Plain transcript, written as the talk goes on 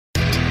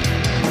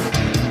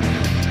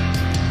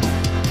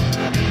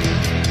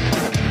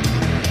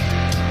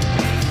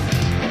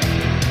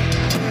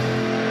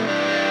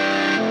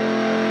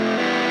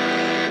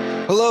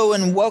Hello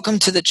and welcome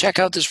to the Check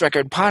Out This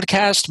Record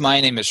podcast. My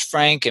name is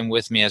Frank, and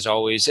with me as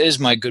always is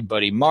my good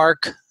buddy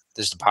Mark.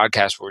 This is the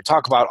podcast where we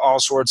talk about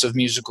all sorts of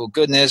musical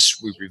goodness.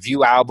 We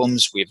review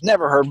albums we've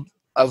never heard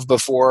of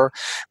before.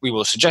 We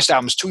will suggest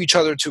albums to each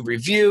other to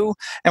review,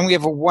 and we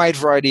have a wide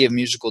variety of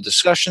musical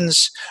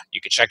discussions.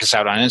 You can check us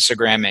out on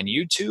Instagram and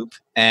YouTube,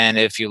 and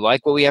if you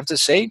like what we have to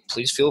say,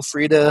 please feel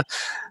free to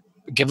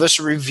give us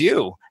a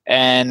review.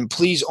 And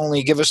please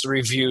only give us the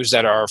reviews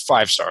that are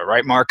 5-star,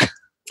 right, Mark?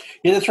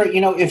 Yeah, that's right.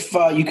 If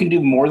you can do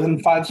more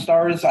than 5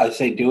 stars, I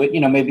say do it.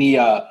 Maybe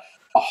a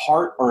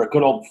heart or a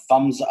good old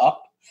thumbs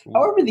up.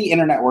 However the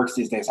internet works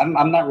these days,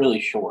 I'm not really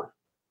sure.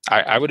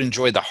 I would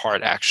enjoy the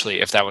heart,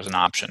 actually, if that was an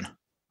option.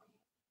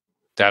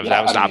 That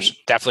was an option.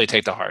 Definitely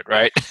take the heart,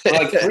 right?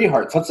 Like 3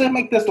 hearts. Let's say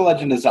make this The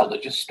Legend of Zelda.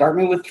 Just start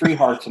me with 3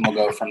 hearts and we'll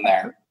go from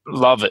there.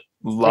 Love it.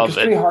 Love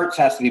it. 3 hearts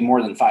has to be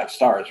more than 5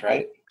 stars,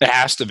 right? It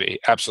has to be.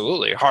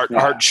 Absolutely.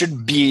 Heart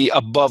should be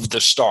above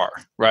the star,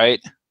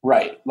 right?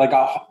 Right.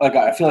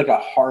 I feel like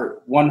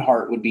one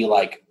heart would be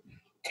like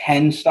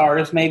 10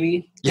 stars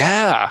maybe.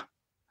 Yeah.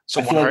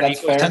 So I feel like that's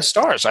fair. 10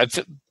 stars.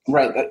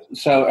 Right.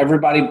 So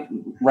everybody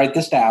write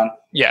this down.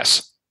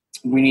 Yes.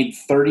 We need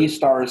 30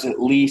 stars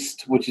at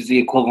least, which is the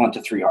equivalent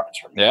to 3 hearts.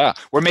 Yeah.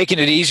 We're making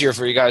it easier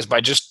for you guys by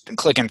just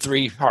clicking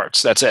 3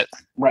 hearts. That's it.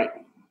 Right.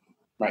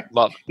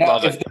 Love now,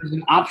 it. If there's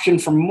an option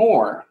for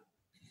more,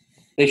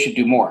 they should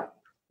do more.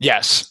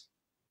 Yes.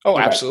 Oh,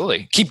 okay.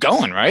 Absolutely. Keep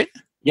going, right?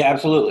 Yeah,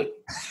 absolutely.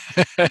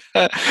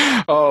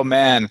 Oh,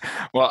 man.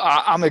 Well,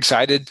 I'm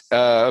excited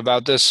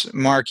about this,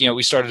 Mark.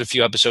 We started a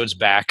few episodes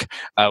back,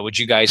 which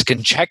you guys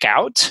can check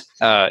out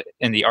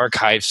in the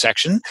archive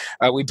section.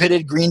 We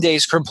pitted Green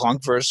Day's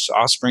Kerplunk versus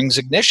Offspring's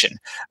Ignition.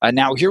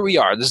 Now, here we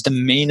are. This is the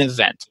main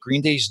event.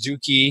 Green Day's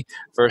Dookie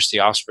versus the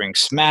Offspring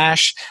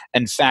Smash.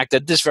 In fact,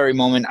 at this very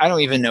moment, I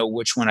don't even know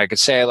which one I could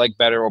say I like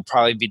better. Will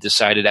probably be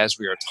decided as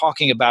we are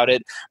talking about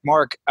it.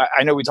 Mark,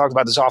 I know we talked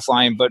about this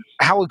offline, but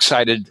how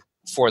excited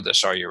for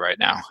this are you right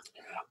now?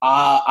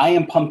 I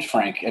am pumped,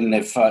 Frank. And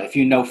if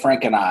you know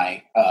Frank and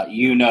I,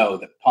 you know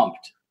that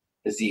pumped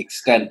is the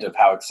extent of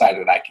how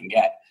excited I can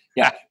get.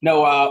 Yeah.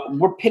 No,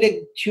 we're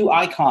pitting 2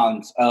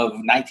 icons of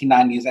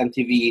 1990s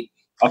MTV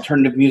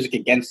alternative music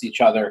against each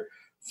other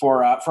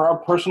for our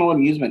personal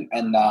amusement.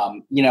 And,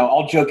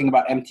 all joking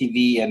about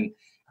MTV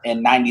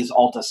and 90s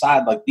alt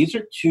aside, like these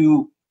are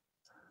 2,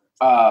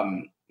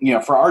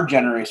 for our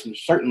generation,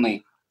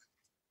 certainly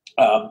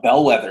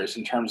bellwethers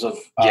in terms of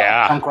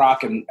punk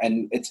rock and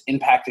its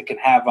impact it can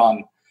have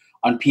on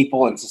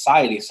people and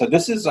society. So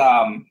this is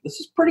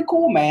pretty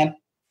cool, man.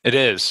 It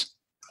is.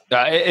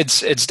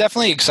 It's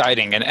definitely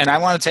exciting. And I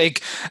want to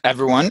take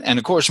everyone, and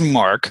of course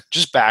Mark,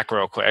 just back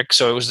real quick.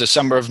 So it was the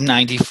summer of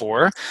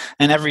 94,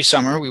 and every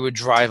summer we would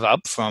drive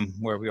up from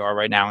where we are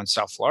right now in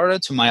South Florida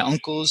to my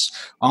uncle's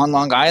on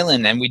Long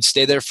Island, and we'd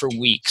stay there for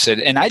weeks.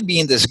 And I'd be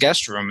in this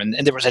guest room, and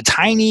there was a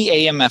tiny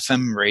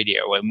AM/FM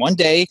radio. And one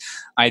day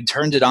I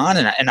turned it on,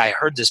 and I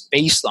heard this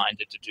bass line,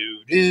 and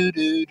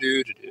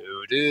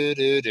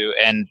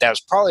that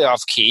was probably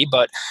off key,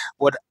 but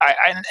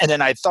and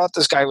then I thought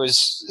this guy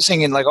was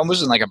singing like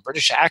almost in like a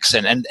British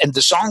accent, and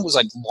the song was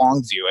like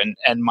Longview,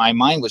 and my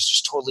mind was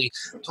just totally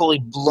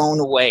blown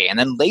away. And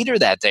then later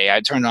that day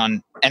I turned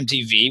on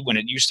MTV when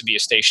it used to be a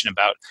station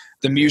about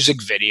the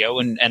music video,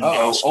 and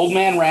old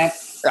man rant.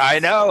 I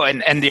know,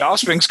 and the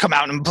Offsprings Come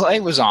Out and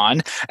Play was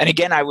on, and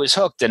again I was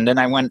hooked. And then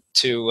I went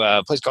to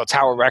a place called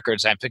Tower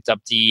Records, and I picked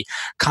up the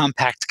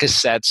compact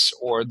cassettes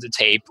or the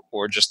tape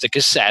or just the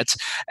cassette.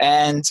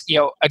 And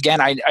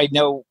again, I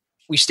know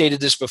we stated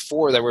this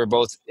before that we're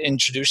both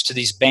introduced to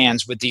these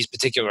bands with these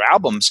particular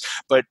albums,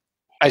 but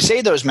I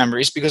say those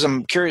memories because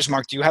I'm curious,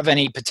 Mark, do you have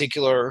any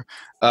particular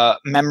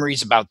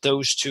memories about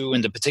those 2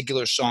 and the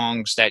particular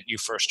songs that you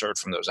first heard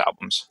from those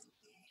albums?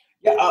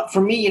 Yeah,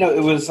 for me,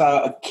 it was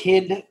a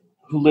kid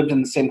who lived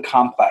in the same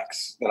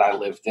complex that I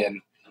lived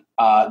in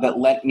that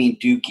lent me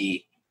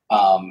Dookie.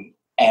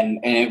 And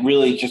it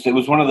really it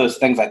was one of those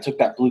things. I took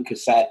that blue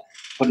cassette,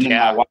 put it in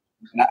my watch,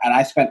 and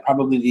I spent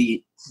probably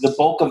the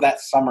bulk of that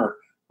summer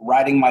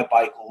riding my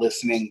bike,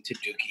 listening to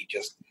Dookie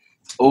just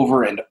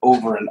over and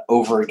over and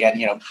over again.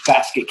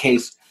 Basket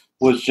Case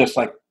was just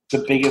like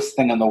the biggest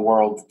thing in the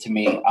world to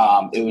me.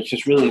 It was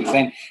just really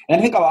insane. And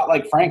I think a lot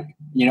like Frank,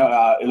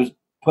 it was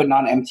putting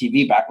on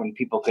MTV back when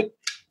people could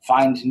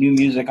find new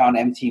music on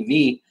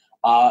MTV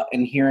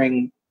and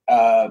hearing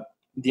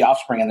the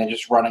Offspring and then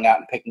just running out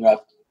and picking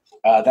up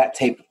that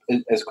tape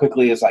as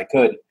quickly as I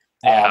could.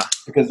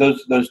 Because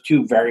those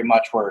 2 very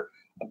much were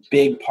a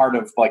big part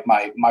of like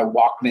my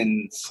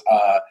Walkmans,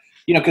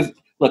 because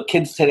look,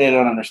 kids today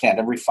don't understand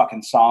every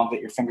fucking song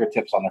at your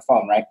fingertips on their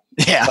phone, right?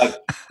 Yeah.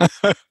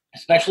 Like,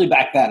 especially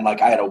back then,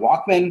 like I had a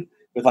Walkman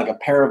with like a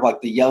pair of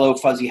like the yellow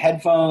fuzzy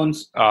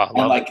headphones,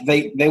 and like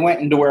they went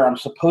into where I'm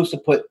supposed to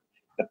put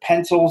the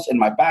pencils in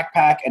my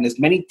backpack and as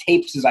many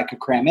tapes as I could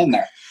cram in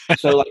there.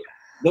 So like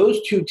those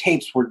 2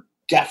 tapes were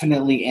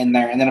definitely in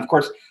there. And then of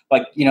course,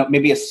 like,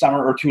 maybe a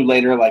summer or 2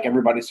 later, like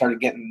everybody started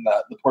getting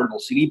the portable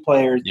CD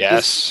players.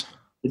 Yes.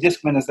 The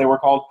Discman as they were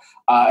called,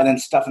 and then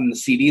stuffing the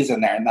CDs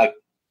in there. And like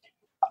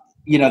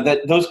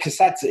that those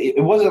cassettes,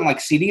 it wasn't like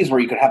CDs where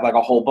you could have like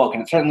a whole book,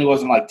 and it certainly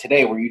wasn't like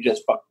today where you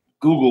just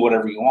Google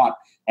whatever you want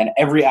and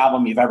every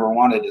album you've ever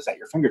wanted is at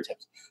your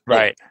fingertips. Like,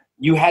 Right.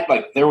 you had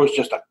there was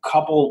just a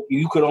couple.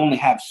 You could only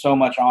have so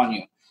much on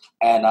you,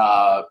 and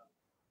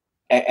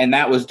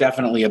that was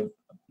definitely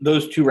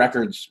those two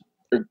records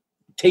or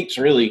tapes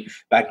really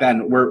back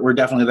then were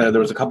definitely there.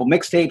 There was a couple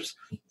mixtapes.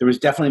 There was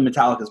definitely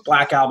Metallica's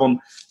Black Album.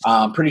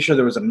 Pretty sure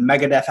there was a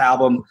Megadeth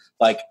album.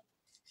 Like,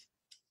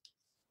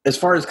 as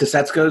far as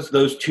cassettes goes,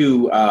 those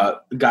two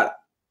got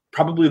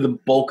probably the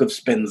bulk of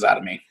spins out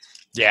of me.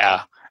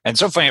 Yeah. And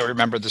so funny, I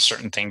remember the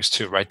certain things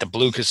too, right? The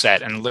blue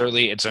cassette, and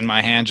literally it's in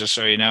my hand, just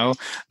so you know,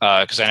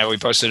 because I know we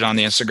posted it on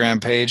the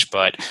Instagram page,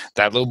 but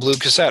that little blue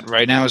cassette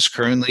right now is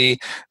currently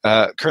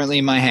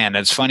in my hand.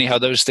 It's funny how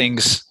those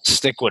things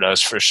stick with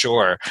us for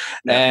sure.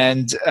 Yeah.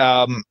 And,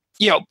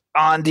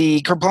 on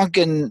the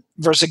Kerplunk and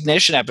versus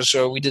Ignition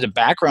episode, we did a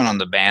background on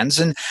the bands.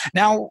 And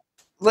now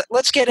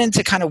let's get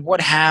into kind of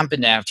what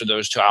happened after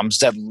those two albums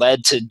that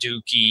led to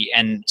Dookie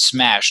and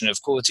Smash. And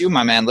if cool with you,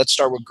 my man, let's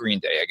start with Green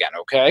Day again,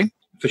 okay?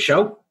 For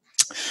sure.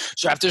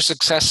 So after the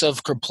success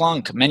of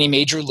Kerplunk, many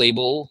major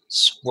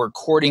labels were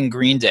courting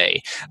Green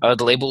Day.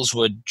 The labels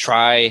would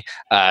try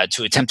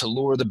to attempt to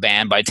lure the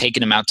band by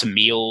taking them out to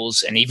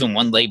meals, and even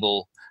one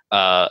label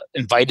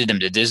invited them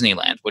to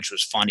Disneyland, which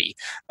was funny.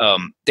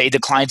 They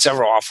declined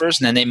several offers,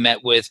 and then they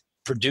met with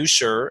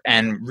producer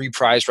and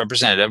Reprise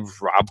representative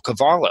Rob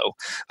Cavallo.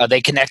 They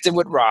connected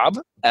with Rob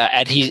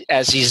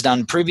as he's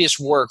done previous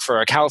work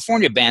for a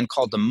California band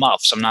called the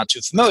Muffs. I'm not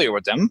too familiar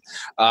with them.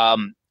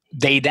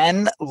 They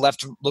then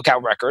left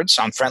Lookout Records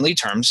on friendly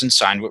terms and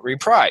signed with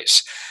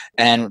Reprise.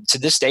 And to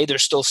this day, they're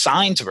still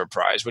signed to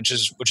Reprise, which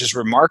is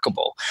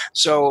remarkable.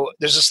 So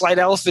there's a slight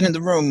elephant in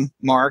the room,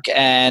 Mark,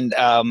 and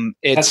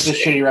that's the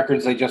shitty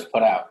records they just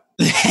put out.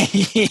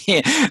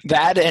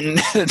 That and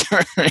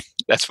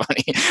that's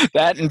funny.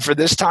 That and for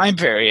this time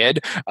period,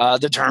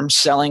 the term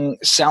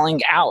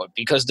selling out,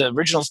 because the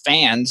original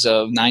fans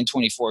of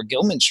 924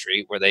 Gilman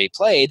Street, where they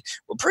played,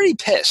 were pretty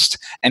pissed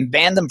and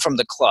banned them from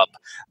the club.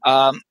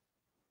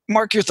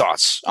 Mark, your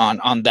thoughts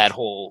on that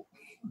whole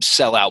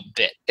sellout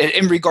bit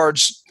in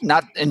regards,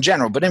 not in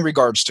general, but in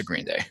regards to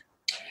Green Day.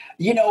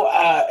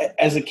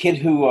 As a kid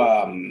who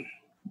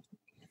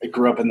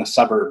grew up in the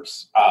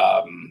suburbs,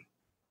 I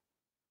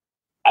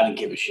didn't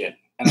give a shit.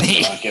 And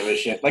I don't give a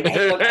shit.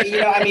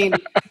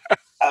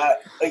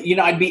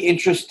 I'd be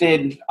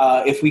interested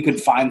if we could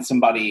find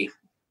somebody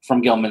from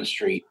Gilman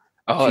Street.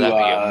 Oh, that'd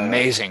be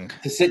amazing.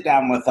 To sit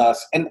down with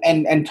us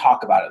and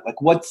talk about it.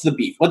 Like, what's the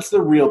beef? What's the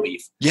real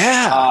beef?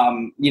 Yeah.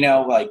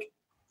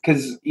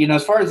 Because,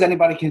 as far as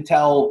anybody can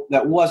tell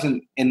that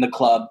wasn't in the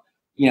club,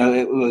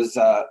 it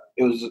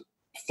was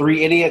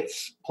three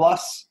idiots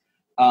plus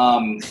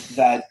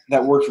that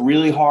worked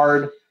really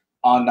hard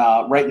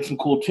on writing some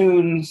cool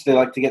tunes. They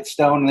like to get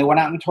stoned, and they went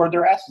out and toured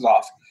their asses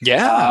off.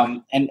 Yeah.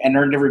 And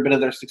earned every bit of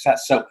their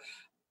success. So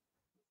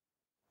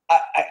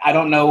I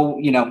don't know,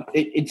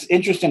 it's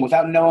interesting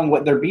without knowing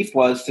what their beef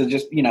was to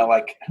just, who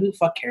the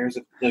fuck cares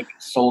if they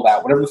sold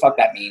out, whatever the fuck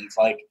that means.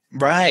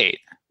 Right.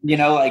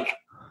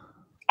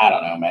 I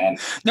don't know, man.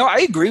 No, I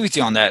agree with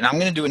you on that. And I'm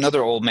going to do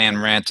another old man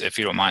rant, if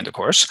you don't mind, of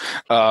course.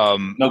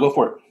 No, go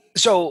for it.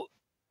 So,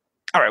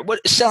 all right, what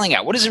selling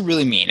out? What does it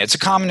really mean? It's a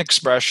common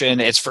expression.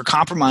 It's for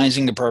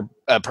compromising the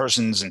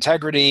person's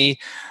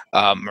integrity,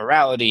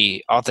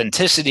 morality,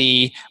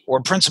 authenticity,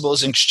 or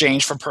principles in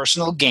exchange for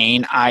personal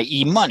gain,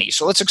 i.e. money.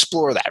 So let's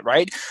explore that,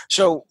 right?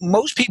 So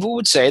most people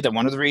would say that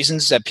one of the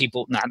reasons that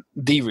people, not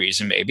the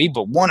reason maybe,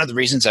 but one of the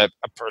reasons that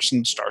a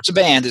person starts a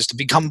band is to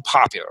become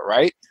popular,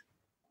 right?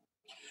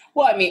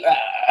 Well, I mean...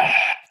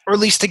 or at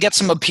least to get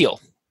some appeal.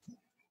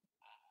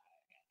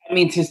 I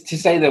mean, to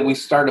say that we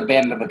start a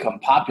band to become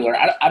popular,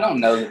 I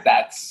don't know that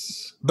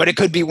that's... But it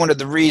could be one of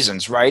the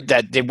reasons, right?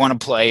 That they want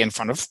to play in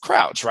front of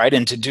crowds, right?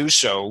 And to do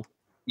so,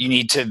 you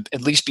need to at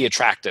least be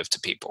attractive to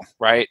people,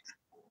 right?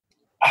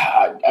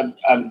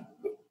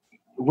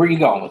 Where are you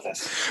going with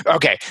this?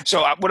 Okay,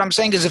 so what I'm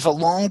saying is if a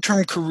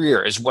long-term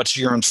career is what's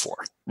yearned for,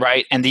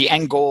 right, and the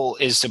end goal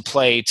is to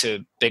play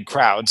to big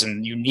crowds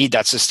and you need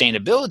that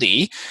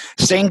sustainability,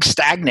 staying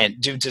stagnant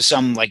due to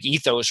some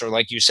ethos or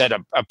like you said,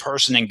 a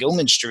person in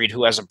Gilman Street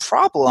who has a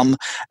problem,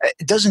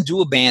 it doesn't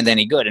do a band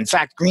any good. In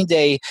fact, Green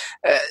Day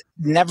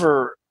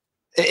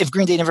if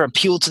Green Day never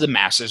appealed to the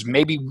masses,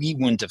 maybe we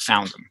wouldn't have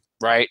found them,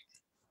 right?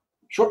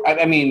 Sure.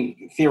 I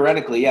mean,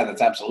 theoretically, yeah,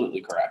 that's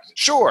absolutely correct.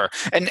 Sure.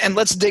 And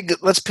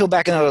let's peel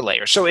back another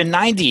layer. So in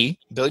 90,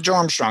 Billy Joe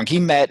Armstrong, he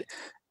met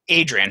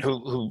Adrian,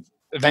 who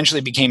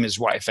eventually became his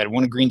wife at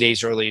one of Green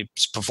Day's early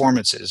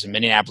performances in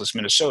Minneapolis,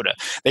 Minnesota.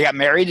 They got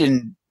married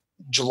in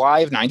July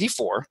of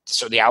 94.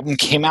 So the album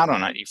came out on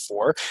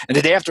 94. And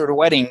the day after the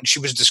wedding, she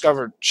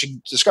discovered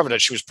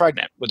that she was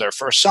pregnant with her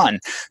first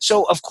son.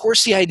 So of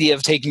course the idea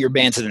of taking your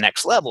band to the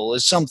next level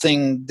is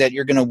something that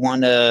you're going to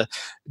want to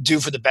do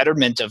for the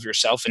betterment of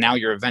yourself and now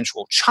your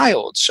eventual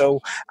child.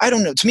 So I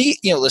don't know. To me,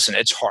 listen,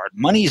 it's hard.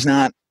 Money's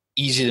not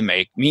easy to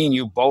make. Me and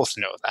you both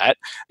know that.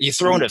 You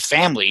throw in a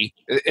family,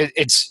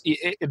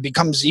 it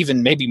becomes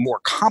even maybe more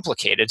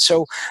complicated.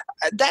 So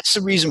that's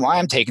the reason why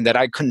I'm taking that.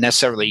 I couldn't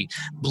necessarily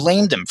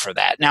blame them for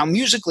that. Now,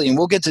 musically, and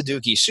we'll get to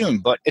Dookie soon,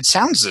 but it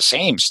sounds the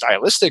same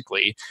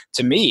stylistically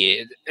to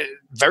me.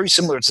 Very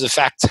similar to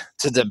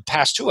the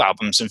past two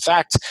albums. In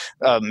fact,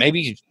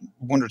 maybe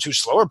one or two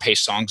slower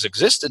paced songs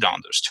existed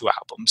on those two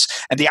albums,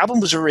 and the album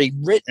was already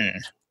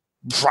written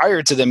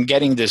prior to them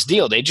getting this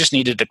deal. They just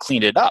needed to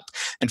clean it up.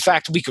 In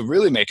fact, we could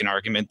really make an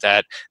argument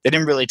that they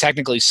didn't really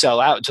technically sell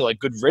out until like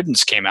Good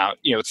Riddance came out,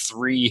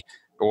 4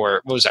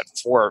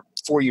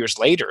 years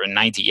later in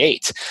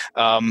 98.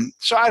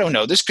 So I don't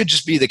know. This could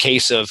just be the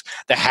case of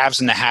the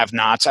haves and the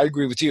have-nots. I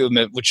agree with you,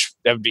 which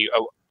that would be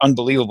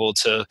unbelievable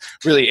to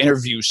really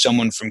interview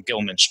someone from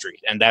Gilman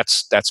Street. And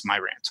that's my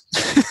rant.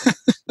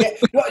 Yeah,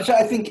 so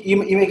I think you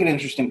make an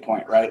interesting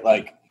point, right?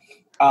 Like,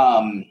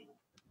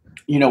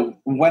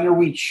 when are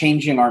we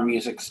changing our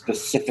music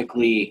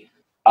specifically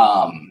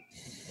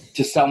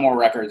to sell more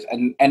records,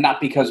 and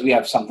not because we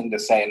have something to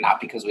say, and not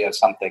because we have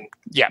something,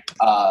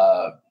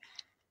 a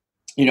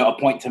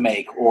point to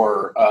make,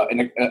 or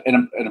an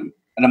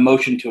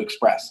emotion to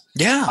express.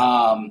 Yeah.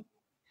 I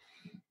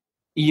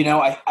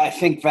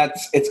think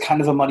it's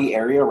kind of a muddy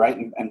area, right?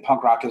 And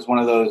punk rock is one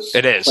of those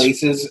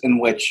places in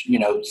which,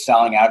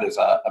 selling out is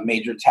a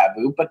major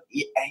taboo. But,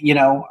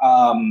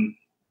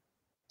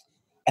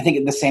 I think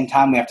at the same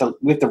time we have to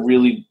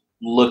really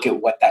look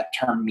at what that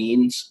term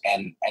means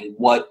and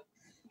what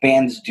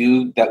bands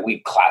do that we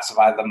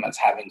classify them as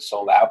having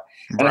sold out.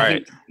 And I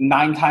think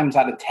 9 times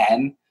out of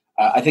 10,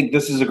 I think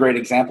this is a great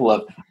example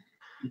of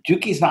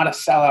Dookie's not a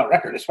sellout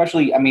record,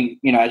 especially, as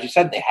you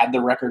said, they had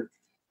the record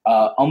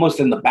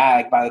almost in the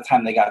bag by the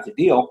time they got the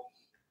deal.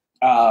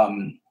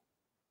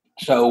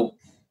 So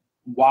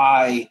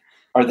why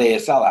are they a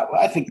sellout? Well,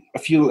 I think a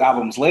few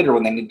albums later,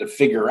 when they need to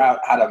figure out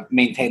how to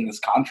maintain this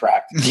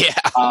contract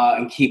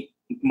and keep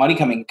money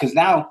coming, because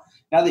now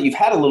that you've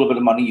had a little bit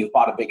of money, you've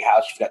bought a big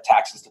house, you've got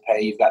taxes to pay,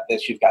 you've got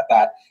this, you've got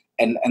that,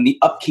 and the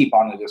upkeep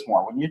on it is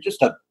more. When you're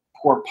just a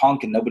poor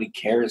punk and nobody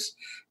cares,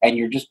 and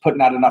you're just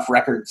putting out enough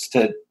records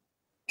to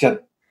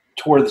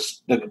tour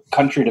the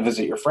country to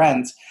visit your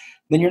friends,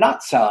 then you're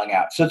not selling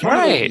out. So it's one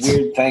of those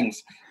weird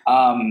things.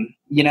 Again,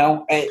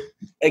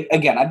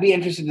 I'd be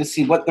interested to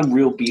see what the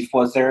real beef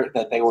was there,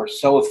 that they were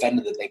so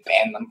offended that they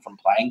banned them from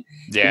playing.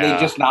 Yeah. Did they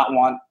just not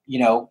want,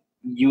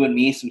 you and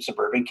me, some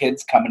suburban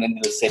kids coming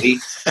into the city,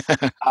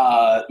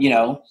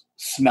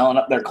 smelling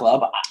up their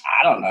club?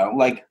 I don't know.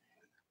 Like,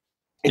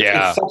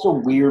 it's such a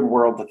weird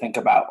world to think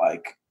about.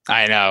 Like,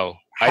 I know.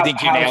 I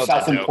think you nailed it. How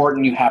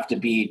self-important you have to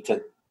be to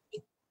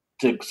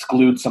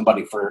exclude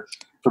somebody for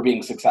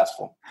being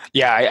successful.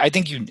 Yeah, I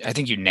think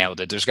you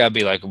nailed it. There's got to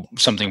be like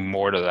something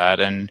more to that,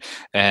 and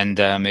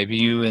maybe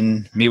you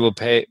and me will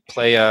play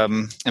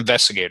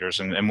investigators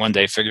and one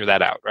day figure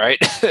that out, right?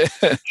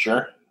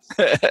 Sure.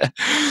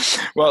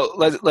 Well,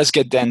 let's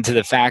get then to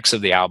the facts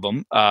of the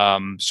album.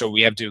 So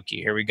we have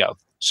Dookie. Here we go.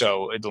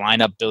 So the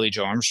lineup: Billy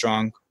Joe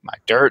Armstrong,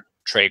 Mike Dirt,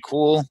 Trey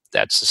Cool.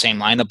 That's the same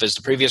lineup as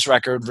the previous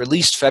record,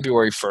 released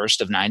February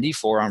 1st of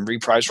 94 on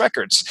Reprise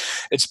Records.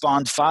 It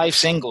spawned 5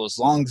 singles: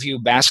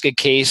 Longview, Basket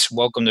Case,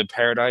 Welcome to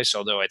Paradise,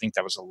 although I think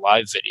that was a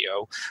live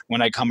video,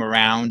 When I Come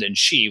Around, and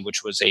She,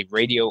 which was a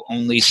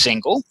radio-only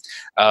single.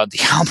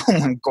 The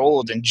album went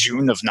gold in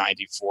June of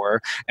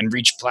 94 and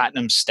reached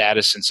platinum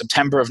status in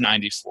September of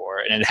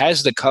 94, and it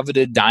has the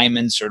coveted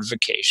diamond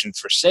certification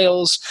for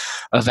sales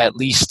of at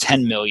least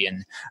 10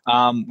 million.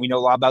 We know a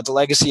lot about the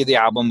legacy of the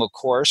album, of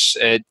course.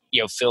 It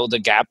filled a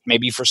gap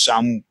maybe for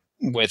some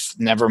with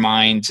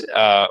Nevermind,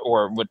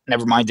 or what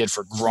Nevermind did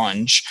for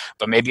grunge,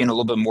 but maybe in a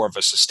little bit more of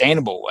a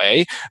sustainable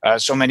way.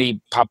 So many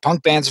pop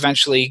punk bands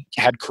eventually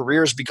had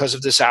careers because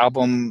of this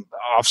album.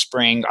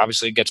 Offspring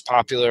obviously gets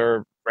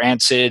popular.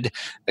 Rancid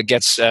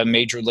gets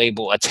major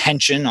label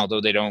attention,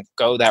 although they don't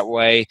go that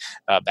way.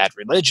 Bad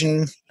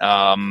Religion.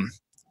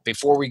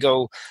 Before we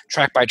go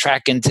track by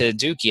track into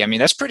Dookie,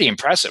 that's pretty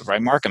impressive,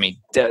 right, Mark?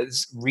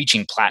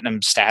 Reaching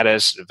platinum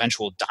status,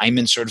 eventual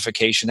diamond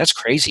certification, that's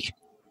crazy.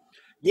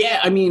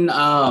 Yeah,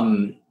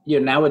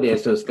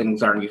 nowadays those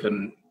things aren't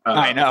even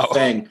I know. a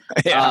thing.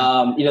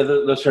 Yeah.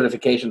 Those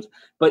certifications.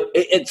 But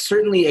it's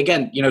certainly,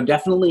 again,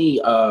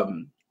 definitely a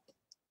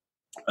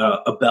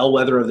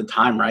bellwether of the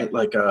time, right?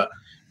 Like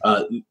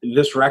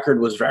this record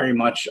was very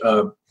much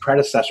a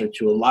predecessor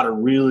to a lot of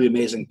really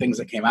amazing things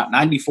that came out.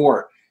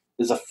 94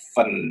 is a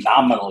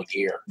phenomenal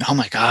year. Oh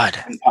my God.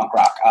 In punk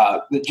rock.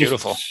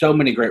 Beautiful. So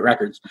many great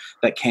records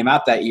that came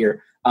out that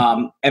year.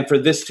 And for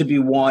this to be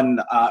one,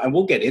 and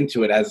we'll get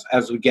into it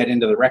as we get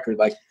into the record,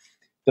 like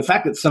the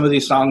fact that some of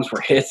these songs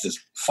were hits is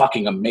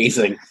fucking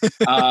amazing.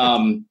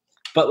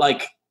 But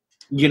like,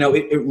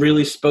 it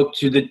really spoke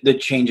to the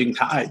changing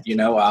tide,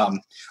 I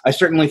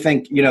certainly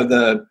think,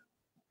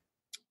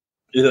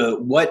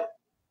 what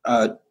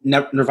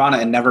Nirvana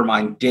and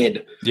Nevermind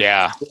did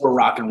for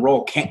rock and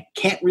roll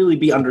can't really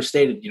be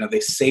understated. They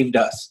saved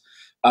us,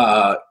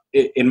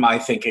 in my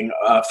thinking,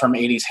 from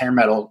 80s hair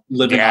metal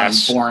living on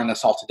Born,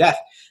 Assault to Death.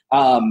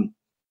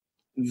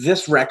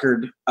 this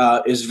record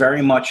is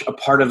very much a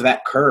part of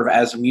that curve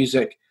as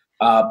music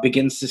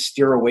begins to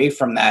steer away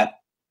from that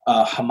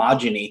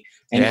homogeny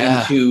and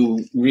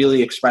into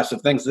really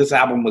expressive things. This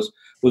album was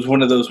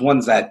one of those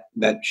ones that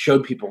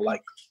showed people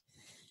like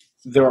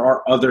there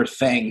are other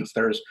things.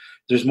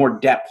 There's more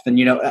depth, and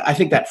I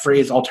think that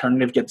phrase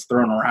alternative gets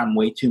thrown around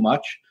way too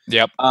much.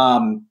 Yep.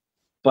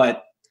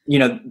 But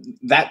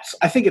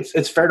I think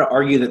it's fair to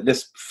argue that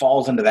this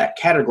falls into that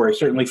category,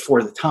 certainly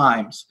for the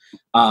times.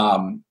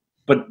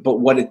 But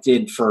what it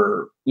did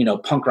for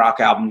punk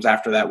rock albums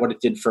after that, what it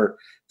did for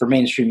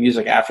mainstream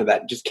music after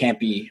that, just can't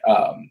be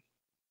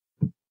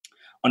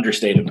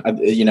understated.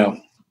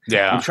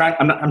 Yeah.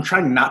 I'm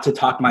trying not to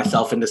talk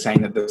myself into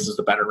saying that this is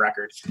the better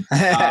record.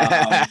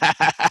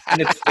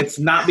 And it's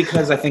not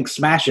because I think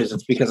Smash is,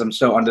 it's because I'm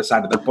so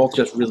undecided. They're both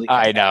just really good.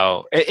 I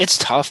know. It's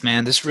tough,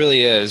 man. This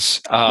really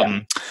is.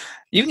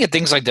 You can get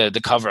things like the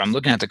cover. I'm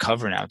looking at the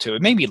cover now too.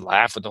 It made me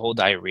laugh with the whole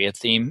diarrhea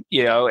theme.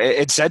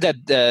 It said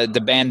that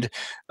the band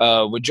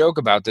would joke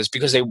about this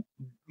because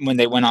when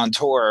they went on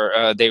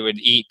tour, they would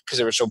eat, because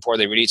they were so poor,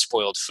 they would eat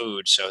spoiled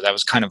food. So that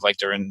was kind of like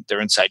their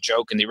inside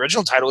joke. And the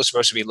original title was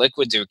supposed to be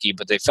Liquid Dookie,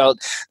 but they felt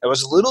that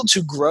was a little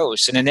too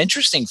gross. And an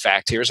interesting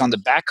fact here is on the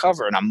back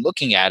cover, and I'm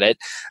looking at it,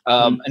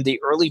 and the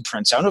early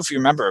prints, I don't know if you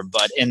remember,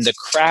 but in the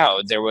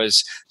crowd, there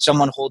was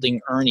someone holding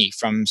Ernie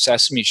from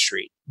Sesame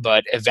Street,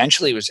 but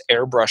eventually it was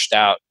airbrushed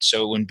out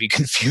so it wouldn't be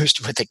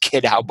confused with a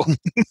Kid album.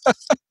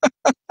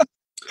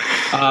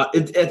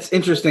 It's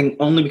interesting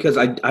only because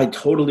I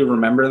totally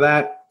remember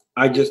that.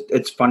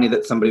 It's funny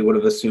that somebody would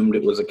have assumed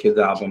it was a Kid's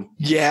album.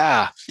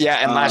 Yeah.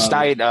 And last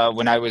night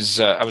when I was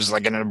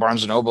like in a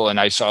Barnes and Noble and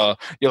I saw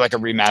like a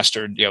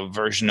remastered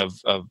version of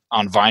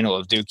on vinyl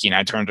of Dookie, and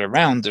I turned it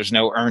around. There's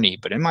no Ernie,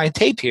 but in my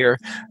tape here,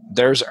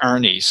 there's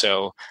Ernie.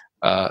 So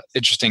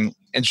interesting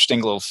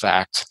little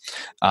fact.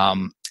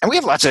 And we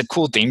have lots of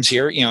cool themes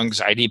here,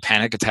 anxiety,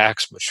 panic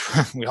attacks, which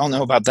we all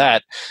know about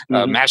that,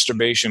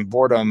 masturbation,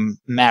 boredom,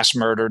 mass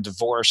murder,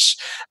 divorce.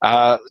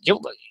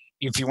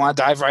 If you want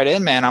to dive right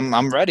in, man,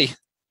 I'm ready.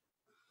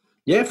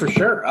 Yeah, for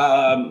sure.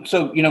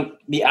 So,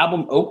 the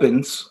album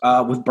opens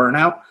with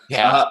Burnout.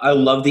 Yeah. I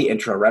love the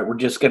intro, right? We're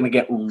just going to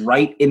get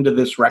right into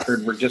this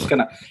record.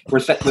 We're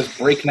set this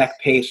breakneck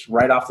pace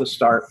right off the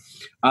start.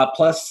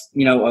 Plus,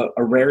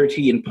 a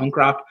rarity in punk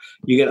rock.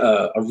 You get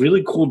a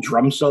really cool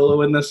drum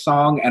solo in this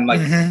song. And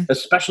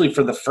especially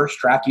for the first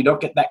track, you don't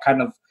get that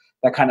kind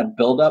of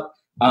buildup.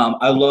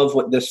 I love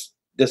what this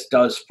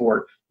does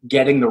for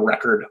getting the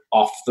record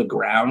off the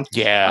ground.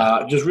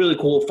 Yeah. Just really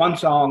cool, fun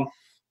song.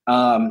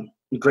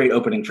 Great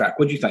opening track.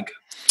 What'd you think?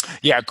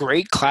 Yeah,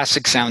 great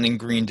classic sounding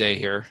Green Day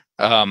here.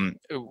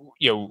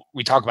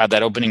 We talk about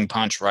that opening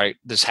punch, right?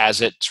 This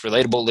has it. It's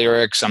relatable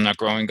lyrics. I'm not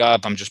growing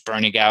up. I'm just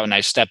burning out. And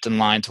I stepped in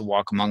line to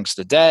walk amongst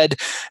the dead.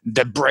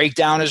 The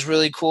breakdown is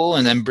really cool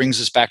and then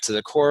brings us back to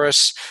the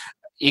chorus.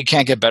 You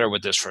can't get better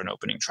with this for an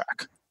opening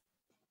track.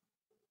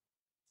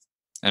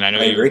 And I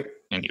know you agree.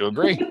 And you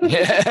agree.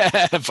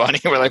 Yeah.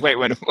 Funny. We're like, wait,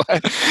 what?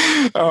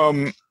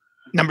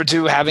 Number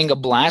 2, Having a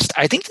Blast.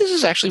 I think this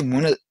is actually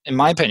in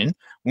my opinion,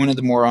 one of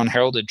the more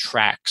unheralded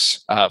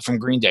tracks from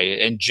Green Day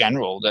in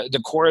general.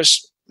 The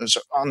chorus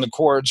on the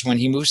chords, when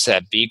he moves to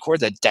that B chord,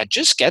 that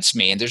just gets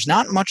me. And there's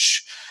not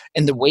much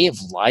in the way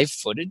of live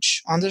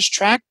footage on this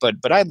track,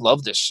 but I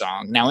love this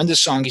song. Now, in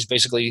this song, he's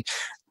basically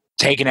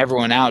taking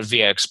everyone out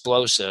via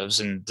explosives,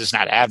 and is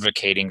not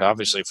advocating,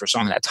 obviously, for a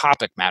song that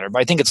topic matter. But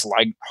I think it's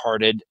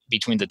lighthearted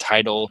between the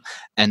title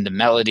and the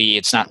melody.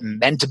 It's not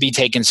meant to be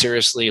taken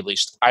seriously. At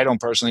least I don't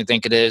personally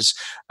think it is.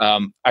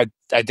 I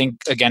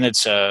think, again,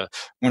 it's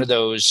one of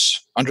those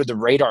under the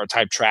radar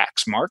type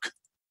tracks. Mark?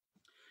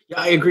 Yeah,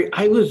 I agree.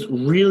 I was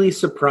really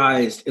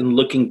surprised in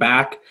looking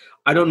back.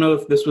 I don't know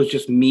if this was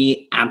just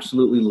me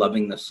absolutely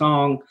loving the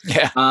song.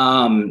 Yeah.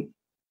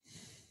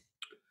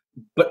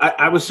 But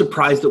I was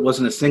surprised it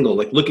wasn't a single.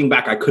 Like, looking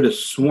back, I could have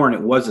sworn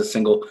it was a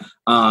single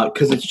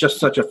because it's just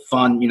such a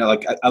fun,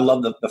 I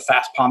love the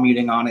fast palm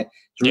muting on it.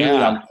 It's really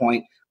on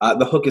point.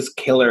 The hook is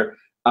killer.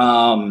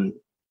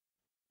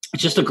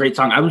 It's just a great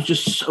song. I was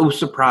just so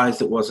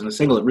surprised it wasn't a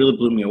single. It really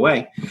blew me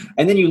away.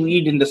 And then you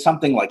lead into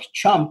something like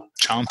Chump.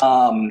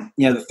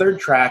 The third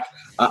track,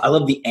 I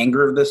love the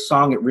anger of this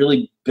song. It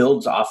really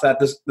builds off that.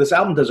 This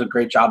album does a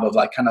great job of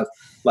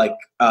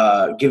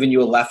giving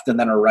you a left and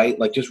then a right,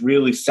 like just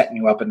really setting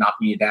you up and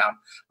knocking you down.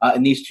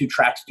 And these 2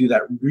 tracks do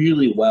that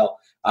really well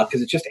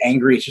because it's just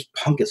angry. It's just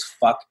punk as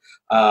fuck.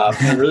 And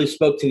it really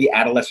spoke to the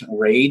adolescent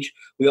rage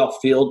we all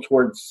feel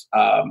towards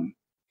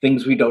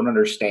things we don't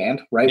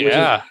understand, right?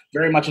 Yeah. Which is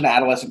very much an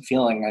adolescent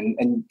feeling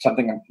and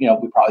something,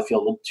 we probably feel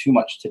a little too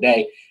much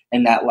today.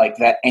 And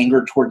that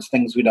anger towards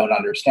things we don't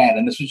understand.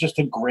 And this was just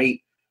a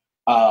great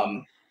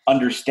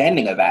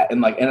understanding of that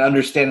and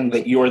understanding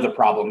that you're the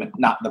problem and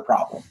not the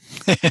problem.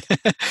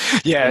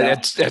 Yeah,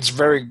 that's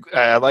very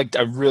I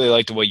really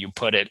like the way you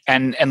put it.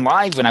 And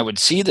live, when I would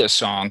see this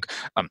song,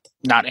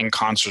 not in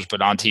concerts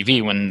but on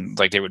TV when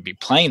they would be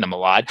playing them a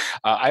lot,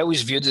 I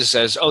always viewed this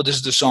as, this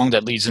is the song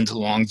that leads into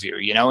Longview,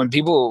 and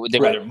people would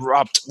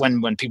erupt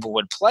when people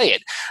would play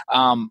it.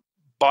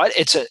 but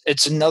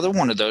it's another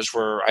one of those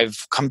where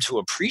I've come to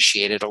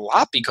appreciate it a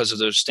lot because of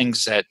those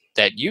things that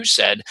you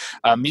said.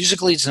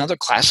 Musically, it's another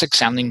classic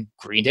sounding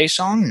Green Day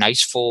song,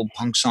 nice full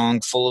punk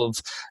song, full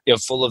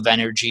of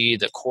energy.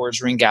 The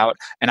chords ring out,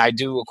 and I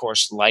do, of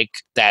course,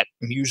 like that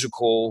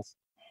musical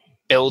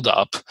build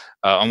up.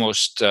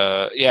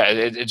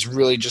 It's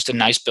really just a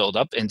nice build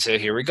up into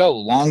here we go,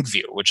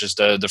 Longview, which is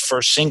the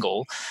first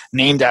single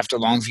named after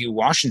Longview,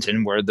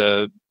 Washington, where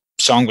the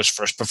song was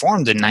first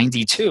performed in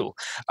 '92.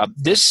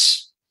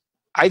 This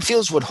I feel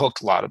is what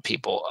hooked a lot of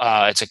people.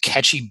 It's a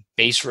catchy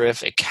bass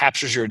riff. It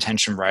captures your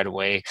attention right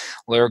away.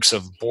 Lyrics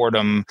of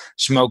boredom,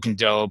 smoking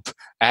dope,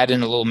 add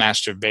in a little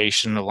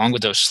masturbation, along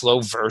with those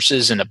slow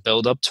verses and a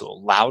build up to a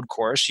loud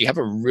chorus. You have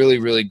a really,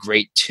 really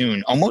great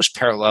tune, almost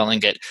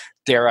paralleling it,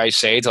 dare I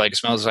say, to like It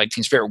Smells Like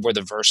Teen Spirit, where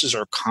the verses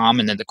are calm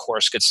and then the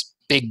chorus gets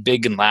big,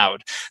 big and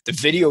loud. The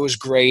video is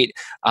great.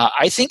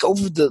 I think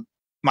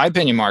my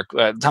opinion, Mark,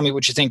 tell me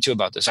what you think too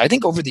about this. I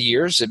think over the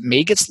years, it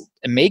may get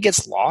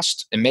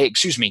lost. It may,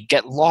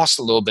 get lost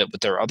a little bit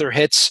with their other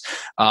hits.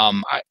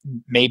 I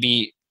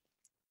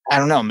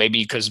don't know,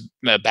 maybe because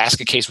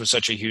Basket Case was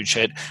such a huge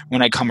hit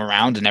when I come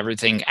around and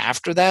everything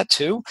after that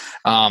too.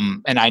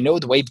 And I know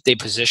the way they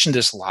position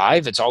this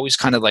live, it's always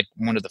kind of like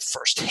one of the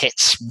first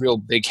hits, real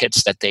big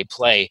hits that they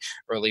play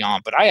early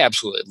on. But I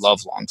absolutely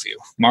love Longview.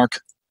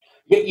 Mark?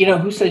 Yeah,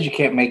 who says you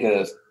can't make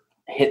a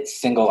hit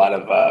single out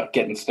of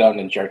getting stoned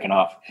and jerking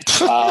off?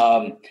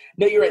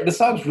 No, you're right. The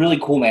song's really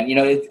cool, man.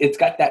 It's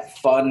got that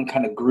fun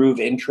kind of groove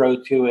intro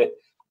to it,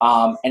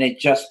 and it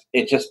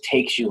just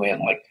takes you in.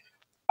 Like,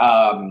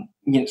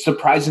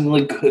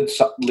 surprisingly good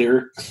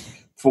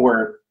lyrics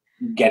for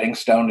getting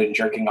stoned and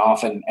jerking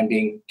off and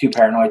being too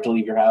paranoid to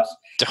leave your house.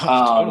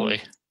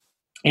 Totally.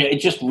 It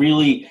just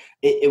really,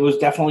 it was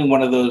definitely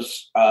one of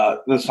those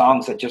the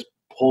songs that just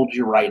pulled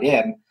you right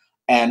in.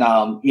 And,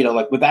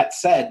 like with that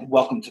said,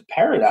 Welcome to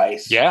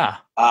Paradise. Yeah.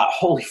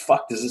 Holy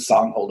fuck, does this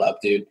song hold up,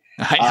 dude?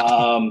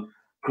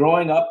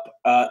 Growing up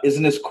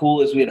isn't as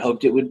cool as we had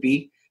hoped it would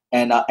be.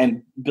 And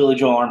Billy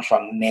Joel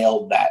Armstrong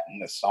nailed that in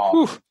this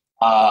song.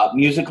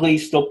 Musically,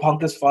 still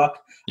punk as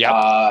fuck.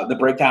 Yeah. The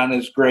breakdown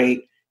is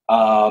great.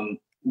 That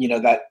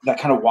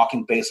kind of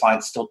walking bass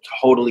line still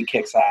totally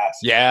kicks ass.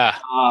 Yeah.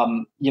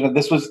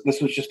 This was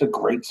just a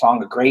great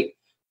song, a great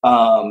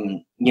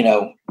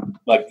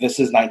like This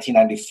Is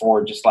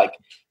 1994, just like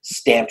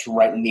stamped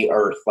right in the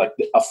earth, like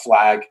a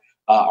flag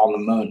on the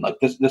moon. Like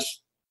this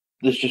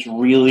just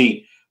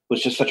really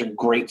was just such a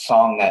great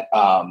song that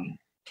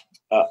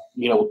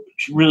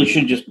really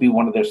should just be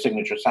one of their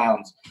signature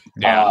sounds.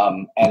 Yeah.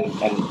 And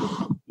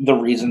the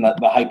reason that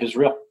the hype is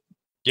real.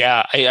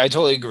 Yeah, I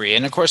totally agree.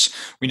 And of course,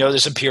 we know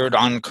this appeared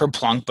on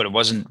Kerplunk, but it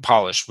wasn't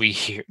polished.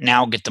 We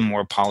now get the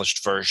more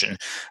polished version.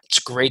 It's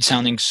a great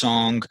sounding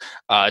song.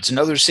 It's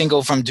another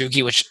single from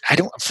Dookie, which I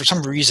don't, for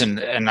some reason,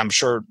 and I'm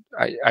sure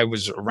I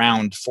was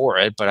around for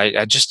it, but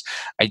I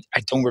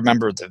don't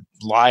remember the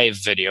live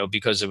video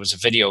because it was a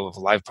video of a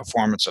live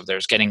performance of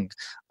theirs getting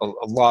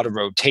a lot of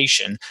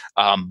rotation.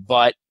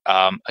 But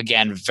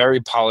again,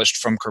 very polished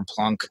from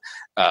Kerplunk.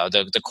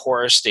 The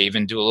chorus, they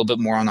even do a little bit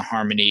more on the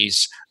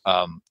harmonies.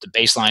 The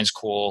bass line's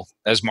cool.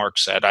 As Mark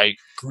said, I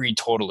agree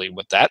totally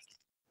with that.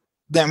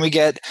 Then we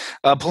get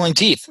Pulling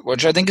Teeth,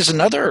 which I think is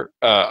another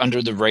under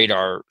the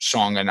radar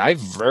song, and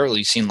I've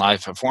rarely seen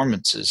live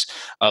performances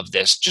of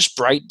this. Just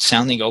bright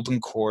sounding open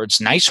chords,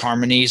 nice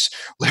harmonies.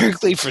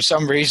 Lyrically, for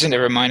some reason, it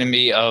reminded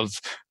me of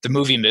the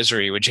movie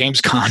Misery with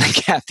James Caan and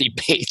Kathy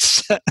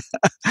Bates.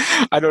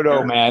 I don't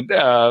know, man.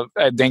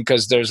 I think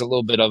because there's a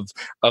little bit of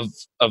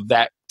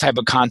that type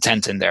of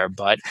content in there,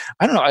 but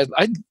I don't know.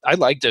 I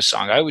like this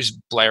song. I always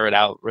blare it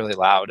out really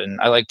loud,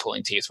 and I like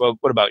Pulling Teeth.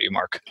 What about you,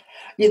 Mark?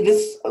 Yeah,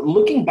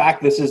 looking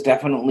back, this is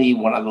definitely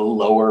one of the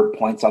lower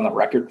points on the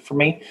record for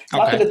me.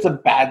 Not that it's a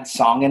bad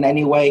song in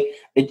any way.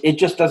 It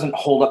just doesn't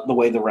hold up the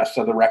way the rest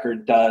of the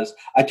record does.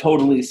 I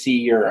totally see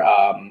your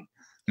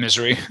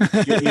Misery.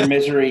 your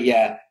Misery,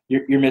 yeah.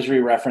 Your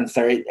Misery reference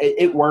there.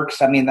 It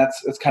works. I mean,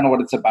 that's kind of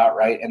what it's about,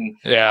 right? And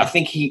yeah. I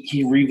think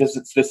he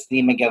revisits this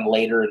theme again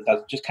later and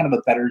does just kind of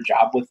a better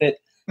job with it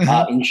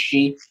in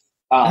She.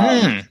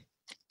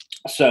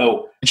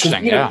 So,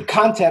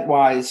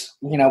 content-wise,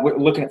 we're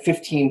looking at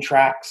 15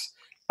 tracks.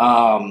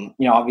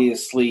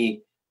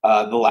 Obviously,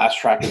 the last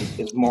track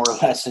is more or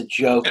less a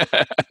joke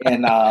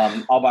and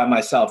all by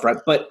myself, right?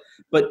 But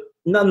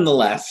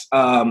nonetheless,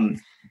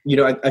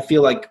 I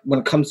feel like when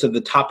it comes to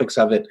the topics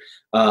of it,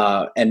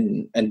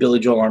 and Billy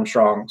Joel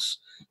Armstrong's,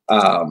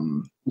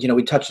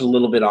 we touched a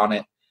little bit on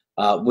it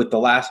with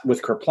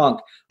Kerplunk.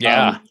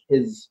 Yeah,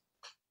 his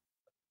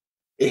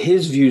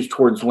views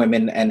towards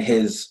women and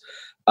his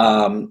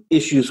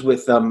issues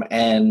with them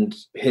and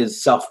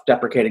his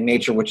self-deprecating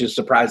nature, which is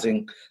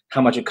surprising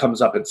how much it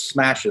comes up in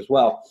Smash as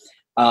well.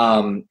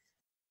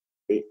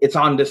 It's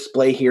on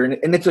display here,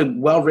 and it's a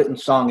well-written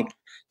song.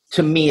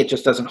 To me, it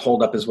just doesn't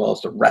hold up as well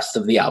as the rest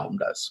of the album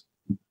does.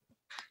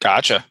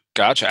 Gotcha.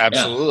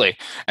 Absolutely.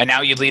 Yeah. And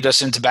now you lead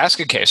us into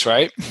Basket Case,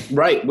 right?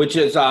 Right, which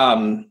is,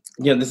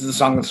 this is the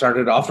song that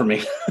started it off for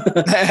me.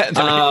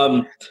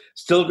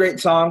 Still a great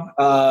song.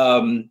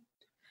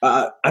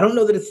 I don't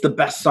know that it's the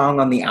best song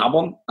on the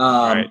album.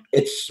 Right.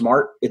 It's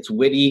smart. It's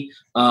witty.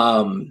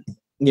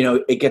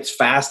 It gets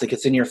fast. It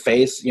gets in your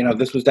face.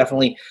 This was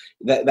definitely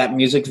that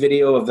music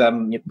video of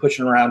them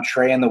pushing around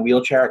Trey in the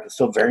wheelchair. I can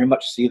still very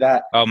much see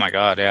that. Oh my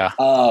God. Yeah.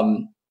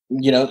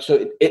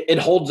 So it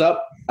holds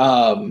up.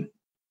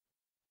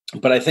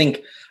 But I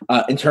think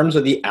in terms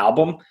of the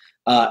album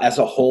as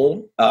a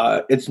whole,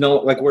 it's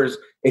whereas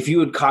if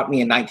you had caught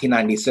me in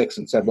 1996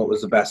 and said what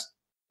was the best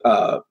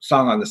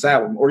song on this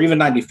album, or even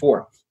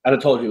 94, I'd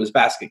have told you it was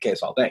Basket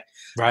Case all day.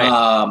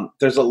 Right.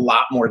 There's a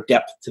lot more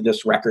depth to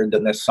this record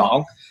than this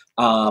song.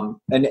 And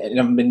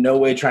I'm in no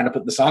way trying to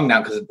put the song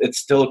down because it's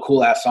still a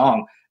cool ass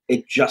song.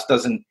 It just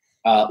doesn't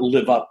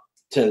live up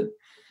to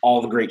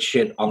all the great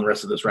shit on the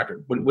rest of this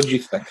record. What did you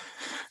think?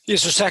 Yeah,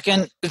 so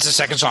it's the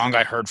second song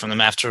I heard from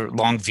them after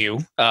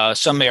Longview.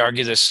 Some may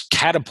argue this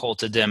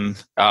catapulted them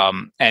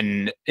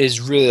and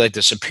is really like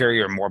the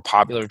superior, more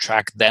popular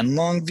track than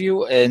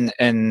Longview.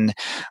 And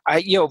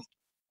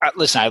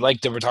listen, I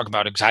like that we're talking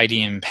about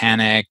anxiety and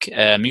panic.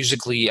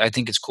 Musically, I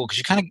think it's cool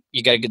because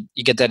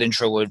you get that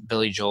intro with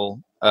Billy Joe.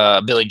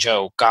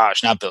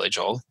 Gosh, not Billy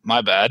Joel.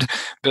 My bad.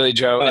 Billy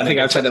Joe. I think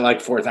I've said it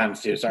like 4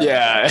 times too. Sorry.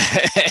 Yeah.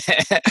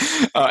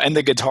 And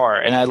the guitar.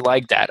 And I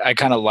like that. I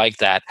kind of like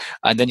that.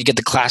 And then you get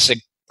the classic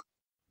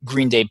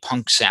Green Day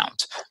punk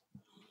sound.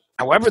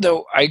 However,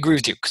 though, I agree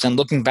with you because I'm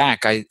looking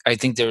back, I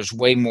think there's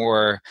way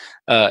more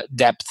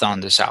depth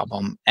on this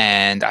album.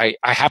 And I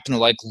happen to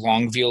like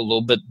Longview a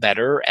little bit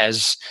better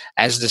as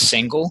the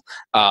single.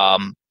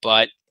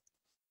 But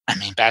I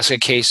mean,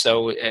 Basket Case,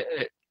 though,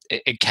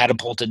 it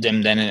catapulted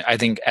them then, I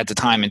think, at the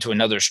time into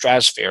another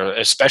stratosphere,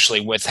 especially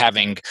with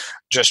having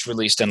just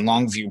released in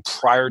Longview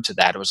prior to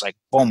that. It was like,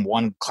 boom,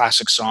 one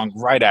classic song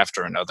right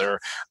after another.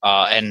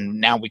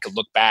 And now we could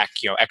look back,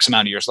 X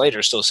amount of years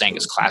later, still saying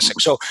it's classic.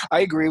 So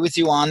I agree with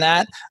you on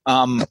that.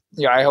 I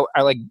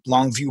like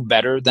Longview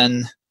better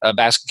than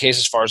Basket Case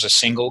as far as a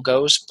single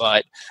goes,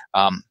 but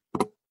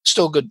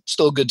still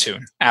a good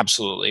tune.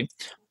 Absolutely.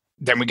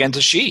 Then we get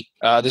into She.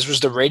 This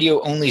was the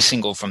radio-only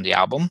single from the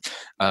album,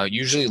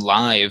 usually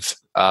live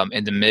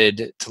in the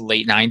mid to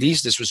late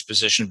 90s. This was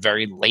positioned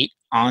very late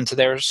onto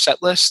their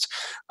set list,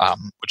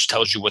 which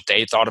tells you what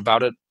they thought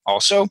about it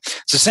also.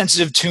 It's a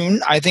sensitive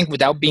tune, I think,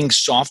 without being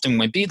soft and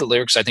wimpy. The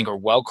lyrics, I think, are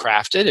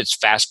well-crafted. It's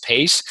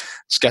fast-paced.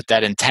 It's got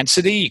that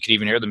intensity. You could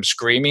even hear them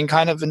screaming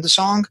kind of in the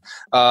song.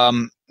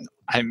 I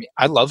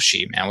love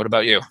She, man. What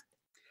about you?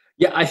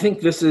 Yeah, I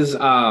think this is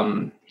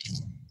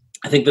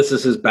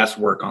his best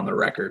work on the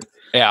record.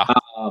 Yeah.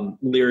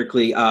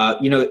 Lyrically,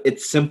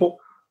 it's simple.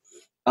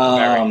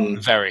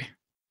 Very.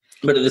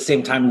 But at the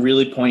same time,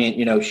 really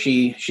poignant.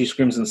 She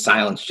screams in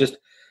silence. Just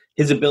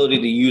his ability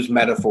to use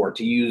metaphor,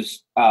 to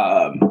use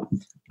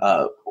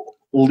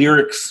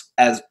lyrics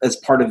as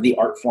part of the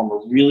art form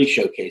are really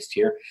showcased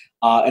here.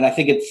 And I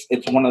think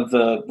it's one of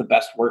the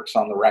best works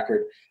on the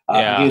record.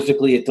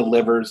 Musically, it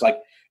delivers. Like,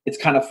 it's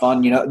kind of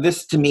fun.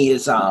 This to me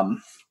is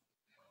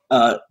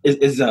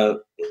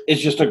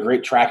just a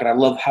great track, and I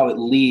love how it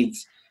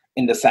leads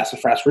into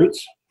Sassafras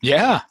Roots.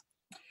 Yeah.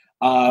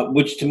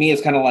 Which to me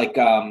is kind of like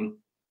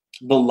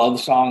the love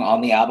song on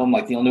the album,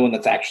 like the only one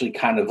that's actually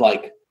kind of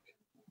like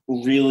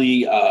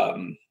really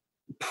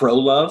pro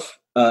love,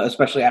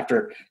 especially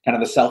after kind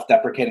of a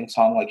self-deprecating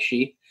song like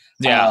She.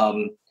 Yeah.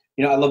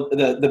 I love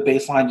the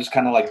bass line just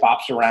kind of like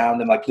bops around,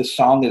 and like this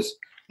song is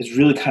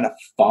really kind of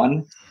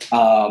fun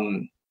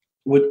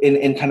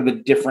in kind of a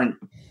different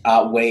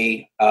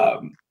way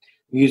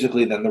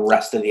musically than the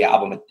rest of the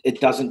album. It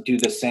doesn't do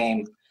the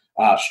same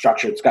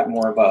structure. It's got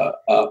more of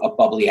a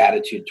bubbly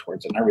attitude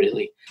towards it. And I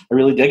really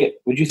dig it.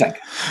 What'd you think?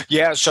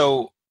 Yeah.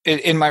 So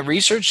in my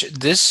research,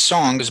 this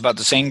song is about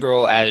the same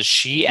girl as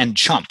She and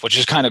Chump, which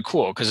is kind of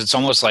cool because it's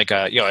almost like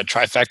a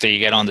trifecta you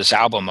get on this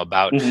album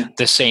about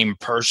the same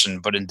person,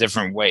 but in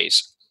different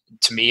ways.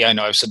 To me, I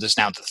know I've said this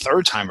now the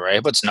third time,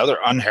 right? But it's another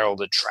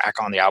unheralded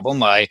track on the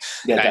album. I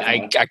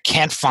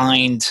can't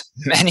find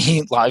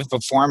many live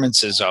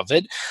performances of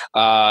it.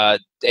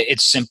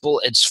 It's simple.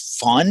 It's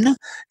fun.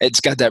 It's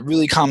got that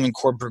really common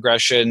chord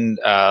progression,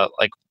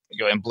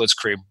 in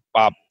Blitzkrieg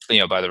Bop,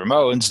 by the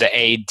Ramones, the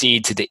A, D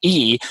to the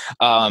E.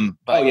 But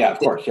of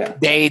course, yeah.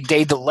 They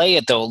delay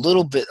it though a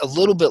little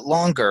bit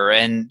longer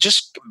and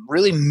just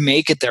really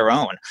make it their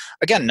own.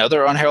 Again,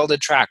 another unheralded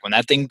track. When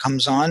that thing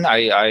comes on,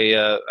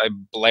 I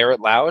blare it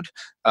loud,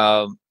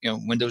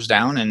 windows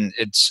down, and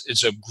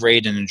it's a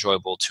great and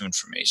enjoyable tune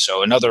for me.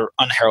 So another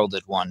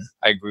unheralded one.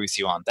 I agree with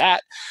you on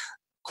that.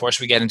 Of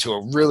course, we get into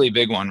a really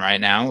big one right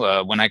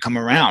now, When I Come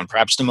Around,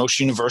 perhaps the most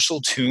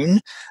universal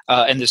tune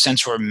in the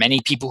sense where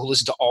many people who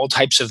listen to all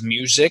types of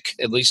music,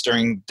 at least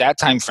during that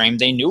time frame,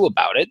 they knew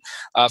about it.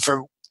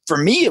 For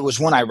me, it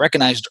was one I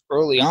recognized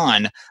early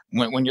on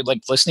when you're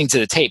like listening to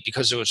the tape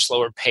because it was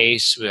slower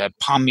pace, we had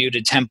palm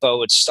muted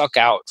tempo. It stuck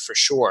out for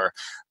sure.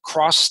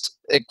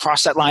 It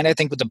crossed that line, I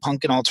think, with the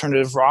punk and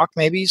alternative rock,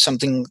 maybe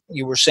something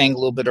you were saying a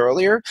little bit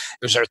earlier.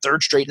 It was their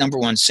third straight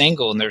 #1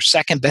 single and their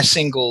second best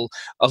single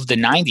of the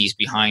 90s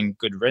behind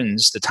Good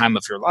Riddance, The Time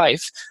of Your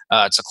Life.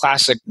 It's a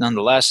classic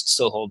nonetheless. It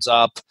still holds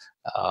up.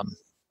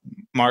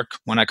 Mark,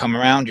 When I Come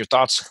Around. Your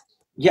thoughts?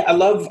 Yeah, I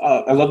love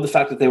the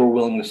fact that they were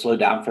willing to slow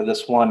down for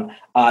this one.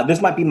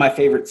 This might be my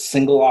favorite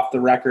single off the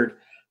record.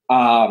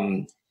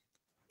 And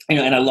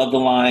I love the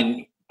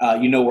line,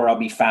 "You know where I'll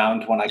be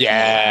found when I come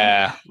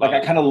around." Like,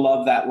 I kind of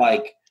love that,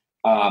 like,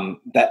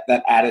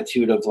 that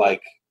attitude of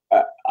like,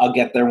 I'll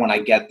get there when I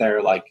get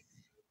there. Like,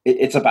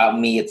 it's about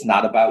me, it's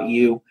not about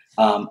you.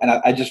 And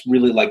I just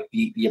really like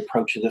the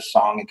approach of this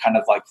song, and kind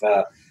of like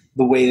the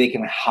way they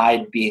can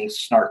hide being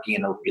snarky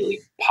in a really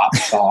pop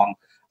song.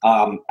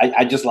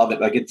 I just love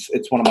it. Like,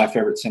 it's one of my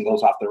favorite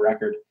singles off the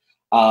record.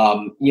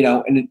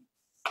 And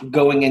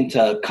going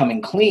into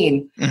Coming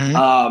Clean,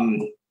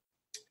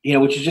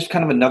 which is just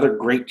kind of another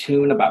great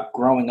tune about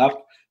growing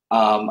up.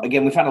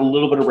 Again, we found a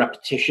little bit of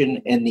repetition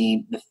in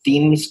the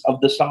themes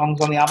of the songs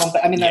on the album.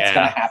 But I mean, that's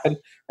going to happen.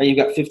 Right? You've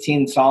got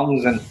 15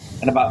 songs and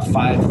about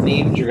 5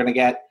 themes. You're going to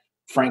get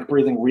Frank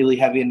breathing really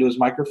heavy into his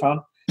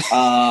microphone.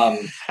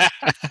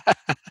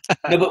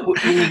 No, but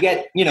when you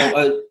get,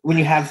 when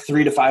you have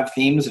 3 to 5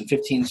 themes and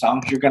 15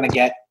 songs, you're going to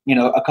get,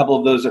 a couple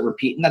of those that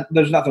repeat. And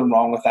there's nothing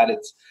wrong with that.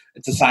 It's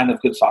a sign of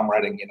good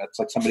songwriting. It's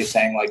like somebody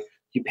saying, like,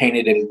 you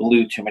painted in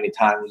blue too many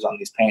times on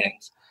these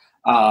paintings.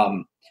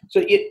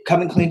 So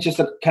Coming Clean is just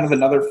a kind of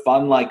another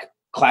fun, like,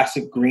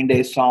 classic Green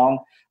Day song.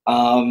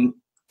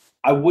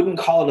 I wouldn't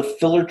call it a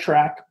filler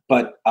track,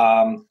 but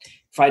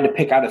if I had to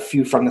pick out a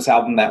few from this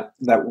album that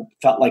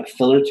felt like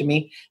filler to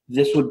me,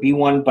 this would be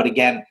one. But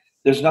again,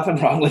 there's nothing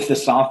wrong with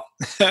this song.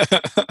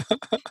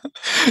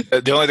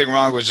 The only thing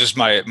wrong was just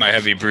my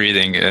heavy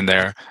breathing in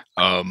there.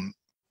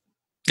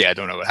 I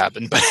don't know what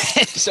happened, but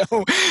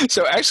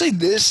so actually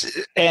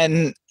this,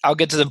 and I'll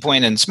get to the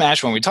point in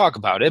Smash when we talk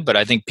about it, but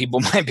I think people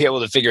might be able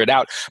to figure it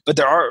out. But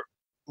there are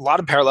a lot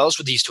of parallels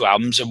with these two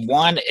albums, and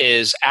one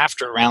is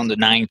after around the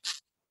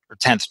 9th or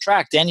 10th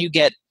track, then you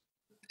get,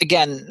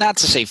 again, not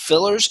to say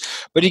fillers,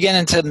 but you get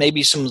into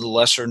maybe some of the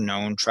lesser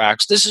known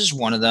tracks. This is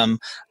one of them.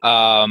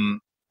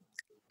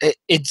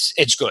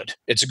 It's good.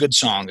 It's a good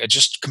song. It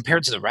just,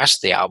 compared to the rest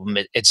of the album,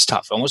 it's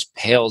tough. It almost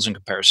pales in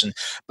comparison.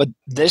 But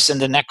this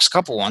and the next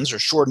couple ones are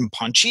short and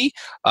punchy.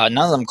 None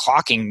of them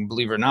clocking,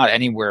 believe it or not,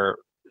 anywhere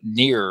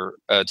near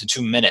to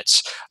 2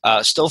 minutes.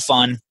 Still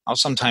fun. I'll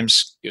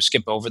sometimes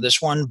skip over this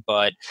one,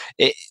 but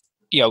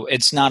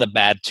it's not a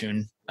bad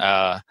tune.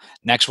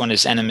 Next one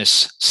is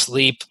Enemies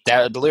Sleep.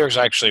 The lyrics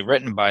are actually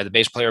written by the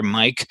bass player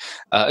Mike.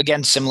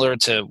 Again, similar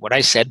to what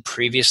I said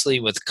previously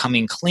with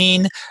Coming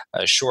Clean,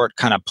 a short,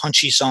 kind of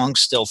punchy song,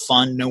 still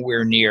fun,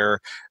 nowhere near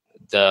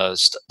the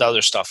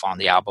other stuff on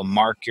the album.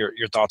 Mark, your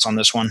thoughts on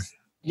this one?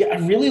 Yeah, I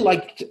really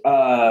liked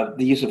the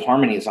use of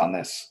harmonies on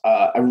this.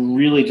 I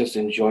really just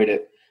enjoyed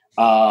it.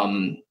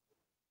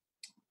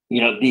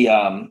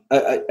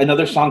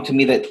 Another song to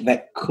me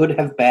that could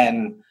have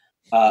been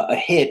a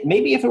hit,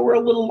 maybe if it were a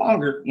little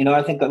longer.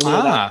 I think that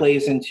that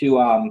plays into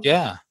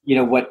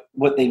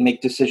what they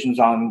make decisions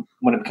on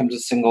when it becomes a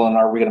single, and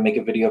are we going to make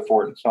a video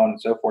for it, and so on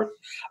and so forth.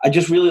 I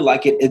just really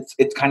like it.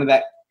 It's kind of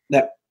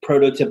that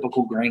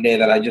prototypical Green Day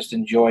that I just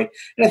enjoy,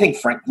 and I think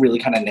Frank really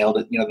kind of nailed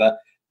it.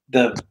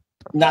 The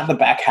not the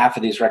back half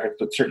of these records,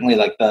 but certainly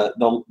like the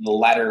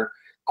latter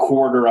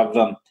quarter of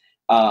them,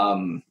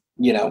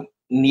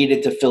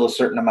 needed to fill a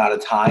certain amount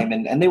of time,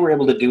 and they were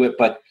able to do it.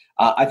 But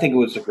I think it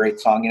was a great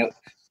song.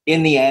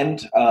 In the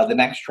end, the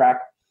next track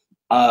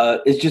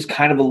is just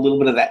kind of a little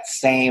bit of that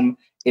same,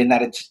 in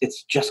that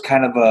it's just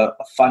kind of a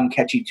fun,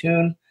 catchy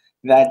tune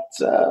that,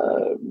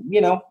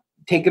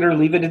 take it or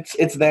leave it.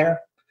 It's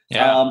there.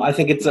 Yeah. I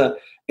think it's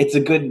a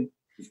good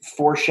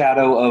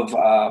foreshadow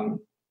of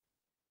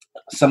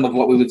some of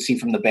what we would see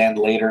from the band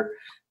later.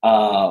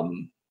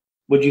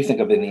 What do you think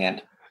of it in the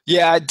end?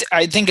 Yeah,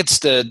 I think it's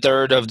the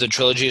third of the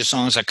trilogy of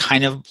songs that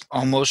kind of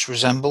almost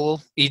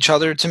resemble each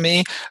other to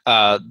me.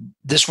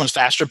 This one's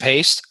faster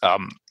paced.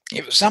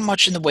 It was not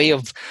much in the way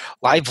of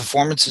live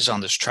performances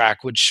on this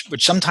track, which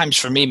sometimes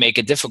for me make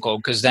it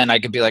difficult, because then I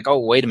could be like, oh,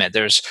 wait a minute,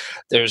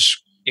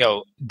 there's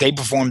they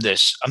performed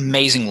this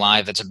amazing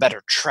live. It's a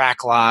better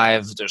track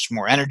live. There's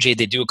more energy.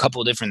 They do a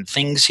couple of different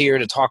things here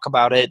to talk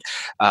about it.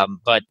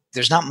 But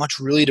there's not much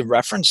really to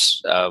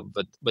reference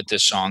with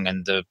this song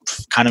and the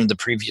kind of the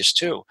previous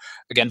two.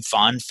 Again,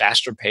 fun,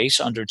 faster pace,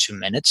 under 2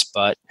 minutes,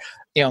 but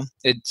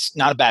it's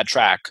not a bad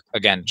track.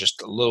 Again,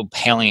 just a little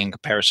paling in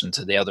comparison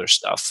to the other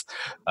stuff.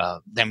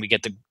 Then we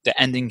get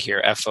the ending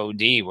here,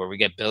 FOD, where we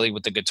get Billy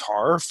with the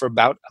guitar for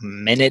about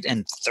 1 minute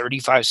and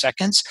 35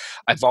 seconds.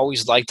 I've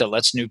always liked the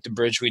Let's Nuke the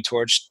Bridge We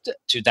Torched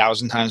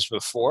 2,000 times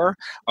before.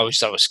 I always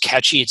thought it was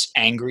catchy. It's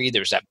angry.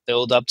 There's that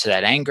build up to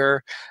that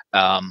anger.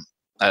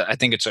 I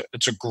think it's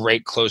a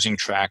great closing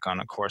track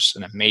on, of course,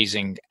 an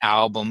amazing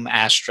album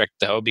asterisk,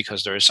 though,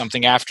 because there is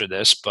something after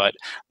this. But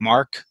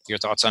Mark, your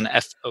thoughts on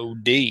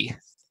FOD?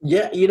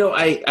 Yeah,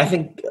 I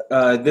think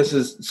this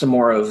is some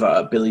more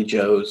of Billy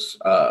Joe's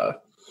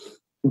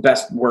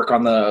best work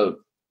on the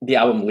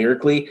album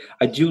lyrically.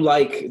 I do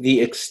like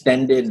the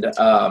extended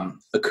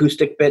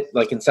acoustic bit.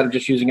 Like, instead of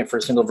just using it for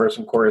a single verse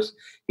and chorus,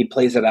 he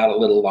plays it out a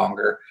little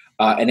longer,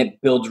 and it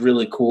builds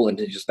really cool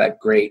into just that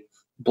great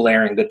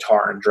blaring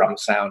guitar and drum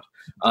sound.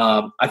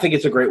 I think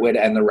it's a great way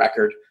to end the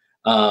record.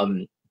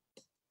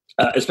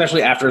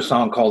 Especially after a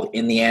song called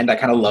 "In the End." I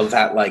kind of love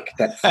that, like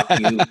that. Fuck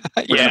you.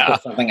 We're gonna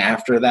put something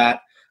after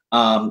that,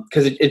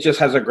 because it just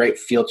has a great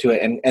feel to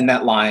it, and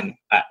that line,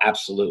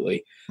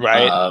 absolutely,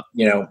 right.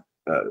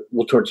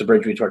 We'll torch the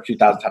bridge we torched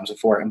 2,000 times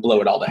before and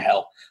blow it all to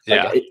hell.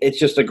 Like, it's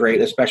just a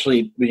great,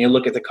 especially when you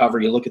look at the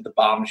cover, you look at the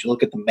bombs, you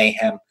look at the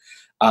mayhem.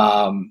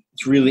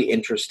 It's really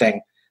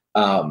interesting,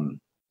 and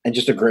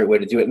just a great way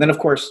to do it. And then, of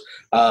course,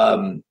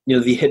 the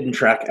hidden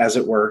track, as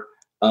it were,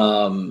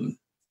 All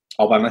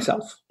by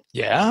Myself.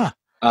 Yeah.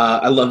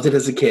 I loved it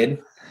as a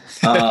kid.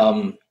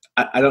 I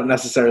don't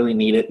necessarily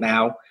need it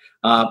now.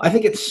 I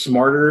think it's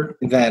smarter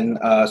than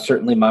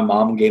certainly my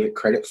mom gave it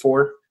credit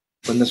for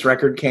when this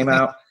record came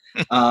out.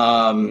 It's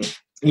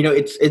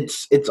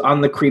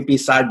on the creepy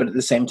side, but at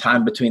the same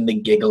time, between the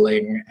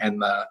giggling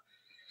and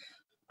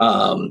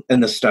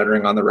the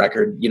stuttering on the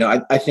record,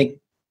 I think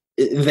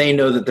they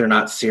know that they're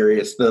not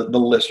serious. The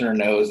listener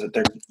knows that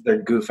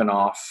they're goofing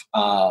off.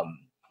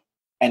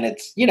 And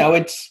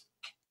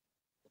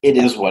it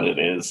is what it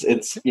is.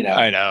 It's,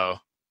 I know.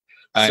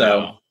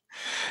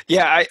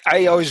 Yeah,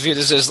 I always view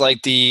this as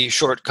like the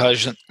short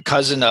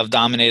cousin of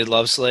Dominated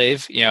Love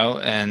Slave,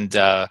 and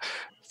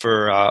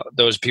for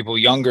those people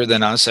younger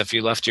than us, if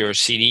you left your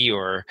CD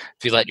or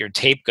if you let your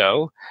tape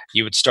go,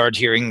 you would start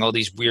hearing all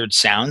these weird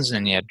sounds,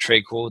 and you had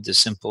Trey Cool with this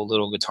simple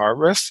little guitar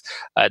riff.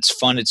 It's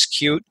fun, it's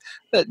cute,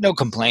 no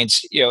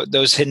complaints.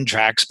 Those hidden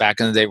tracks back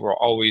in the day were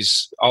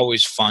always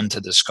fun to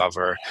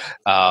discover.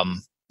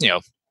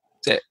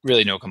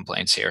 Really no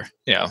complaints here,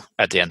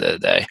 at the end of the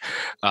day.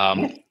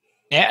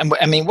 Yeah, and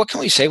I mean, what can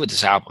we say with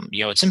this album?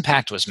 Its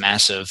impact was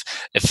massive.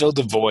 It filled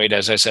the void,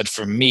 as I said,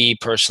 for me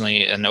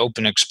personally, an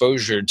open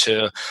exposure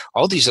to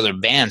all these other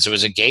bands. It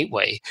was a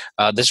gateway.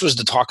 This was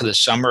the talk of the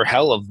summer,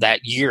 hell of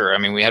that year. I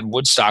mean, we had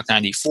Woodstock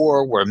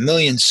 94, where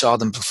millions saw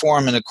them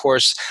perform, and of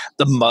course,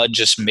 the mud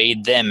just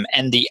made them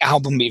and the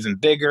album even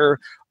bigger.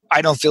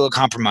 I don't feel it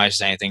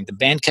compromised anything. The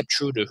band kept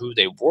true to who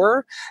they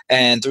were,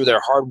 and through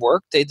their hard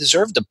work, they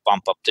deserved to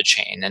bump up the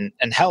chain.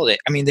 And hell, they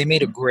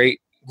made a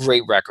great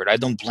record. I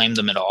don't blame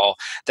them at all.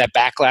 That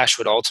backlash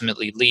would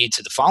ultimately lead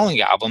to the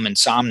following album,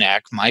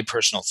 Insomniac, my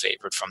personal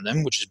favorite from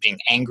them, which is being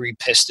angry,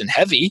 pissed, and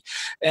heavy.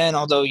 And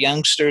although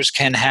youngsters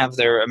can have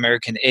their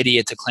American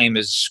Idiot to claim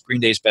as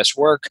Green Day's best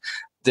work,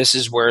 this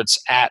is where it's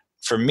at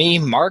for me.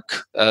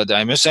 Mark, did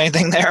I miss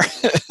anything there?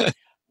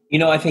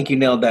 I think you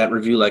nailed that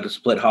review like a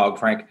split hog,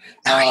 Frank.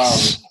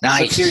 Nice.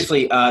 But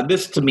seriously,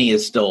 this to me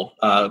is still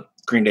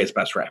Green Day's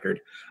best record.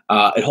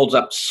 It holds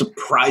up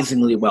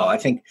surprisingly well. I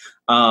think,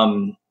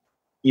 I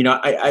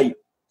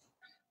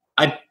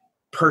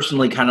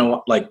personally kind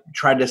of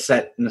tried to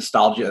set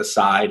nostalgia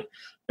aside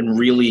and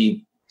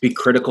really be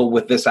critical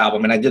with this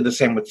album. And I did the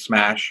same with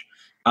Smash.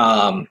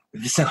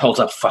 This thing holds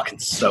up fucking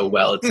so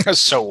well. It's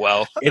so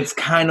well. It's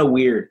kind of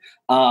weird.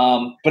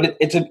 But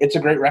it's a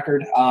great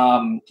record.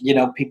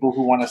 People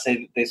who want to say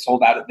that they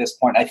sold out at this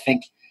point, I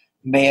think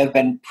may have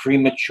been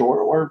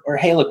premature or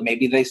hey, look,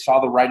 maybe they saw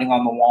the writing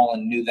on the wall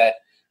and knew that,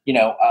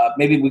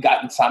 maybe we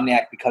got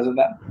Insomniac because of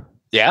that.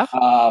 Yeah.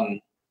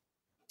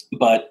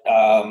 But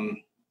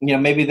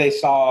maybe they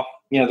saw,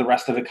 the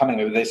rest of it coming.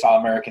 Maybe they saw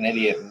American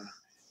Idiot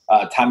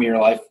and Time of Your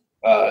Life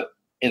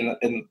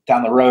in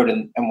down the road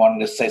and wanted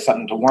to say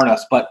something to warn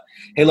us. But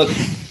hey, look,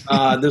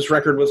 this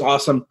record was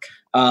awesome.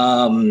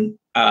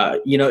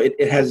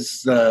 It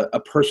has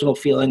a personal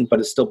feeling, but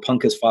it's still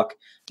punk as fuck.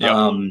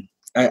 Yep.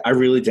 I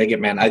really dig it,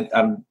 man.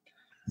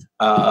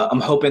 I'm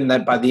hoping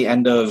that by the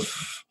end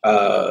of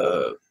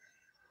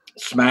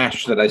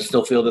Smash that I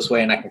still feel this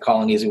way and I can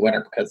call an easy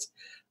winner, because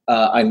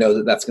I know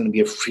that that's going to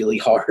be really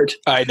hard.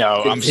 I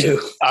know. I'm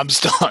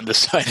still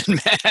undecided, man.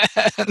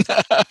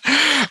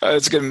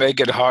 It's going to make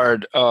it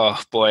hard.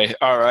 Oh, boy.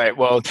 All right.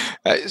 Well,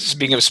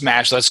 speaking of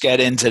Smash, let's get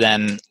into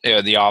then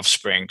the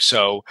Offspring.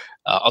 So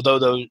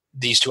although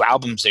these two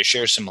albums, they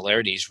share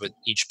similarities with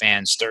each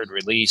band's third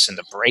release and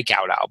the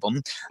Breakout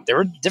album, there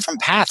were different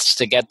paths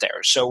to get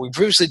there. So we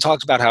previously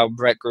talked about how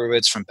Brett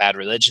Gurewitz from Bad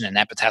Religion and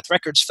Epitaph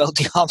Records felt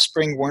the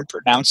Offspring weren't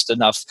pronounced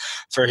enough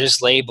for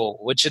his label,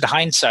 which in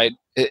hindsight,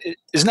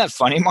 isn't that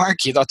funny,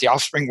 Mark? You thought the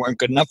Offspring weren't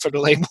good enough for the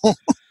label?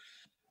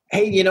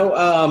 Hey,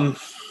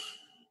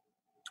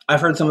 I've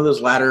heard some of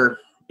those latter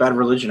Bad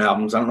Religion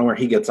albums. I don't know where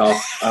he gets off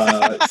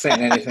saying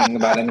anything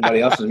about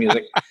anybody else's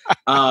music.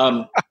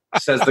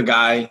 Says the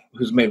guy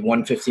who's made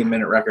one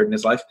 15-minute record in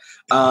his life.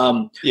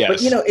 Yes.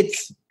 But,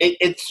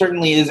 it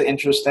certainly is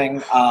interesting.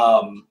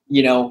 When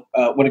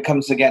it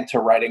comes again to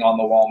writing on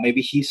the wall,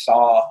 maybe he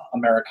saw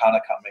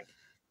Americana coming.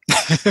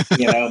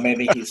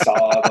 Maybe he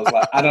saw those.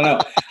 I don't know.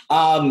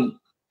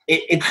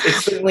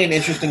 It's certainly an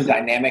interesting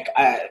dynamic.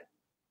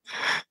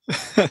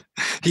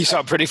 He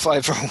saw Pretty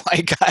Fly for a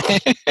White Guy.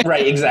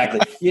 Right, exactly.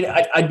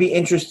 I'd be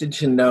interested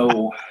to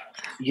know,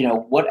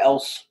 what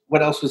else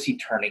was he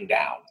turning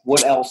down?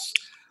 What else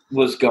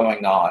was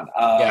going on?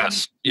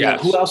 Yes.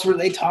 Who else were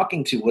they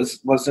talking to?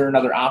 Was there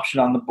another option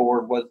on the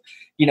board?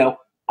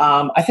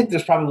 I think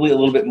there's probably a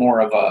little bit more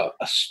of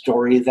a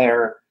story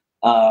there.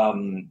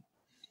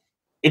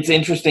 It's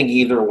interesting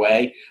either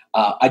way.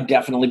 I'd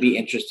definitely be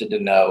interested to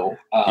know.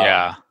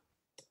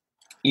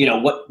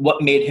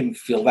 what made him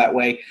feel that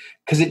way.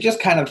 Cause it just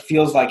kind of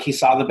feels like he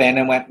saw the band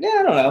and went, yeah,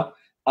 I don't know.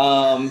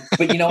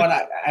 But you know what?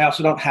 I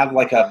also don't have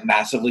like a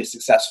massively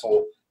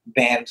successful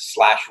band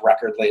 /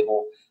 record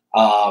label.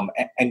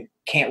 And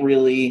can't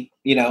really,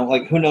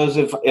 like who knows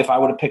if I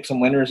would have picked some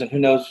winners, and who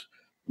knows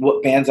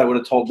what bands I would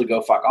have told to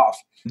go fuck off.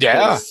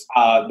 Yeah.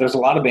 There's a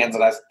lot of bands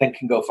that I think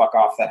can go fuck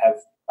off that have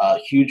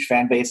huge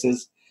fan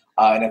bases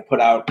and have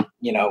put out,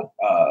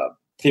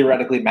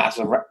 theoretically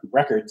massive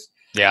records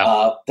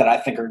that I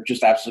think are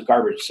just absolute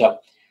garbage. So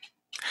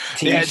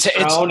it's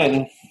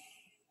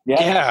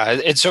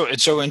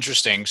so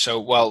interesting. So,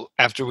 well,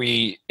 after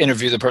we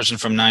interview the person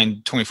from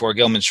 924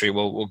 Gilman Street,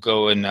 we'll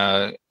go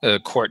and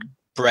court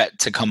Brett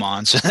to come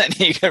on so that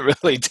he can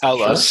really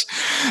tell us.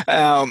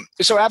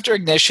 So after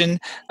Ignition,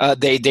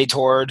 they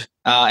toured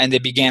and they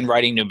began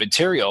writing new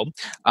material,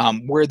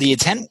 where the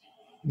intent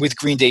with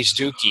Green Day's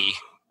Dookie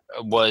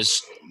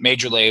was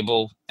major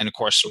label and, of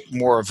course,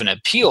 more of an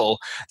appeal.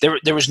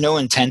 There was no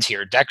intent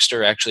here.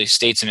 Dexter actually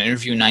states in an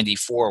interview in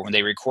 94, when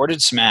they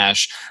recorded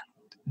Smash,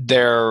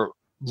 their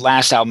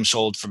last album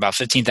sold for about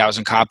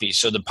 15,000 copies.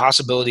 So the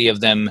possibility of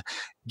them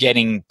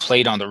getting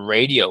played on the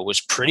radio was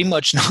pretty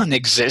much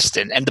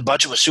non-existent, and the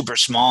budget was super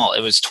small.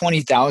 It was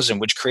 20,000,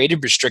 which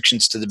created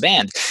restrictions to the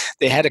band.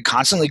 They had to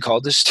constantly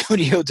call the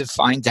studio to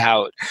find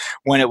out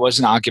when it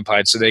wasn't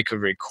occupied so they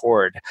could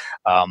record.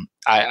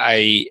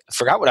 I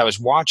forgot what I was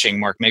watching,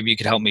 Mark. Maybe you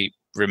could help me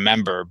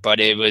remember, but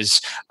it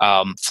was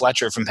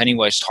Fletcher from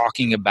Pennywise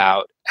talking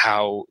about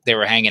how they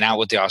were hanging out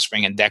with the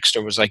Offspring, and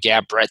Dexter was like,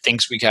 yeah, Brett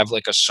thinks we have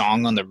like a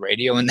song on the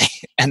radio,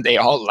 and they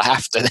all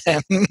laughed at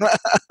him.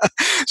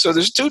 So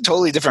there's two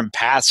totally different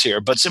paths here,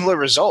 but similar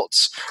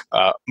results.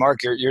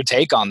 Mark, your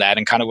take on that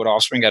and kind of what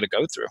Offspring got to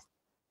go through.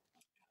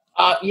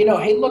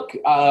 Hey, look,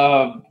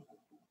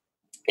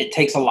 it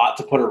takes a lot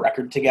to put a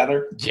record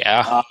together.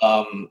 Yeah.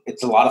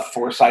 It's a lot of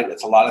foresight.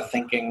 It's a lot of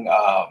thinking.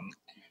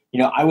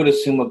 I would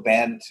assume a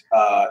band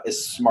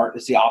as smart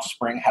as the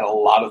Offspring had a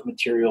lot of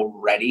material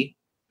ready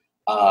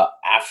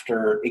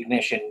after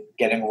Ignition,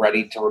 getting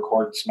ready to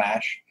record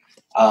Smash.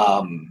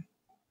 I'd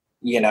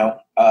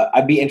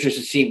be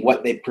interested to see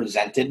what they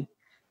presented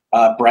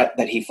Brett,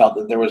 that he felt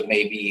that there was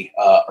maybe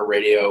a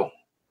radio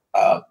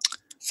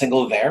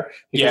single there.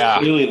 Because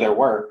clearly there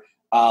were.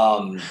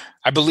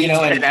 I believe,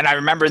 and I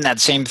remember in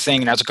that same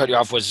thing, and as I cut you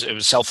off, it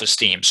was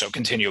self-esteem. So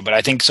continue, but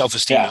I think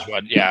self-esteem is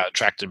what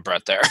attracted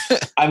Brett there.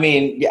 I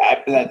mean,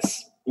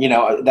 that's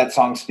that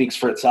song speaks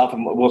for itself,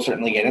 and we'll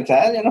certainly get into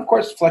that. And of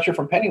course, Fletcher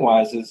from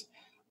Pennywise is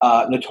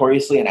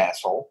notoriously an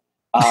asshole.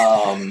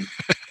 And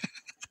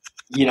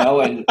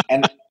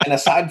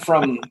aside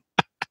from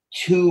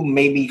 2,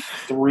 maybe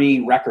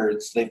 3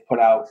 records, they've put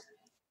out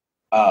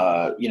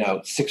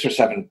 6 or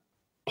 7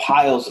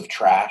 piles of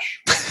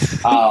trash.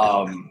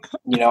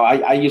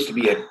 I used to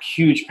be a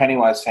huge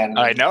Pennywise fan.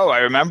 I know, I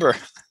remember.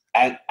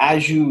 And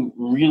as you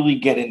really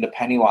get into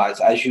Pennywise,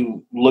 as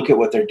you look at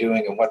what they're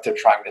doing and what they're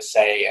trying to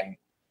say,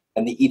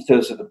 and the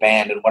ethos of the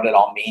band and what it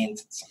all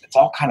means, it's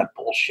all kind of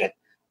bullshit.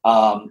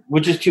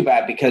 Which is too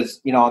bad,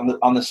 because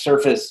on the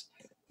surface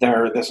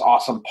they're this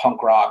awesome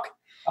punk rock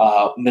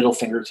middle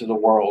finger to the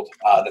world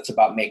that's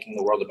about making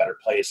the world a better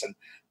place, and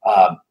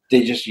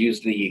they just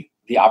use the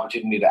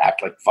opportunity to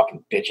act like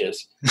fucking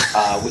bitches,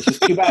 which is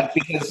too bad,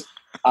 because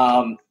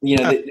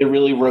they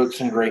really wrote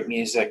some great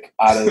music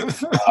out of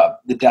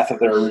the death of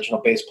their original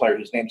bass player,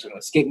 whose name's going to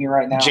escape me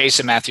right now.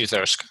 Jason Matthew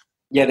Thirsk.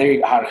 Yeah, there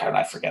you go. How did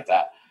I forget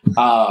that?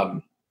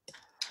 I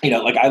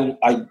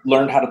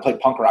learned how to play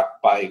punk rock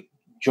by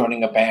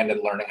joining a band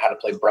and learning how to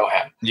play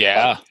Broham.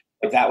 Yeah.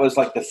 Like that was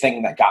like the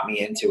thing that got me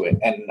into it.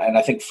 And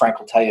I think Frank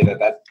will tell you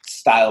that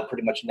style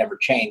pretty much never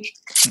changed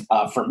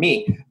for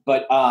me.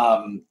 But,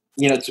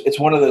 it's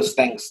one of those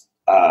things,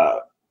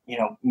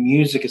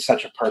 music is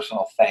such a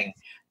personal thing.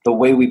 The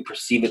way we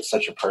perceive it's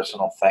such a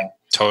personal thing.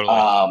 Totally.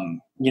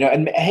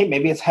 And hey,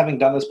 maybe it's having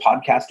done this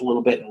podcast a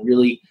little bit and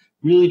really,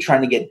 really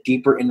trying to get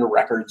deeper into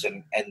records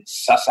and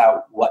suss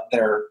out what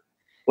they're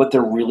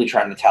really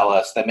trying to tell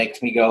us, that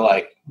makes me go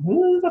like,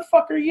 who the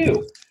fuck are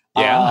you?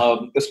 Yeah.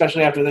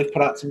 Especially after they've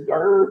put out some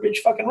garbage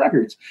fucking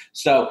records.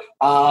 So,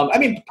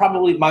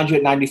 probably, mind you,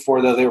 at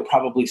 94 though, they were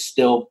probably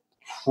still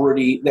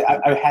pretty,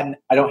 I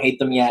don't hate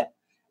them yet.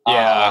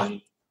 Yeah.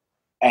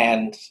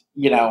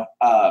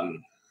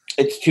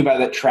 It's too bad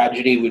that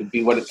tragedy would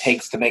be what it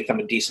takes to make them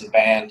a decent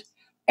band,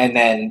 and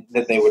then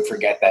that they would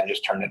forget that and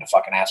just turn into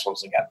fucking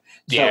assholes again.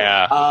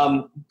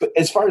 So, but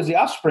as far as the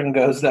Offspring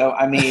goes though,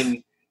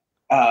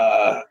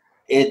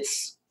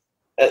 it's,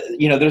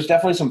 there's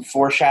definitely some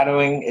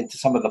foreshadowing into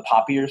some of the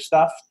poppier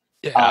stuff.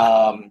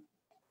 Yeah.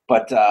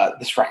 But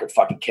this record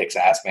fucking kicks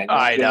ass, man.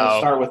 I know.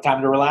 Start with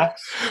Time to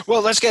Relax.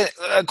 Well, let's get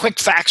quick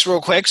facts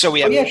real quick. So we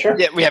have,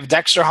 we have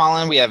Dexter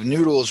Holland, we have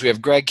Noodles, we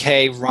have Greg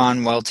Kay,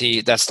 Ron Welty.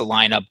 That's the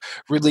lineup.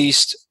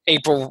 Released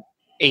April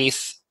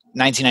 8th,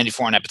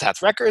 1994 on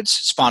Epitaph Records,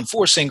 spawned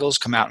 4 singles,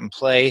 Come Out and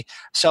Play,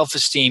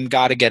 Self-Esteem,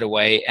 Gotta Get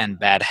Away, and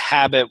Bad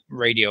Habit,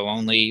 radio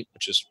only,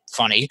 which is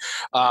funny.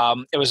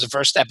 It was the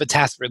first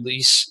Epitaph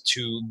release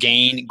to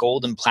gain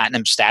gold and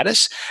platinum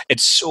status. It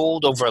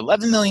sold over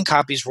 11 million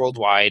copies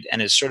worldwide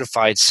and is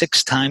certified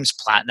 6 times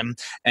platinum.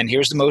 And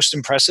here's the most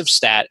impressive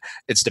stat.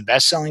 It's the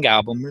best-selling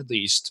album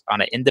released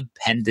on an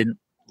independent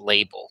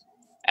label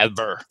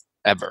ever.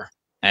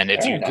 And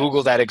if you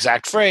Google that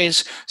exact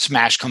phrase,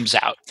 Smash comes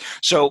out.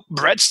 So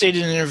Brett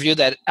stated in an interview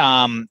that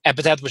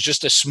Epitaph was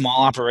just a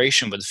small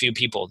operation with a few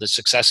people. The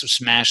success of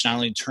Smash not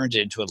only turned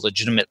it into a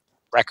legitimate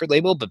record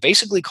label, but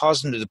basically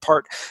caused him to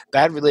depart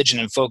Bad Religion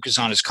and focus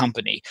on his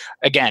company.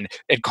 Again,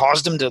 it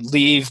caused him to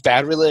leave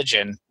Bad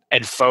Religion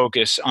and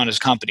focus on his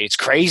company. It's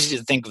crazy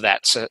to think of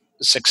that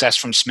success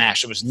from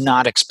Smash. It was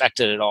not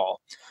expected at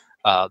all.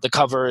 The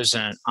cover is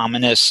an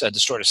ominous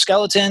distorted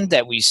skeleton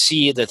that we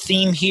see the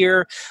theme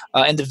here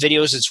in the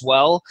videos as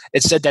well.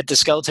 It said that the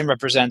skeleton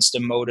represents the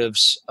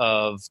motives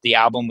of the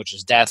album, which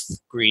is death,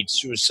 greed,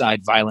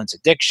 suicide, violence,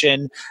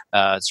 addiction.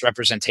 It's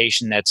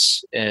representation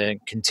that's a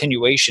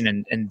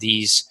continuation in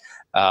these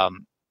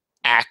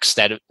acts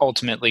that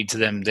ultimately to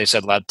them, they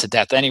said, led to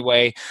death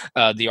anyway.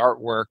 The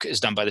artwork is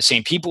done by the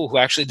same people who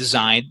actually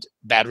designed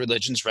Bad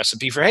Religion's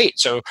Recipe for Hate.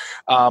 So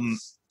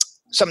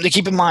something to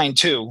keep in mind,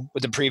 too,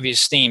 with the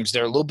previous themes.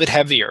 They're a little bit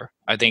heavier,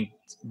 I think,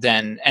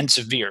 and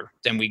severe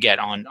than we get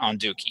on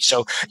Dookie.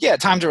 So, yeah,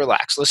 time to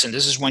relax. Listen,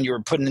 this is when you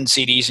were putting in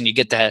CDs and you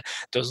get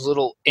those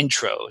little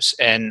intros,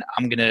 and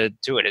I'm going to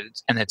do it.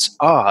 And it's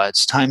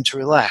time to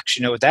relax.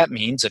 You know what that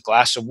means? A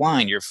glass of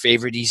wine, your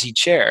favorite easy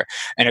chair.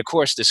 And, of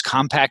course, this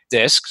compact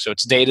disc, so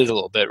it's dated a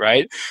little bit,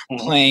 right?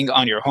 Mm-hmm. Playing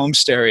on your home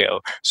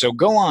stereo. So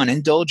go on,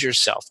 indulge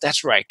yourself.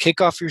 That's right.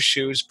 Kick off your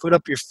shoes, put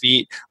up your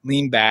feet,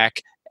 lean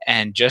back,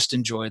 and just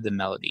enjoy the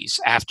melodies.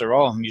 After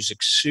all, music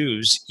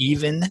soothes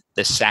even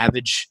the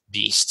savage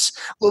beasts.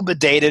 A little bit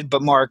dated,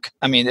 but Mark,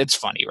 I mean, it's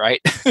funny, right?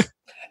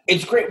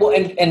 It's great. Well,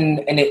 and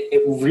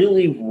it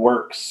really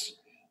works,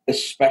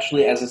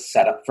 especially as a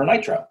setup for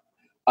Nitro.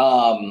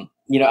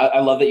 I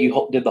love that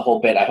you did the whole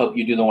bit. I hope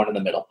you do the one in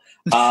the middle.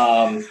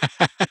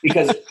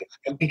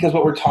 Because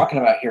what we're talking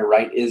about here,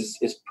 right, is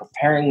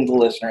preparing the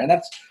listener. And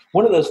that's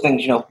one of those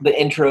things, the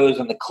intros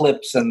and the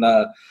clips and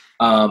the,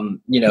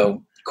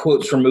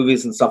 quotes from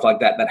movies and stuff like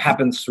that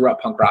happens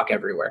throughout punk rock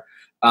everywhere.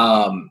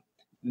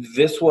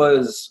 This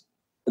was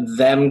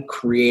them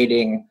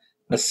creating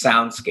a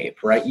soundscape,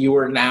 right? You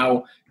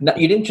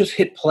didn't just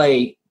hit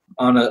play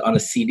on a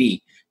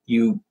CD.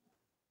 You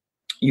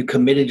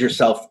committed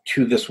yourself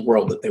to this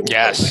world that they were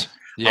building.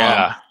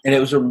 Yeah. And it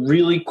was a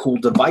really cool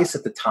device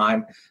at the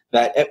time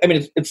that, I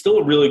mean, it's still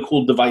a really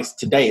cool device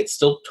today. It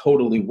still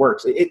totally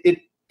works.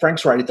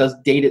 Frank's right. It does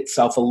date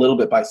itself a little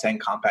bit by saying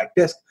compact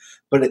disc,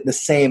 but at the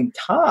same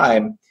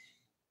time,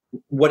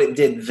 what it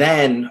did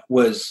then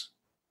was,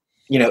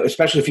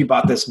 especially if you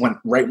bought this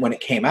right when it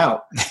came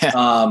out,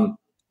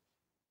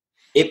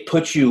 it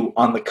puts you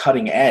on the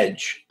cutting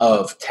edge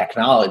of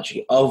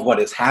technology of what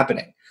is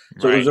happening.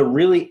 So It was a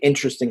really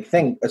interesting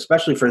thing,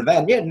 especially for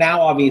them. Yeah,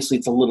 now obviously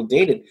it's a little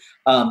dated,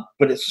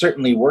 but it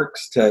certainly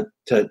works to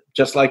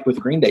just like with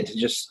Green Day, to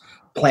just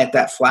plant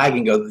that flag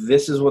and go,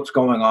 this is what's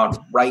going on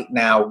right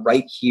now,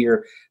 right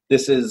here.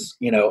 This is,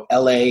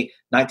 LA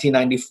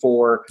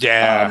 1994.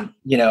 Yeah.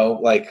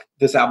 Like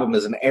this album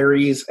is an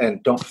Aries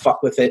and don't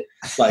fuck with it.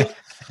 Like,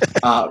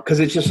 because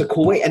it's just a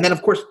cool way. And then,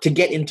 of course, to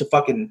get into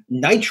fucking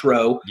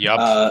Nitro,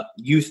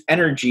 Youth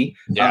Energy.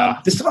 Yeah.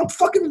 This song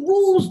fucking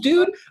rules,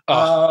 dude.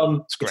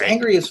 It's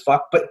angry as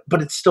fuck,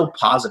 but it's still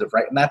positive,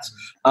 right? And that's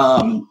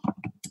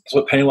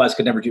what Pennywise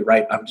could never do,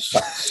 right? I'm just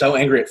so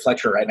angry at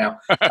Fletcher right now.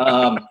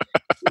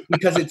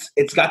 Because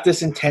it's got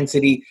this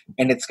intensity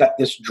and it's got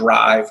this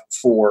drive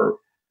for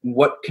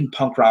what can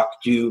punk rock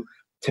do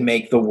to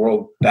make the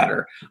world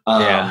better.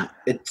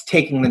 It's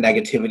taking the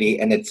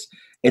negativity and it's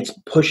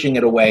pushing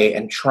it away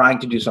and trying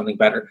to do something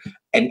better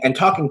and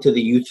talking to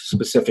the youth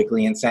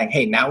specifically and saying,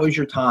 hey, now is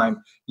your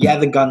time. Yeah,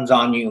 the gun's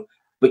on you,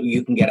 but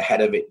you can get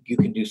ahead of it. You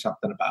can do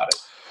something about it.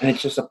 And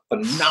it's just a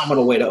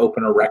phenomenal way to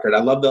open a record. I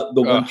love the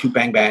 1-2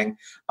 bang bang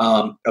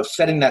of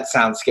setting that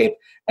soundscape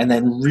and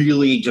then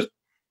really just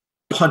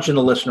punching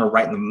the listener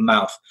right in the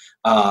mouth.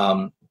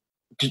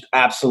 Just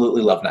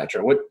absolutely love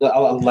Nitro.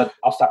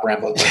 I'll stop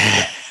rambling.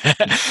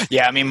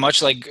 Yeah, I mean,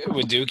 much like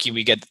with Dookie,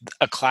 we get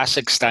a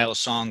classic style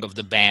song of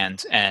the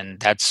band, and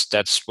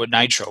that's what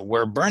Nitro.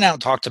 Where Burnout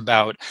talked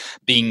about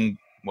being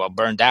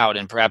burned out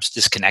and perhaps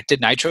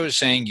disconnected, Nitro is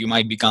saying you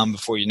might be gone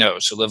before you know.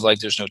 So live like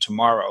there's no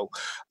tomorrow.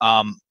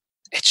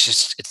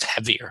 It's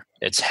heavier.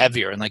 It's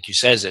heavier, and like you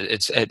says,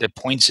 it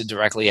points it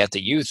directly at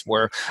the youth.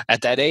 Where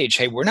at that age,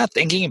 hey, we're not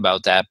thinking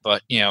about that,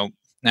 but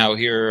now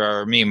here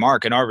are me and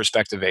Mark in our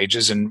respective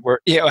ages, and we're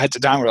at the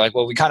time we're like,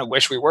 well, we kind of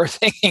wish we were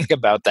thinking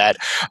about that.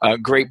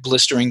 Great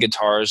blistering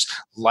guitars,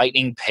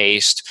 lightning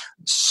paced,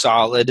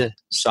 solid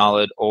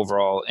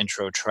overall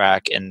intro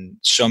track in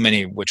so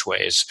many which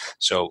ways.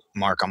 So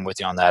Mark, I'm with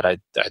you on that. I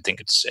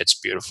think it's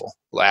beautiful.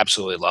 I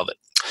absolutely love it.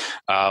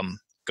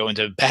 go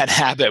into Bad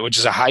Habit, which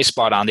is a high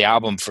spot on the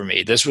album for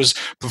me. This was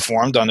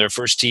performed on their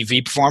first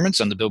TV performance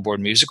on the Billboard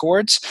Music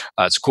Awards.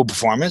 It's a cool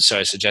performance, so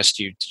I suggest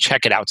you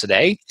check it out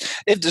today.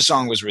 If the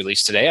song was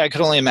released today, I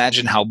could only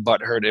imagine how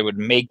butthurt it would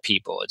make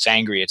people. It's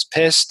angry, it's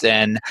pissed,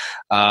 and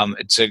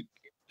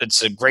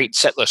it's a great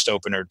set list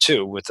opener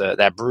too, with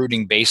that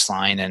brooding bass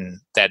line, and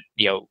that,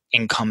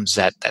 in comes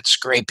that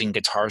scraping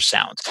guitar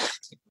sound.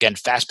 Again,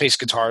 fast-paced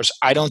guitars.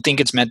 I don't think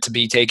it's meant to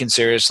be taken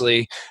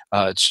seriously.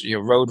 It's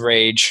road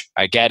rage.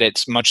 I get it.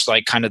 It's much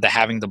like kind of the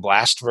Having the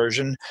Blast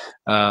version,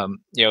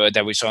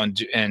 that we saw in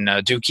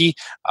Dookie.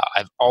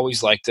 I've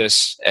always liked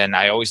this, and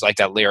I always like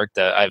that lyric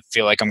that I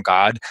feel like I'm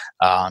God,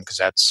 because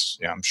that's,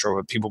 I'm sure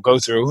what people go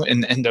through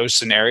in those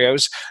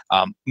scenarios.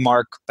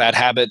 Mark, Bad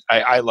Habit.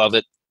 I love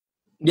it.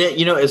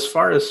 Yeah, as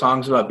far as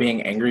songs about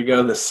being angry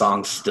go, this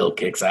song still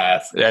kicks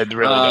ass. Yeah, it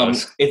really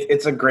does.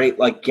 It's a great,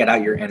 get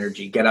out your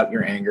energy, get out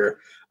your anger,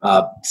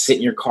 sit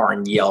in your car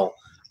and yell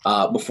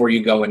before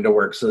you go into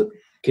work,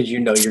 because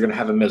you're going to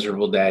have a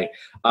miserable day.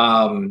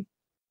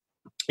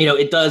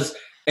 It does.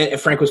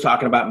 Frank was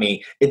talking about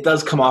me. It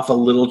does come off a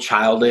little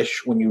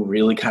childish when you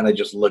really kind of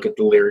just look at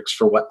the lyrics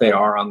for what they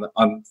are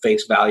on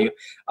face value.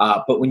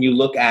 But when you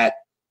look at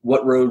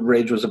what road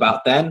rage was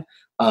about then,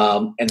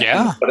 and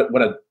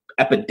what a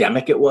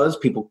epidemic it was,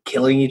 people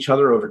killing each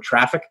other over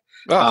traffic.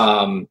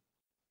 It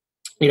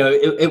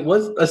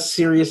was a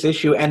serious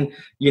issue, and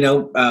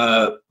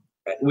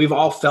we've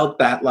all felt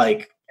that,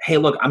 hey,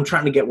 look, I'm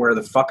trying to get where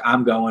the fuck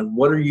I'm going.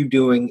 What are you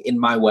doing in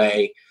my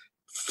way?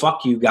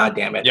 Fuck you,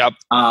 goddamn it. Yep.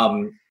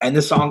 And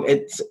this song,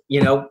 it's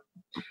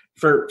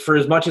for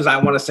as much as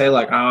I want to say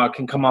it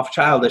can come off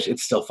childish,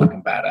 it's still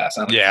fucking badass.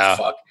 I don't give a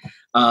fuck.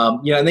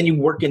 And then you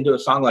work into a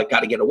song like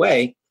 "Gotta Get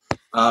Away,"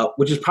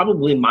 which is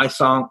probably my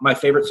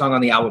favorite song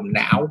on the album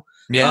now.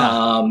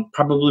 Yeah.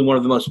 Probably one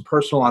of the most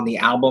personal on the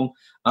album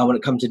when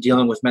it comes to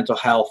dealing with mental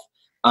health.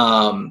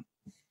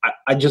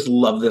 I just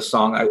love this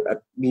song. I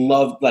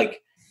love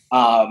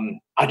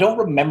I don't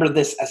remember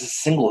this as a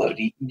single though.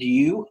 Do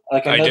you?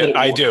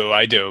 I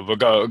do. But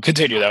go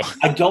continue though.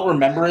 I don't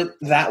remember it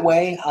that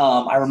way.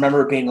 I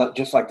remember it being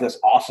just this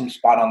awesome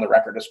spot on the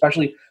record,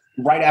 especially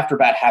right after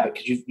Bad Habit,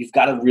 because you've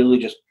got to really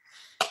just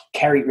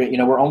carry.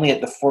 We're only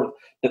at the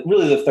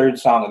third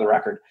song of the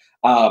record.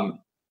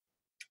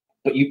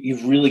 But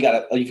you've really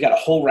got a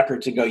whole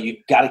record to go.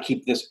 You've got to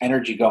keep this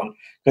energy going,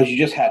 because you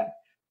just had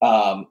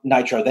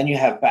Nitro, then you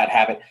have Bad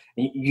Habit,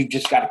 and you've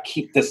just got to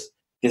keep this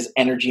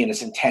energy and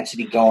this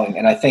intensity going.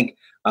 And I think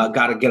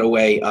Gotta Get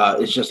Away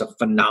is just a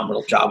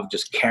phenomenal job of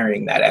just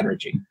carrying that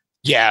energy.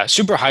 Yeah,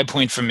 super high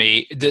point for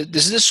me.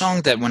 This is a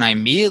song that when I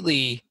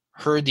immediately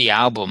heard the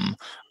album,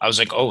 I was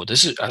like,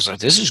 this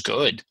is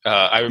good.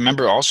 I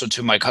remember also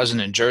to my cousin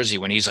in Jersey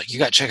when he's like, you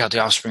got to check out the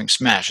Offspring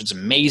Smash. It's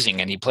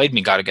amazing. And he played me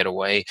Gotta Get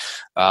Away.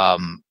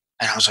 And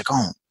I was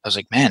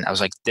like, man,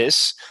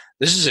 this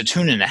is a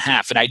tune and a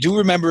half. And I do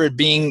remember it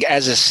being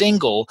as a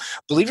single.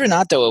 Believe it or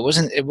not, though, it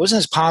wasn't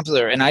as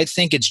popular. And I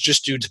think it's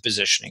just due to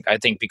positioning. I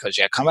think because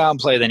you had Come Out and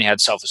Play, then you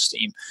had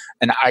Self-Esteem.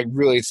 And I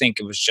really think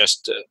it was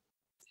just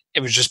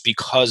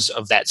because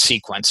of that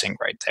sequencing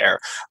right there.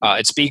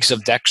 It speaks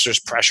of Dexter's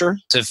pressure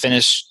to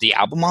finish the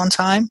album on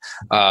time.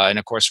 And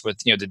of course, with,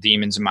 the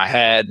demons in my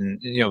head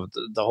and,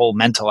 the whole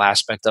mental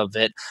aspect of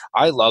it.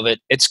 I love it.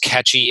 It's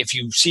catchy. If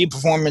you see a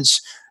performance,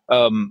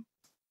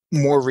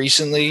 more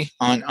recently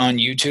on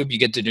YouTube, you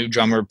get the new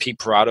drummer, Pete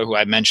Parado, who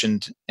I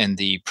mentioned in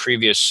the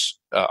previous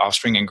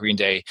Offspring and Green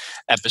Day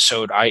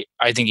episode. I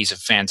think he's a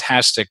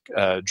fantastic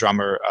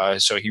drummer.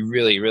 So he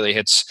really, really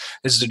hits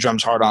the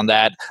drums hard on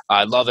that.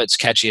 I love it. It's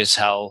catchy as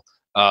hell.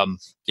 Love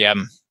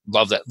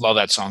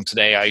that song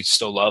today. I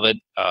still love it.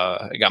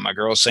 I got my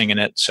girl singing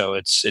it. So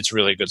it's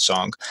really a good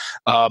song.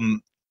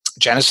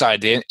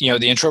 Genocide, the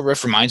intro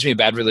riff reminds me of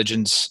Bad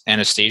Religion's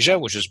Anesthesia,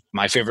 which is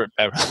my favorite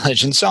Bad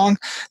Religion song.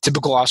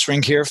 Typical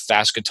Offspring here,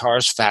 fast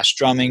guitars, fast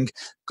drumming,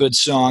 good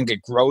song.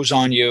 It grows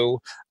on you.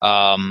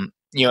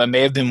 It may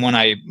have been one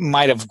I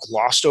might have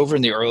glossed over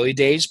in the early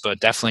days,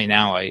 but definitely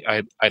now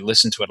I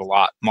listen to it a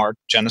lot. Mark,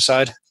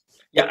 Genocide?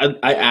 Yeah,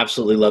 I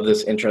absolutely love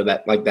this intro,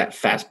 that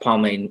fast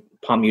palm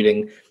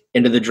muting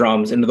into the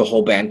drums, into the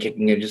whole band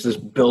kicking in, just this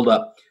build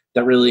up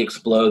that really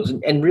explodes.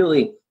 And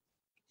really,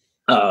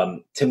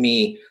 to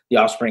me, the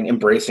Offspring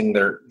embracing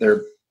their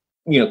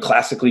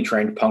classically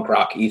trained punk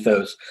rock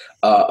ethos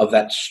of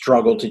that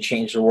struggle to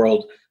change the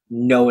world,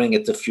 knowing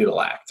it's a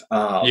futile act.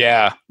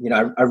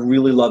 I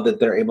really love that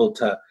they're able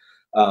to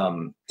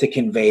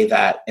convey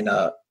that in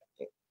a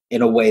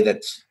way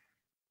that's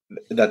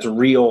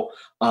real,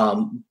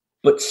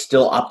 but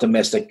still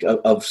optimistic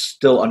of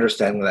still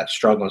understanding that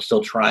struggle and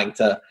still trying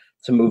to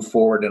move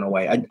forward in a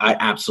way. I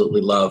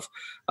absolutely love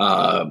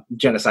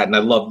Genocide, and I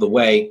love the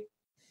way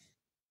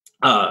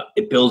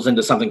it builds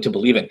into something to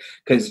believe in,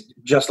 because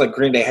just like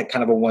Green Day had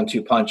kind of a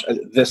 1-2 punch,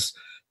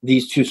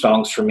 these two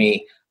songs for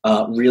me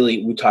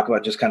really, we talk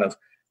about just kind of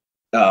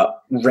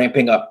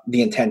ramping up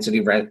the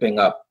intensity, ramping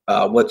up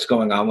what's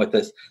going on with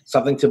this.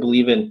 Something to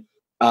Believe in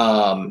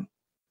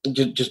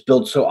just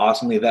builds so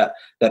awesomely, that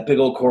big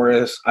old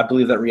chorus, I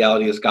believe that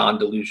reality is gone,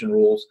 delusion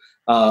rules.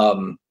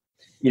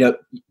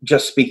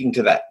 just speaking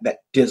to that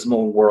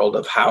dismal world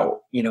of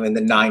how, in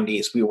the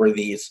 90s we were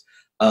these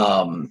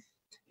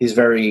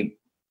very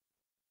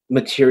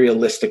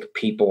materialistic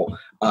people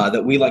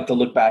that we like to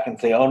look back and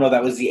say, oh no,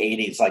 that was the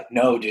 80s. Like,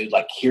 no, dude,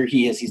 like here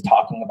he is, he's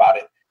talking about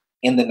it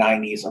in the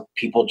 90s of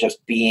people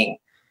just being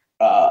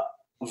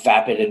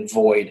vapid and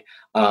void,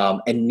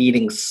 and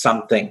needing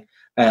something,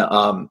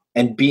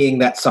 and being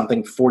that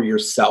something for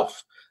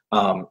yourself.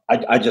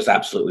 I just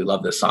absolutely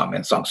love this song,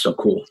 man. This song's so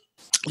cool.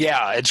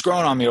 Yeah, it's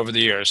grown on me over the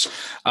years.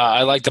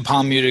 I like the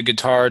palm muted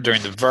guitar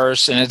during the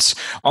verse, and it's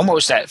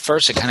almost at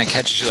first it kind of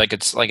catches you like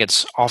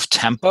it's off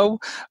tempo.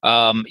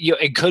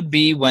 It could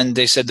be when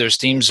they said there's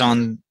themes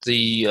on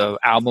the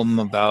album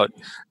about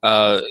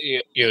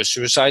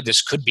suicide.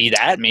 This could be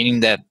that,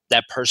 meaning that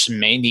that person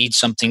may need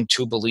something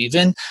to believe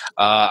in.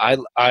 I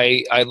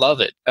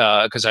love it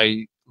because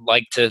I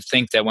like to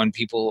think that when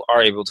people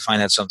are able to find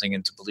that something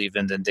and to believe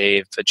in, then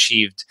they've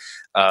achieved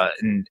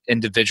an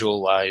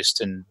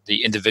individualized and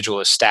the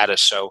individualist status.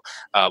 So,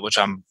 which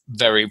I'm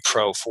very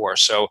pro for.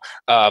 So,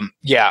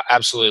 yeah,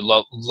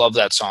 absolutely love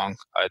that song.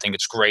 I think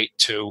it's great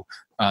too.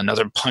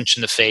 Another punch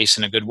in the face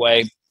in a good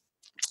way.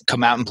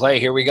 Come Out and Play.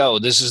 Here we go.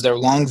 This is their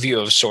long view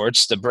of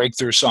sorts, the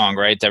breakthrough song,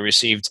 right, that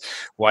received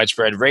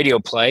widespread radio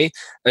play.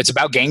 It's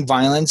about gang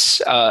violence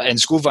and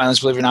school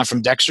violence, believe it or not,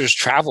 from Dexter's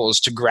travels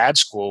to grad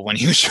school when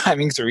he was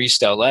driving through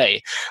East LA.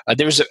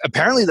 There was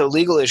apparently the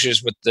legal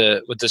issues with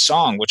the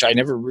song, which I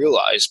never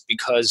realized,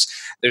 because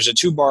there's a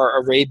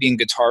 2-bar Arabian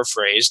guitar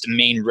phrase, the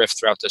main riff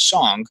throughout the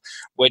song,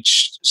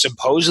 which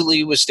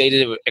supposedly was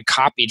stated it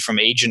copied from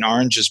Agent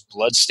Orange's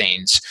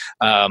Bloodstains.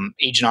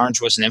 Agent Orange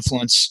was an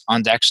influence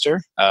on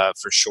Dexter,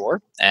 for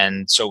sure,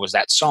 and so was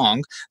that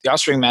song. The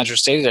Offspring manager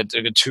stated that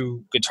the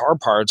 2 guitar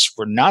parts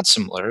were not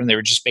similar, and they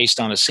were just based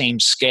on the same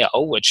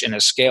scale, which in a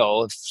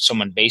scale, if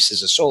someone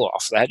bases a solo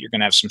off of that, you're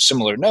going to have some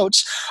similar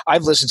notes.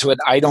 I've listened to it.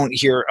 I don't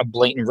hear a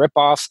blatant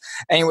ripoff.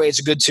 Anyway, it's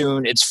a good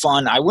tune. It's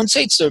fun. I wouldn't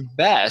say it's their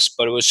best,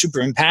 but it was super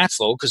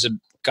impactful because it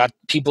got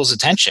people's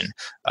attention.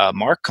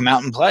 Mark, Come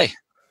Out and Play.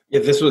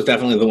 Yeah, this was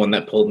definitely the one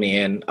that pulled me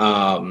in.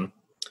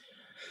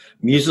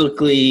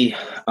 Musically,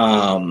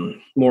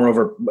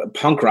 moreover,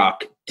 punk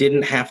rock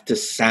didn't have to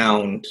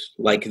sound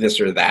like this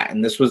or that.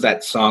 And this was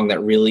that song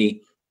that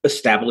really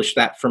established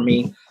that for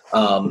me.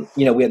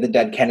 We had the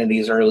Dead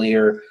Kennedys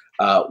earlier.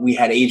 We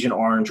had Agent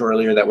Orange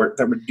earlier that were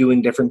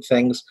doing different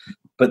things.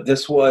 But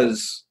this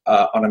was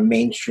on a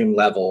mainstream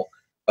level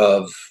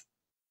of,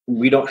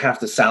 we don't have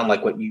to sound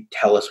like what you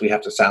tell us we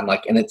have to sound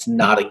like, and it's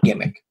not a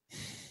gimmick.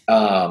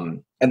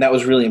 And that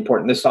was really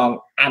important. This song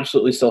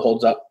absolutely still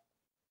holds up.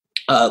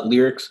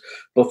 Lyrics,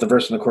 both the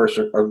verse and the chorus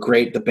are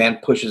great. The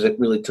band pushes it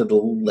really to the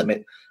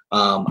limit.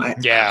 I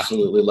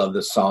absolutely love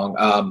this song.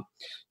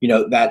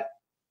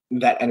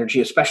 That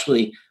energy,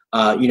 especially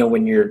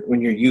when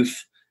you're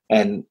youth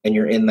and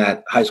you're in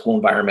that high school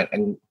environment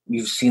and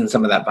you've seen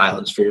some of that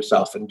violence for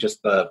yourself, and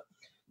just the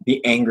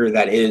anger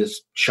that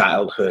is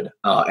childhood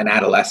and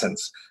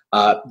adolescence.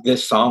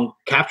 This song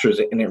captures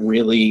it, and it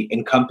really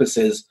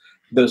encompasses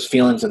those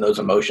feelings and those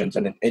emotions,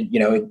 and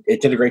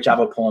it did a great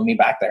job of pulling me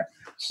back there.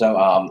 So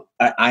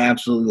I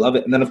absolutely love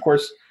it. And then, of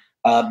course,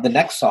 the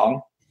next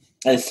song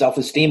is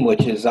Self-Esteem,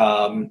 which is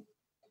what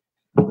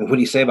do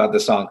you say about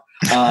this song?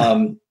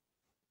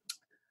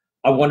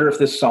 I wonder if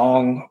this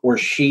song, or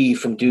She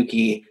from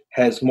Dookie,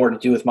 has more to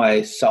do with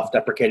my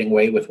self-deprecating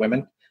way with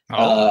women.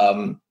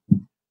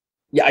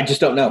 Yeah, I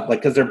just don't know,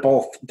 because they're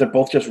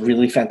both just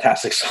really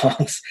fantastic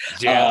songs.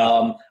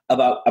 Yeah.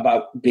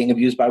 About being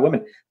abused by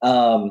women.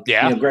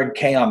 Greg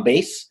K on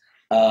bass.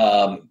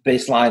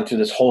 Bass line through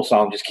this whole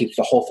song just keeps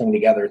the whole thing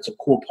together. It's a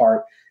cool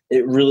part.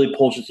 It really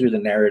pulls you through the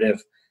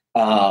narrative.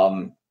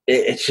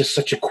 It's just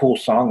such a cool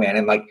song, man.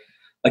 And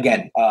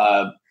again,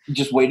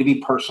 just way to be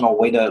personal,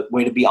 way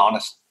to be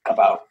honest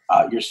about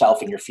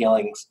yourself and your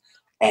feelings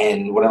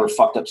and whatever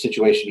fucked up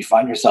situation you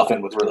find yourself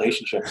in with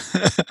relationships.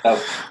 So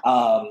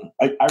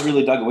I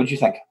really dug it. What'd you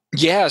think?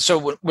 Yeah.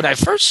 So when I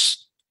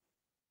first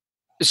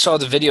saw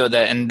the video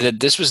that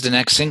this was the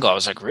next single, I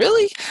was like,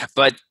 really?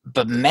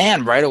 But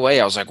man, right away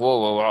I was like,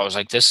 whoa. I was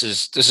like, this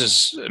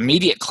is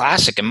immediate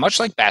classic, and much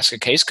like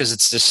Basket Case, because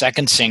it's the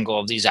second single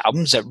of these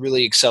albums that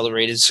really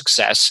accelerated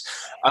success.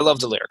 I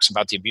love the lyrics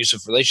about the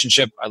abusive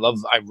relationship. I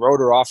wrote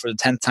her off for the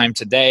 10th time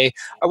today.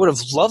 I would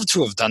have loved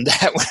to have done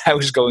that when I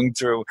was going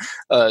through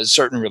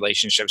certain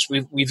relationships.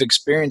 We've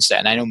experienced that,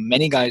 and I know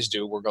many guys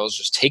do, where girls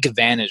just take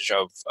advantage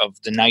of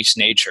the nice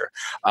nature.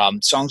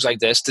 Songs like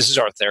this is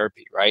our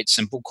therapy, right?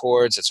 Simple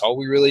chords. That's all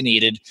we really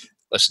needed.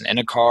 Listen, in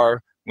a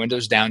car,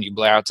 windows down, you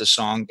blare out the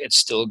song. It's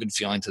still a good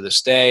feeling to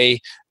this day.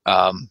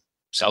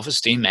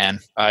 Self-Esteem, man.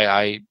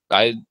 I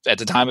at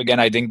the time, again,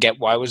 I didn't get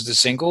why it was the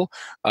single,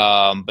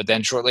 but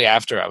then shortly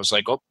after, I was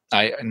like,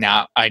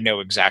 now I know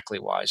exactly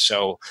why.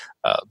 So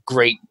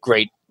great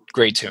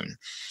tune.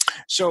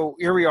 So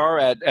here we are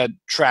at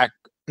track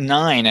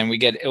 9, and we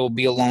get It'll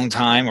Be a Long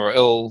Time, or It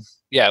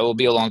Will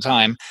Be a Long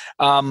Time.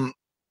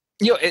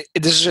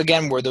 This is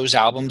again where those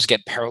albums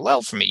get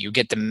parallel for me. You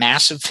get the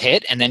massive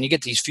hit, and then you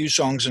get these few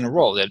songs in a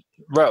row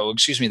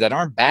that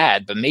aren't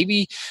bad, but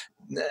maybe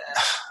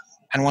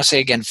I don't want to say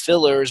again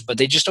fillers, but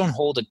they just don't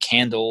hold a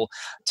candle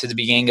to the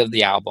beginning of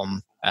the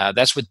album.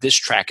 That's what this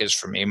track is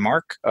for me.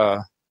 Mark,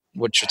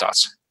 what's your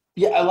thoughts?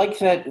 Yeah, I like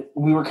that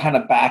we were kind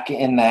of back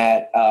in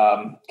that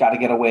Gotta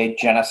Get Away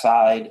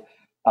genocide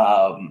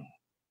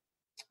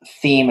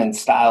theme and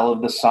style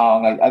of the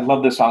song. I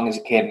love this song as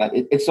a kid,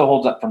 and it still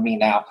holds up for me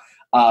now.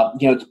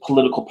 It's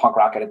political punk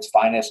rock at its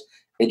finest.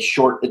 It's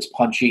short, it's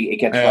punchy, it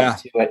gets right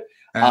to it.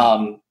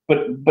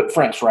 But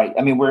Frank's right.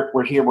 I mean,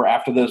 we're here. We're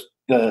after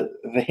the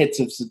hits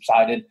have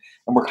subsided,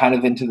 and we're kind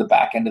of into the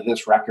back end of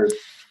this record,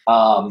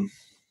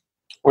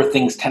 where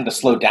things tend to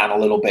slow down a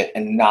little bit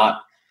and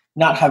not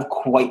have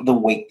quite the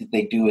weight that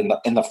they do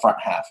in the front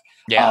half.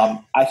 Yeah.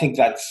 I think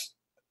that's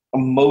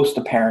most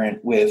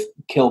apparent with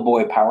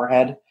Killboy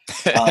Powerhead.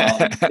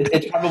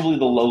 It's probably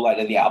the low light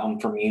of the album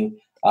for me.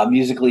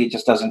 Musically, it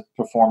just doesn't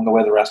perform the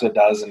way the rest of it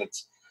does, and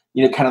it's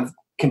kind of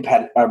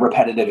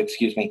repetitive.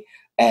 Excuse me.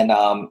 And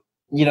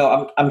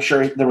I'm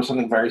sure there was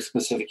something very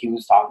specific he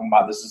was talking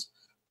about. This is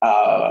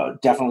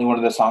definitely one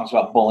of the songs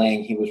about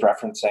bullying he was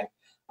referencing.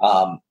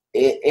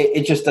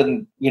 It just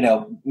doesn't,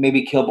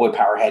 maybe Killboy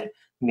Powerhead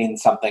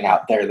means something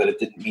out there that it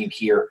didn't mean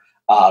here,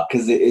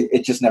 because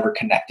it just never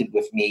connected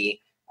with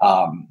me.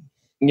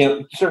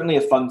 Certainly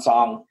a fun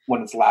song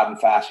when it's loud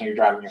and fast and you're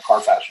driving your car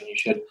faster than you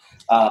should,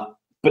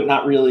 but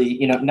not really,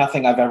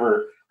 nothing I've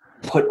ever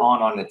put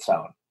on its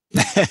own.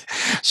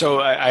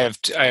 So I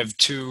have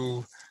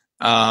two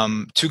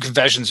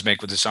confessions to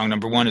make with the song.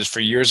 Number one is, for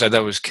years I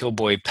thought it was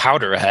Killboy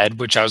Powderhead,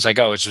 which I was like,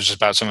 oh, it's just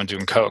about someone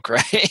doing coke,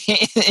 right?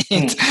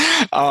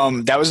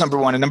 That was number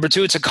one. And number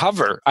two, it's a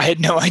cover. I had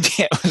no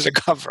idea it was a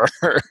cover.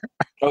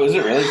 Oh, is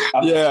it really?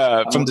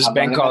 From this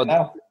band called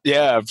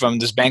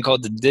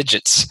The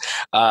Digits,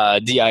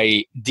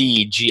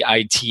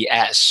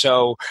 Digits.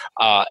 So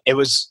it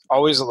was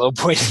always a low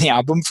point in the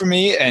album for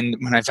me. And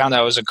when I found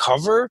out it was a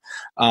cover,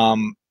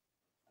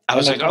 I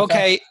was like,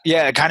 okay,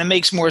 yeah, it kind of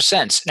makes more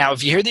sense. Now,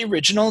 if you hear the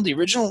original,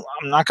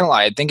 I'm not going to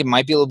lie, I think it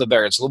might be a little bit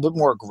better. It's a little bit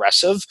more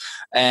aggressive,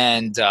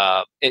 and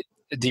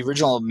the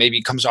original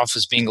maybe comes off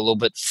as being a little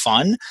bit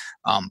fun.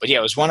 But yeah,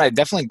 it was one I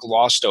definitely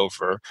glossed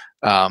over.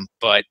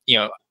 But,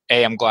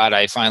 I'm glad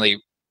I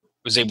finally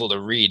was able to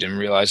read and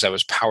realize that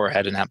was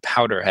Powerhead and not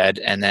Powderhead.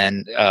 And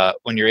then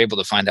when you're able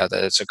to find out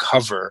that it's a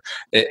cover,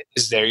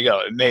 there you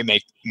go. It may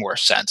make more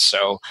sense.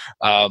 So,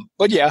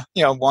 but yeah,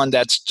 one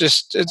that's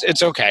just,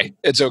 it's okay.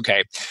 It's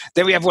okay.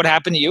 Then we have What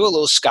Happened to You, a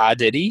little ska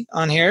ditty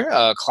on here,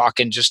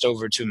 clocking just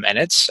over 2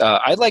 minutes.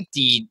 I like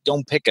the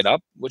Don't Pick It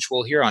Up, which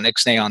we'll hear on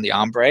Ixnay on the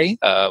Hombre,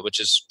 which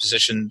is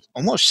positioned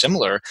almost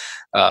similar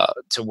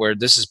to where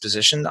this is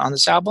positioned on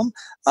this album.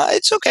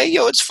 It's okay.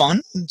 It's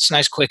fun. It's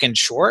nice, quick and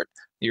short.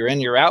 You're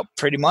in, you're out,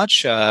 pretty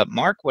much.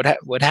 Mark, what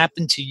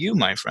happened to you,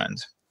 my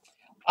friend?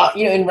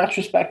 In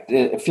retrospect,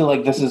 I feel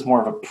like this is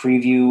more of a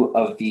preview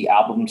of the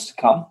albums to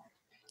come.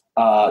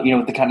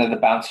 With the kind of the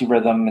bouncy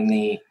rhythm and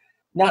the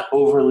not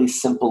overly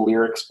simple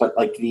lyrics, but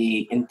like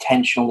the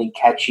intentionally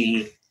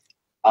catchy,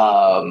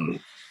 kind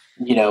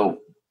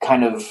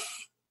of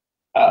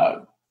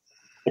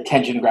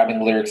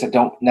attention-grabbing lyrics that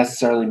don't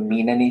necessarily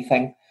mean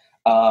anything.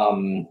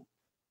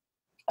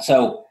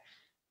 So,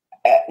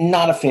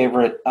 not a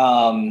favorite.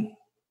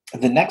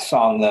 The next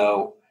song,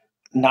 though,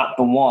 Not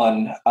the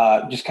One,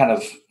 just kind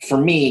of, for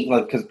me,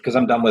 like, because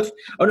I'm done with,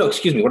 oh no,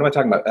 excuse me, what am I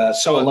talking about?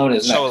 So Alone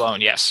is next. So Alone,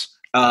 yes.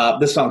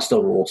 This song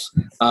still rules.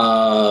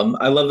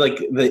 I love like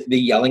the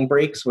yelling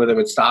breaks where they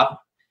would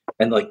stop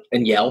and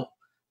yell.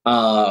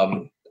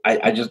 I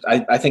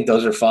think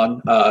those are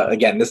fun.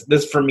 Again,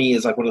 this for me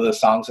is like one of those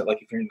songs that,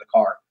 like, if you're in the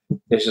car,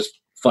 it's just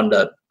fun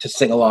to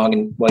sing along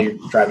and while you're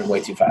driving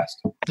way too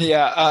fast.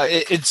 Yeah,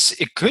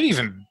 it could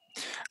even.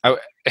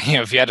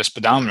 If you had a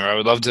speedometer, I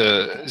would love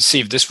to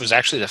see if this was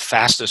actually the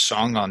fastest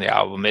song on the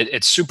album.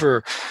 It's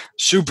super,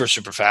 super,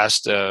 super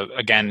fast.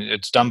 Again,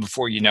 it's done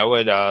before you know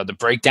it. The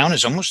breakdown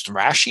is almost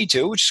thrashy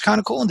too, which is kind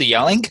of cool. And the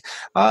yelling,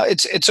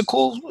 it's a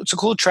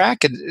cool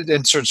track. It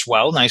inserts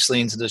well nicely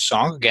into the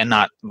song. Again,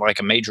 not like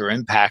a major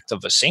impact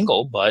of a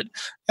single, but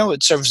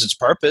it serves its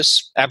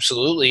purpose.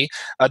 Absolutely.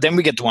 Then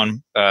we get the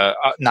one,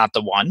 Not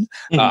the One.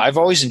 Mm-hmm. I've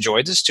always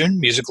enjoyed this tune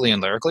musically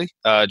and lyrically,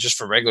 just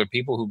for regular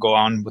people who go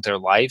on with their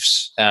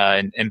lives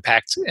and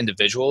impact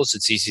individuals.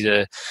 It's easy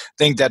to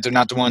think that they're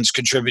not the ones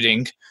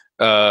contributing,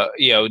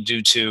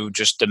 due to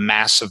just the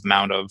massive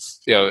amount of,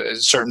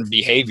 certain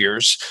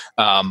behaviors.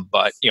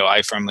 But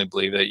I firmly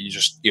believe that you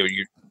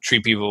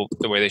treat people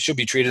the way they should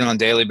be treated on a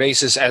daily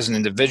basis as an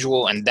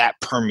individual, and that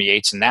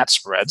permeates and that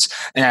spreads.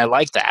 And I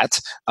like that.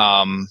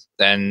 I've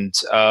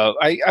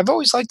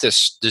always liked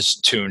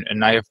this tune,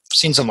 and I've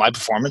seen some live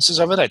performances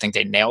of it. I think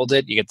they nailed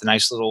it. You get the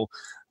nice little,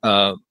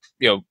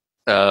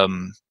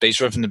 bass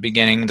riff in the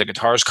beginning. The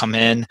guitars come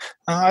in.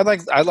 I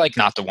like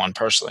Not the One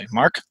personally.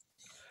 Mark?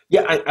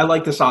 Yeah, I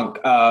like the song.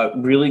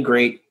 Really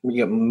great.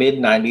 Mid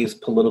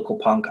 '90s political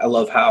punk. I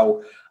love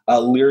how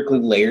lyrically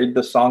layered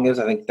the song is.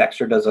 I think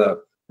Dexter does an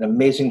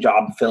amazing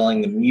job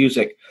filling the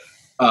music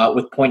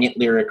with poignant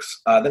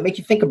lyrics that make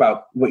you think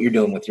about what you're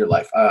doing with your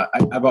life.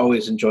 I've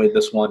always enjoyed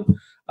this one.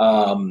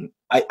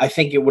 I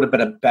think it would have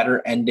been a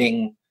better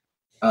ending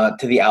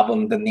to the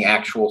album than the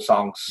actual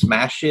song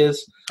Smash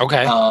is.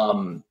 Okay.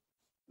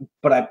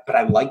 But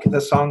I like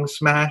the song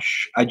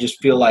Smash. I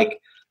just feel like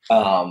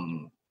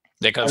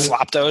They could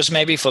flop those,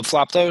 maybe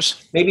flip-flop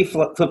those. Maybe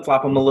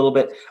flip-flop them a little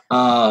bit.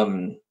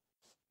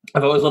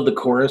 I've always loved the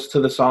chorus to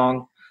the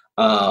song,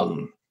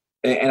 and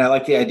I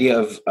like the idea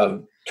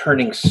of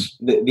turning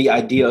the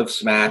idea of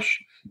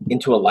Smash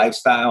into a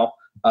lifestyle.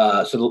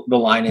 So the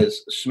line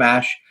is,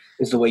 "Smash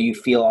is the way you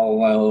feel all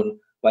alone,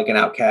 like an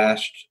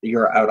outcast.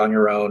 You're out on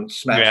your own.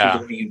 Smash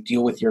is the way you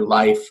deal with your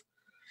life.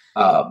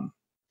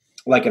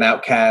 Like an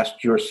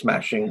outcast, you're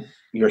smashing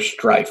your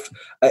strife."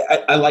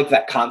 I like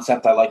that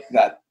concept. I like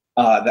that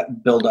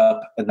build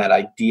up and that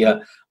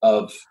idea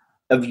of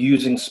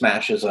using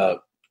Smash as a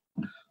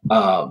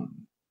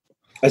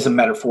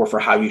metaphor for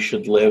how you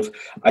should live.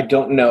 I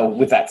don't know,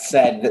 with that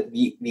said, that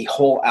the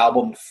whole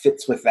album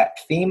fits with that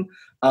theme.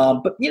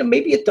 But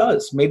maybe it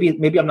does.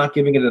 Maybe I'm not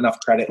giving it enough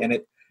credit, and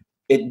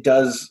it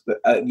does.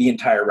 The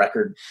entire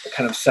record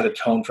kind of set a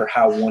tone for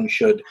how one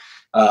should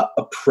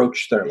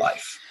approach their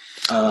life.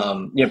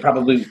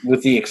 Probably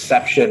with the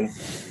exception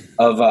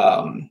of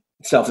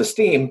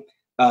self-esteem,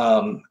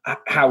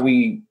 how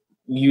we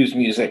use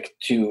music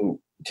to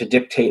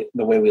dictate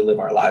the way we live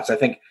our lives. I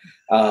think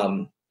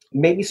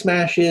maybe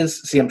Smash is.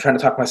 See, I'm trying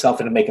to talk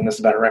myself into making this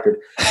a better record.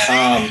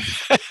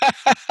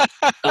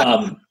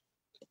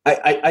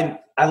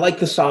 I like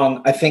the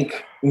song. I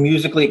think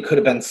musically it could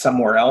have been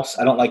somewhere else.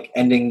 I don't like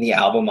ending the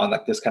album on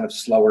like this kind of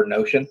slower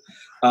notion,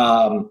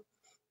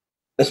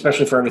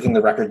 especially for everything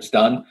the record's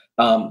done.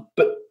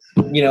 But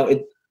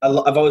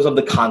I've always loved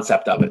the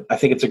concept of it. I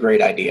think it's a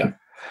great idea.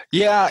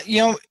 Yeah,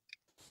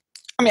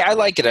 I mean, I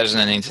like it as an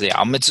ending to the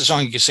album. It's a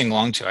song you can sing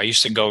along to. I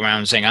used to go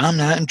around saying, "I'm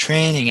not in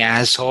training,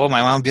 asshole."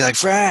 My mom would be like,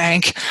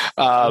 "Frank."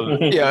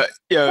 Yeah,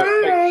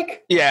 Frank.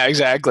 Yeah,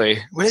 exactly.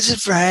 What is it,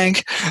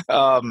 Frank?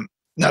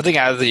 Nothing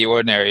out of the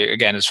ordinary,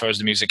 again, as far as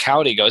the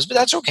musicality goes, but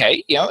that's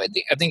okay. I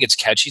think it's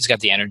catchy. It's got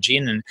the energy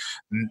and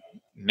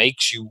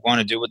makes you want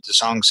to do what the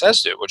song says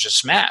to, which is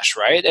smash,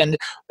 right? And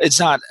it's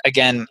not,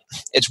 again,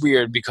 it's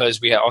weird because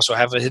we also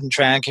have a hidden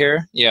track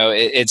here.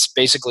 It's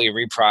basically a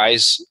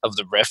reprise of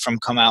the riff from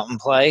Come Out and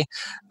Play.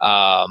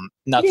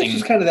 Nothing. It's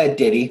just kind of that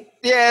ditty.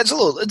 Yeah, it's a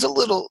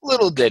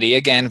little ditty.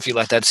 Again, if you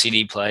let that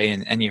CD play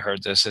and you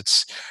heard this,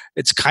 it's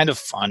kind of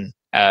fun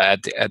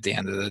at the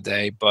end of the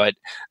day. But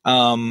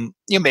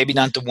maybe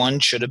not the one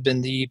should have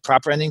been the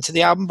proper ending to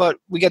the album. But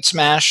we get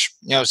Smash,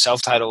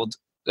 self-titled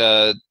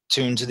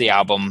tune to the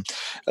album.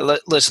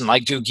 Listen,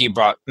 like Dookie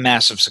brought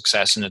massive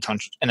success and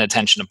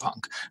attention to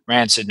punk.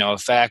 Rancid,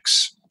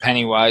 NoFX,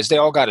 Pennywise, they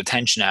all got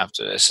attention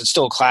after this. It's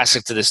still a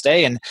classic to this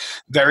day and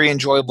very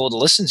enjoyable to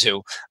listen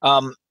to.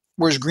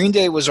 Whereas Green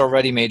Day was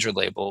already major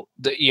label,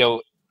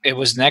 it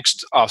was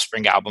next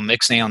Offspring album,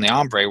 Ixnay on the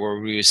Hombre,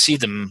 where we would see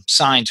them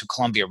signed to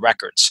Columbia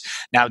Records.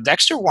 Now,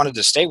 Dexter wanted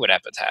to stay with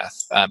Epitaph,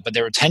 but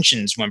there were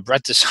tensions when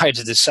Brett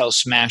decided to sell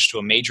Smash to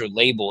a major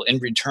label in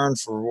return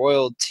for a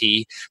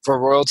royalty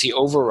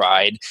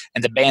override,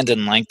 and the band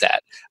didn't like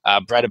that.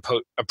 Brett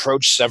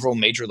approached several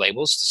major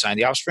labels to sign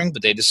the Offspring,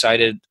 but they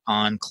decided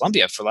on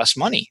Columbia for less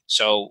money.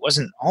 So it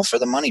wasn't all for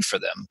the money for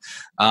them.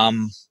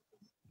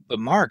 But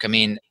Mark, I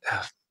mean,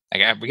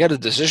 we got a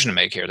decision to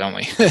make here, don't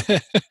we?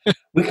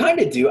 We kind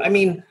of do. I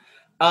mean,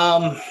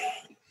 much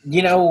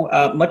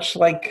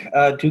like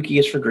Dookie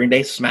is for Green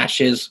Day,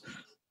 Smash is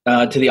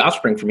to the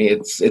Offspring for me.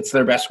 It's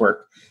their best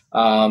work.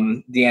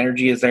 The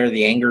energy is there,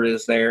 the anger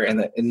is there,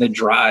 and the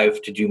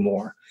drive to do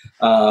more.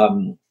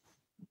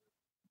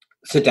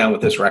 Sit down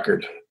with this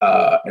record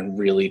and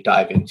really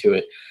dive into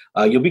it.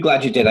 You'll be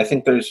glad you did. I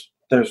think there's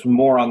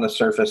more on the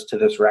surface to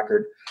this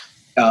record,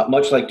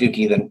 much like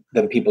Dookie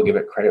than people give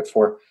it credit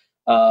for.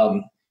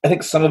 I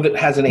think some of it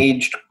hasn't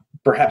aged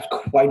perhaps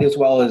quite as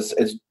well as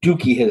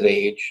Dookie has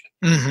aged.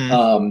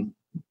 Mm-hmm.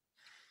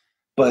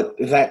 But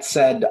that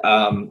said,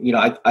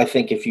 I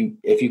think if you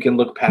can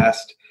look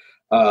past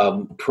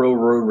pro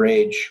road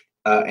rage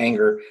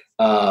anger,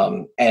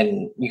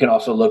 and you can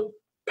also look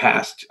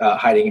past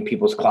hiding in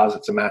people's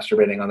closets and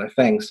masturbating on their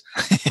things,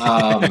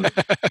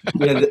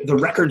 the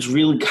records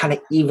really kind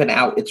of even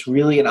out. It's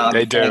really an odd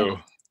thing. They do.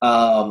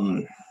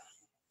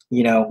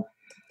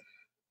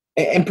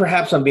 And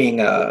perhaps I'm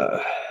being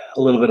a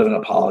little bit of an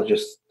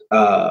apologist,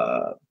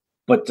 but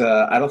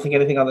I don't think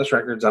anything on this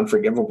record is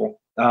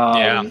unforgivable.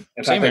 In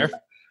same fact, here.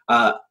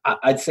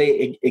 I'd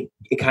say it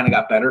kind of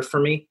got better for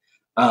me.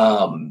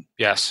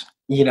 Yes.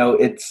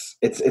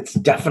 It's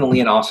definitely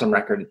an awesome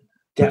record. It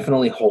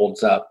definitely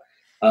holds up.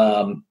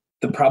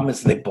 The problem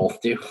is they both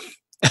do.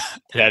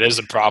 That is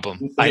a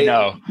problem. I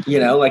know.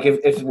 Like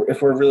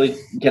if we're really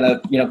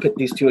gonna pit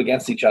these two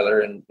against each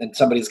other and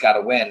somebody's got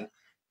to win.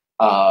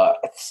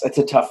 It's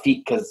a tough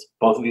feat because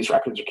both of these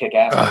records are kick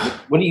ass.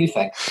 What do you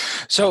think?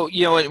 So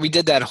we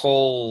did that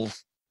whole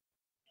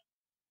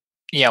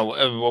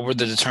what were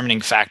the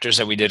determining factors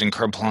that we did in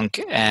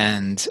Kerplunk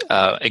and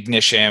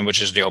Ignition,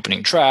 which is the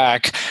opening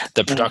track,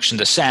 the production,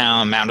 the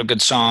sound, amount of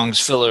good songs,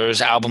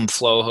 fillers, album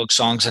flow, hook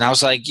songs. And I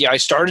was like, I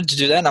started to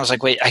do that. And I was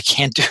like, wait, I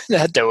can't do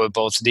that though with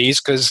both of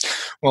these because,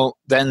 well,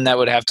 then that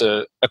would have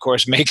to, of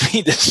course, make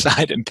me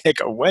decide and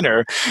pick a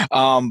winner.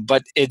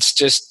 But it's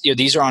just,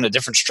 these are on a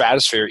different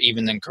stratosphere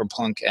even than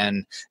Kerplunk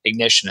and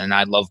Ignition. And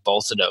I love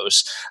both of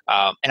those.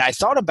 And I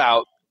thought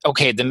about,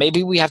 okay, then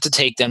maybe we have to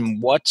take then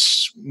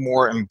what's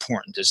more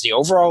important? Is the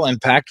overall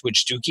impact,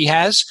 which Dookie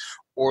has,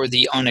 or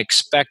the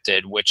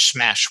unexpected, which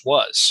Smash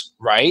was,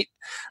 right?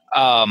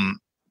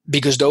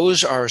 Because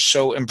those are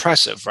so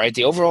impressive, right?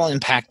 The overall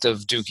impact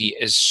of Dookie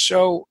is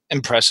so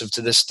impressive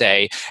to this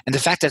day. And the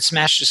fact that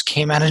Smash just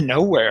came out of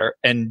nowhere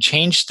and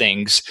changed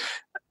things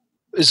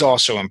is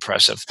also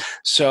impressive.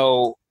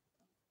 So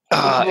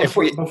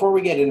before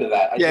we get into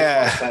that, I just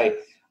want to say,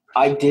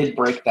 I did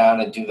break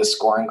down and do the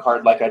scoring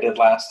card like I did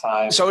last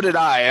time. So did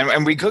I,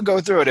 and we could go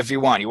through it if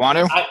you want. You want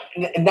to?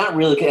 Not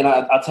really, and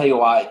I'll tell you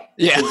why.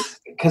 Yeah,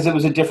 because it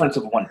was a difference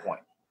of 1 point.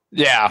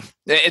 Yeah,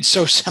 it's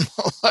so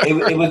similar.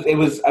 It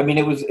was. I mean,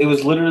 it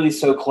was literally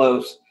so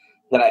close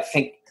that I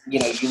think you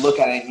look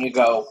at it and you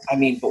go, I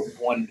mean, but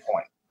 1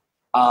 point.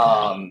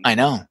 I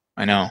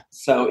know.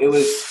 So it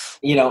was,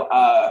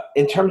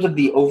 in terms of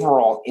the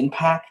overall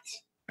impact.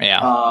 Yeah.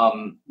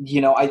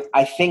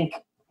 I think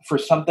for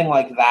something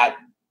like that.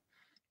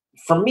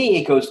 For me,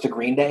 it goes to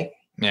Green Day.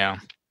 Yeah.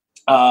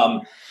 I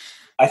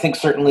think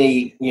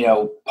certainly,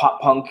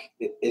 pop punk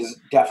is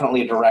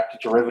definitely a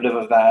direct derivative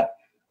of that,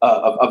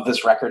 of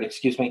this record,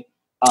 excuse me.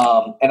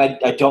 And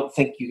I don't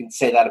think you can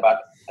say that about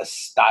a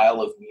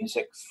style of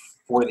music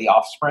for the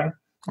Offspring,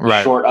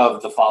 right? Short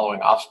of the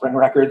following Offspring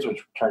records,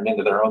 which turned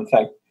into their own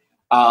thing.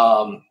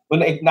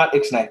 But not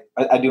Ixnay.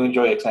 I do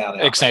enjoy Ixnay on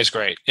the album. Ixnay's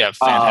great. Yeah,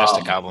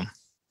 fantastic album.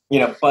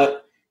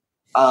 But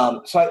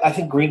so I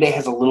think Green Day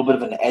has a little bit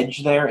of an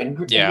edge there, and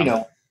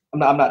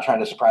I'm not trying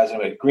to surprise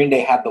anybody. Green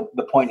Day had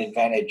the point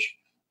advantage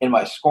in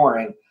my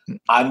scoring.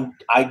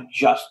 I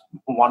just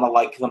want to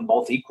like them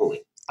both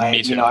equally.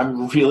 Me too.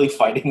 I'm really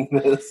fighting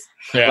this.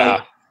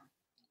 Yeah.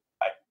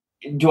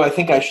 Do I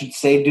think I should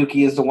say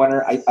Dookie is the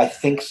winner? I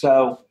think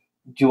so.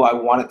 Do I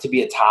want it to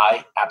be a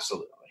tie?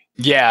 Absolutely.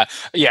 Yeah,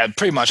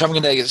 pretty much. I'm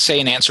going to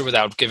say an answer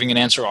without giving an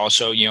answer.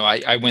 Also,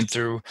 I went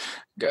through.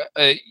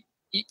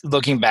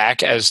 Looking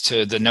back as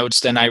to the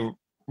notes, then I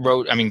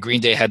wrote, I mean, Green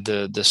Day had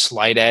the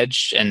slight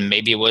edge, and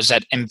maybe it was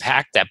that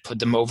impact that put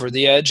them over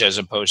the edge as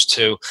opposed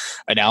to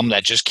an album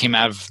that just came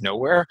out of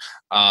nowhere.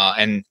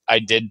 And I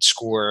did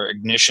score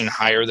Ignition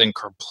higher than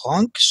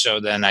Kerplunk, so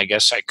then I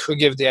guess I could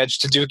give the edge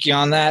to Dookie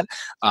on that.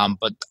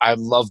 But I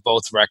love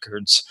both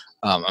records.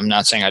 I'm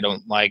not saying I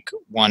don't like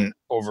one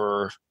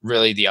over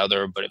really the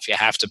other, but if you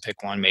have to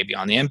pick one, maybe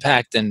on the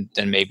impact, then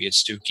maybe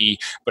it's Dookie.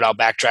 But I'll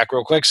backtrack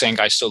real quick, saying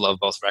I still love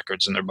both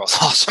records, and they're both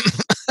awesome.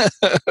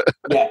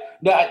 Yeah,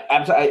 no,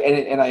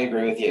 absolutely, and I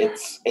agree with you.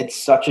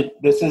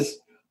 This is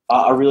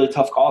a really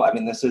tough call. I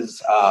mean, this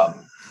is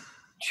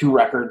 2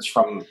 records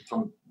from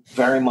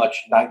very much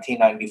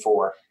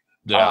 1994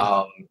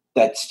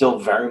 that still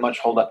very much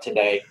hold up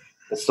today.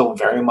 That still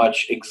very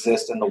much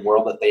exist in the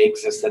world that they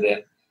existed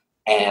in.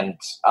 And,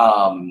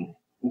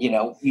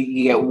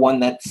 you get one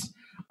that's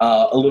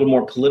a little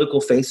more political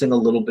facing, a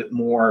little bit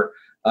more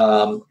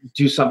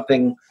do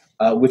something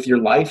with your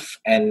life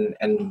and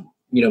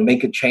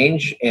make a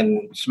change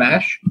in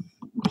Smash.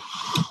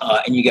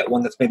 And you get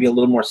one that's maybe a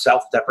little more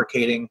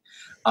self-deprecating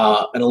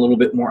and a little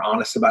bit more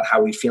honest about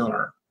how we feel in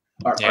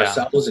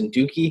ourselves in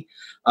Dookie.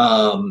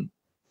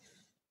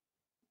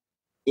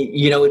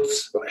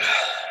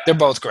 They're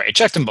both great.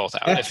 Check them both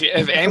out. Yeah.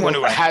 If anyone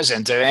who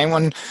hasn't,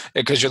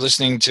 because you're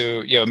listening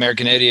to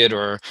American Idiot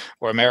or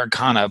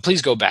Americana,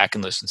 please go back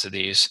and listen to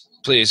these,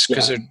 please,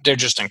 because they're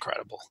just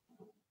incredible.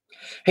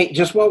 Hey,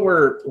 just while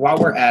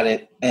we're at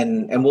it,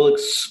 and we'll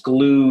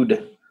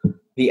exclude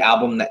the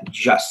album that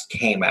just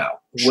came out.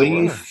 Sure. What do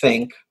you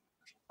think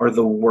are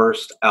the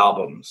worst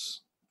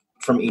albums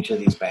from each of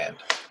these bands?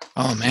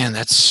 Oh man,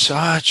 that's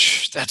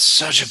such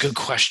a good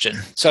question.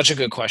 Such a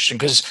good question,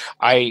 because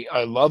I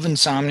love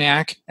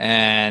Insomniac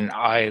and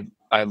I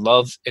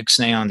love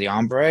Ixnay on the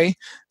Ombre.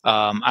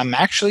 I'm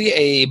actually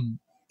a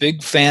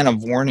big fan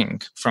of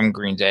Warning from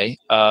Green Day,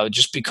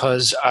 just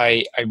because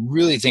I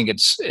really think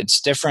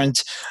it's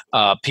different.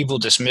 People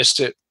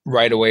dismissed it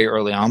right away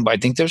early on, but I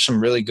think there's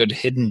some really good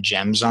hidden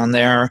gems on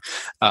there.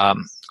 Of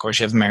course,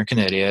 you have American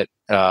Idiot.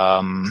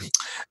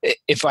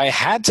 If I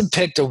had to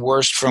pick the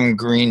worst from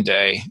Green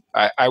Day,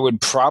 I would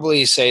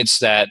probably say it's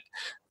that,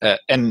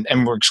 and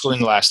we're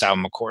excluding the last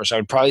album, of course. I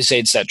would probably say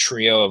it's that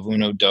trio of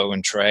Uno, Do,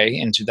 and Trey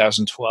in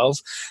 2012,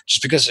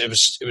 just because it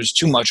was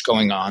too much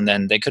going on.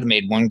 Then they could have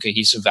made one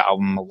cohesive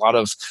album, a lot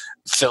of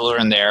filler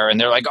in there, and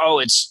they're like, oh,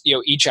 it's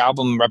each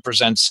album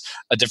represents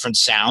a different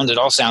sound. It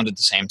all sounded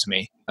the same to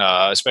me,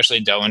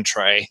 especially Do and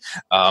Trey.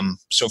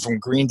 So from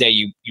Green Day,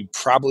 you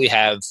probably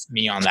have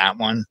me on that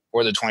one,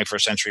 or the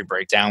 21st Century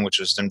Breakdown, which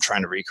was them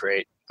trying to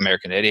recreate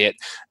American Idiot.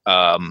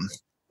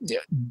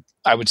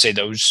 I would say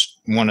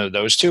one of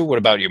those two. What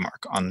about you,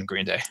 Mark, on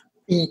Green Day?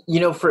 You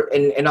know,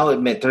 and I'll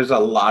admit there's a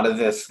lot of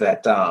this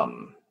that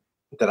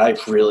that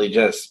I've really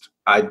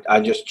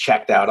I just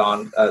checked out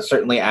on.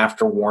 Certainly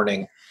after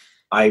Warning,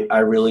 I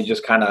really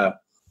just kind of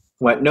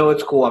went, no,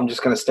 it's cool. I'm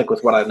just going to stick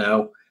with what I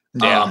know.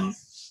 Yeah.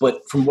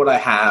 But from what I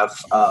have,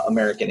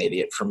 American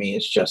Idiot for me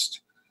is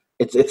just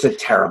it's a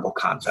terrible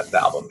concept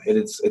album.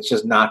 It's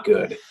just not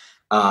good.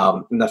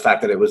 And the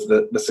fact that it was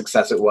the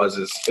success it was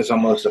is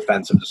almost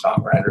offensive to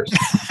songwriters.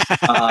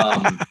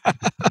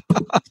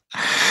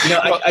 You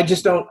know, I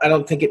just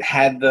don't think it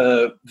had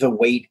the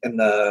weight and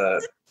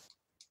the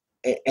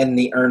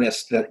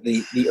earnest that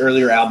the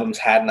earlier albums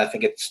had, and I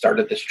think it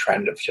started this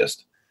trend of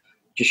just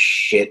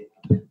shit.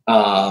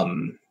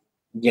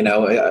 You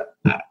know,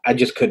 I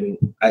just couldn't.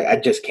 I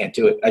just can't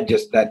do it.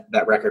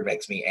 That record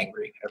makes me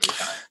angry every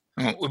time.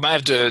 We might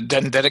have to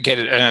dedicate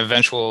an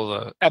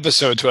eventual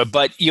episode to it,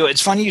 but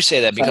it's funny you say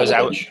that because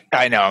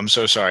I know, I'm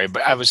so sorry,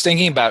 but I was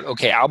thinking about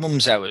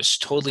albums I was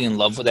totally in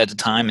love with at the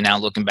time, and now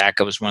looking back,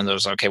 I was one of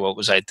those what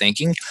was I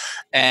thinking?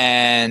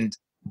 And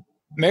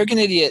American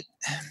Idiot,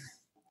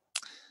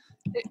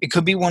 it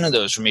could be one of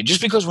those for me,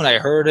 just because when I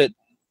heard it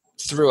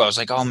through, I was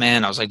like, oh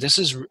man, I was like,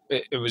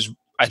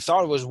 I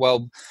thought it was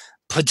well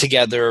put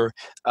together,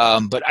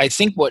 but I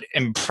think what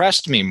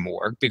impressed me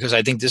more, because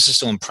I think this is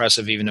still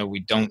impressive, even though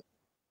we don't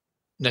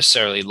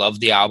necessarily love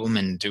the album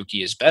and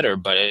Dookie is better,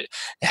 but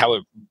how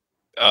it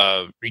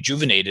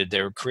rejuvenated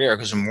their career,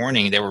 because in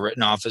Warning they were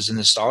written off as a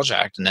nostalgia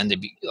act, and then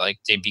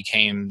they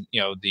became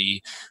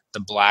the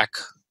black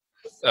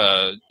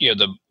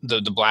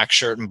the black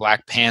shirt and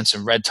black pants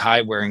and red tie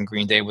wearing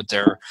Green Day with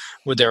their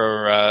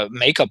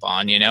makeup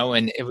on,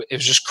 and it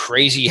was just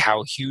crazy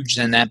how huge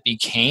then that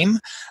became.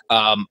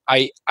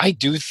 I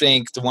do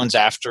think the ones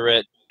after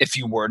it, if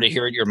you were to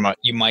hear it,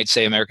 you might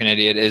say American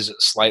Idiot is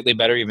slightly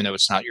better, even though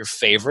it's not your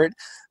favorite.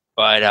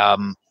 But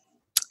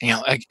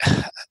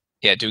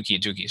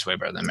Dookie is way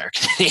better than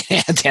American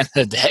Idiot at the end of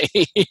the day.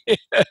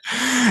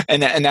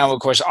 and now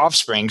of course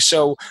Offspring.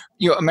 So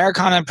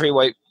Americana,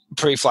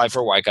 Pretty Fly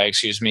for a White Guy,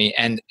 excuse me,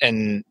 and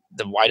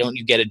the Why Don't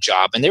You Get a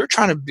Job, and they were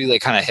trying to be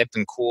like kind of hip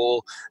and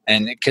cool.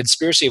 And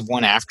Conspiracy of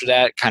One after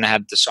that kind of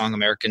had the song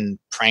American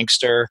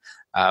Prankster,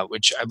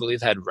 which I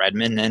believe had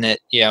Redman in it,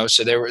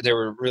 so they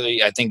were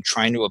really, I think,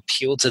 trying to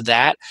appeal to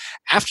that.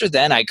 After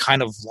then, I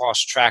kind of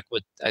lost track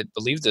with, I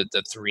believe,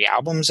 the 3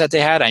 albums that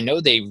they had. I know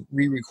they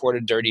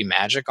re-recorded Dirty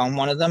Magic on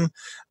one of them,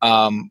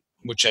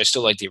 which I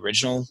still like the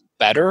original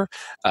better.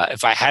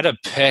 If I had to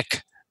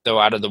pick, though,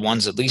 out of the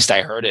ones at least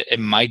I heard, it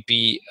might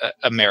be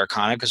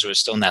Americana, because it was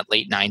still in that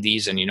late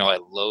 90s, and I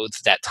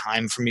loathed that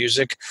time for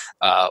music.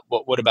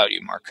 What about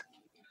you, Mark?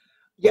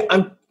 Yeah,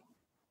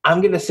 I'm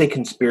going to say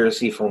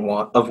Conspiracy for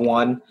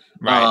One.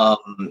 Right.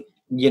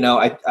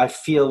 I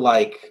feel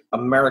like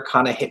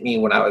Americana hit me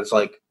when I was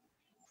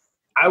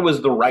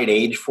the right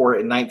age for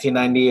it in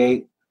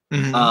 1998.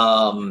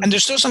 Mm-hmm. And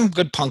there's still some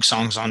good punk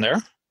songs on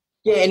there.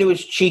 Yeah, and it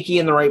was cheeky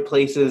in the right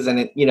places, and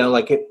it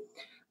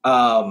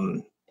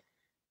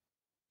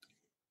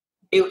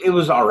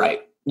was all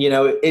right.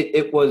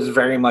 It was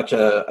very much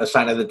a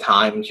sign of the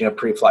times,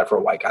 Pretty Fly for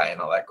a White Guy and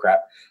all that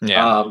crap.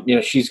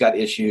 Yeah. She's Got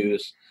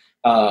Issues.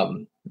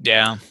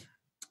 Yeah.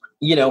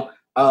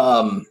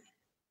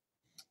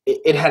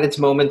 It had its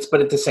moments,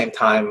 but at the same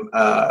time,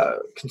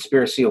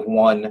 Conspiracy of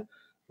One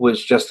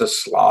was just a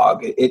slog.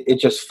 It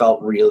just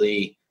felt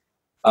really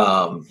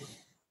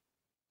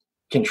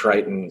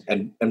contrite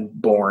and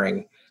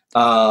boring.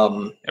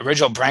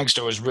 Original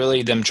Prankster was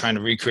really them trying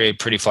to recreate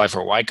Pretty Fly for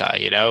a White Guy,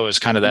 it was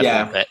kind of that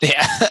little bit.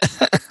 Yeah.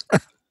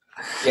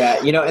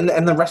 Yeah,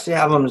 and the rest of the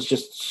album is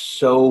just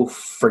so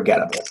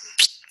forgettable.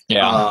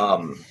 Yeah.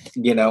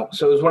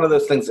 So it was one of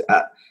those things.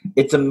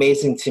 It's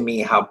amazing to me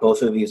how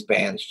both of these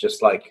bands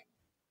just had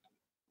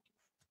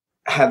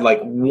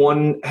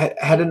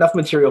had enough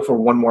material for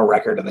one more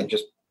record, and then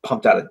just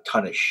pumped out a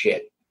ton of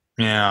shit.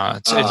 Yeah,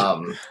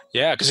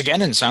 because again,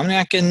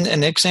 Insomniac and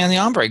Ixnay and the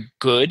Hombre,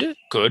 good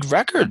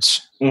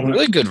records,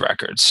 really good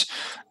records.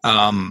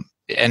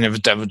 And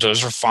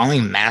those are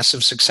following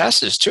massive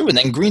successes too. And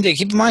then Green Day,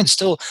 keep in mind,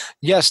 still,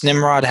 yes,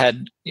 Nimrod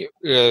had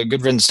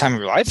Good Riddance, Time of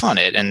Your Life on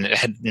it, and it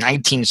had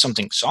 19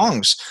 something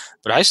songs.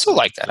 But I still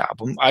like that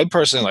album. I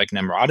personally like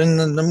Nimrod, and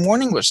the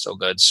Morning was still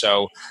good.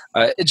 So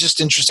it's just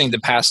interesting the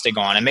paths they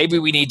go on. And maybe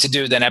we need to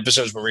do then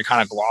episodes where we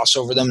kind of gloss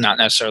over them, not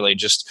necessarily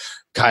just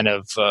kind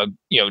of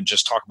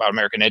just talk about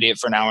American Idiot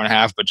for an hour and a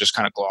half, but just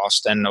kind of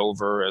gloss then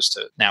over as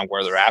to now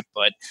where they're at.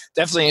 But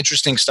definitely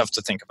interesting stuff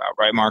to think about,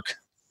 right, Mark?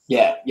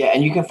 Yeah,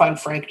 and you can find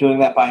Frank doing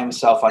that by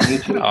himself on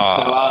YouTube. No,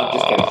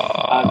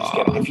 I'm just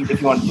kidding.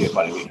 If you want to do it,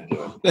 buddy, we can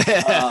do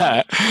it.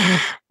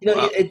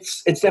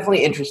 It's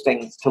definitely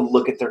interesting to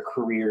look at their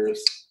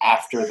careers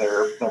after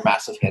their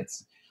massive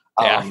hits.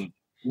 I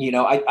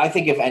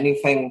think if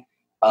anything,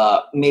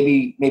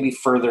 maybe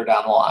further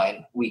down the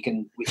line, we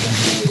can do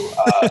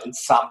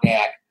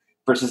Insomniac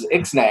versus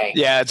Ixnay.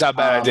 Yeah, it's not a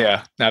bad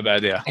idea. Not a bad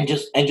idea. And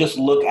just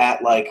look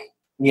at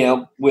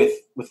with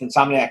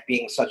Insomniac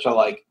being such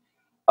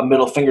a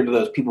middle finger to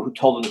those people who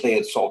told them that they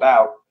had sold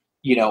out.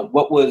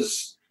 What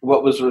was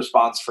what was the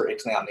response for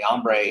Ixnay on the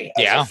Hombre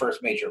as the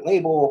first major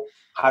label?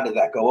 How did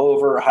that go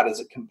over? How does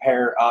it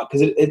compare?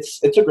 Because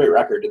it's a great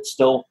record. It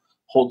still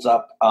holds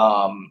up.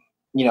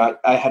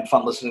 I had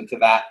fun listening to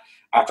that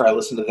after I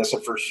listened to this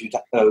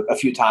a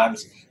few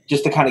times,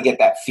 just to kind of get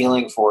that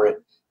feeling for it.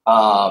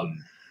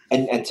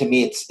 And to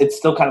me, it's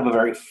still kind of a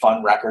very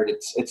fun record.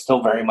 It's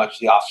still very much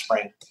the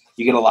Offspring.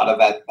 You get a lot of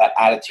that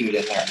attitude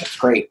in there, and it's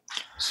great.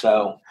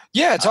 So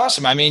yeah, it's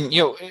awesome. I mean,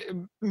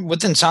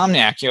 with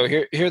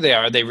Insomniac, here they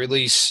are. They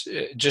release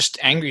just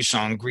Angry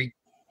Song,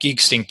 Geek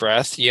Stink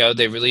Breath.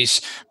 They release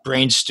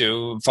Brain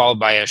Stew, followed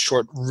by a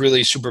short,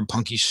 really super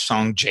punky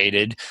song,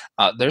 Jaded.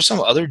 There's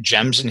some other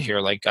gems in here.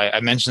 Like I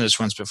mentioned this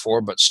once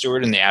before, but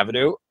Stewart and the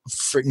Avenue,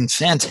 freaking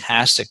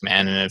fantastic,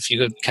 man. And if you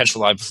could catch a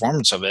live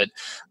performance of it,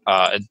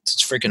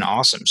 it's freaking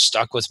awesome.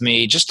 Stuck With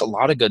Me, just a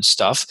lot of good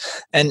stuff.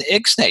 And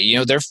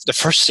Ixnay, the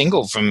first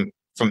single from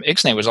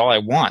Ixnay was All I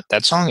Want.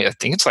 That song, I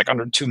think it's like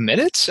under 2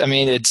 minutes. I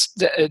mean,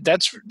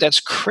 that's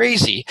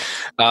crazy.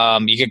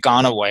 You get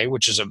Gone Away,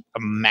 which is a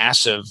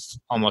massive,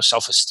 almost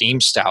self-esteem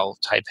style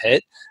type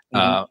hit.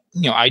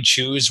 I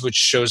Choose, which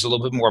shows a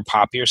little bit more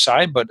poppier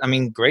side, but I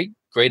mean, great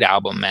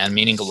album, man.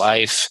 Meaning of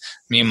Life,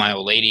 Me and My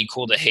Old Lady,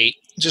 Cool to Hate,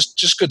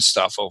 just good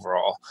stuff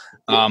overall.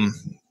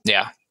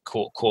 Yeah,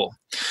 cool.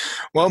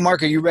 Well,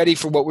 Mark, are you ready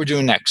for what we're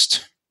doing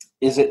next?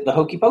 Is it the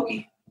Hokey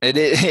Pokey? It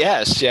is,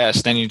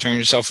 yes. Then you turn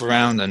yourself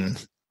around, and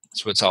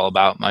that's what it's all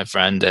about, my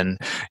friend. And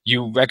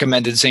you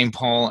recommended St.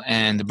 Paul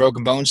and the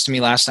Broken Bones to me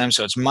last time,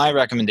 so it's my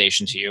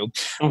recommendation to you.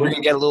 We're going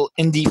to get a little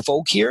indie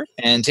folk here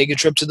and take a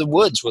trip to the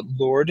woods with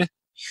Lord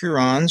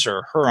Hurons,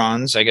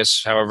 I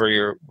guess, wherever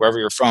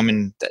you're from,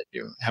 and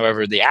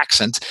however the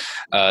accent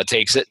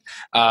takes it.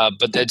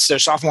 But that's their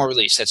sophomore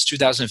release. That's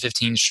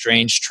 2015,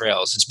 Strange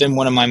Trails. It's been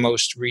one of my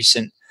most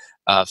recent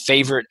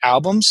favorite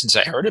album since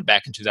I heard it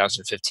back in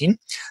 2015.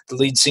 The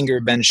lead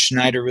singer, Ben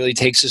Schneider, really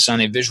takes us on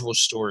a visual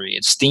story.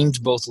 It's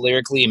themed both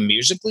lyrically and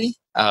musically.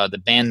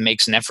 The band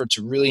makes an effort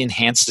to really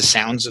enhance the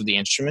sounds of the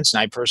instruments,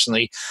 and I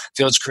personally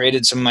feel it's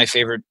created some of my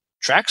favorite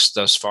tracks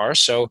thus far.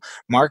 So,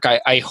 Mark,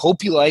 I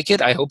hope you like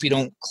it. I hope you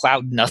don't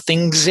cloud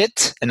nothings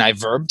it, and I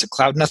verbed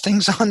cloud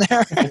nothings on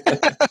there.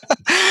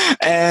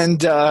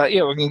 And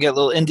we're gonna get a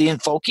little Indian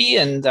folky,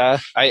 and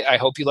I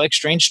hope you like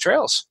Strange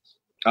Trails.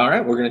 All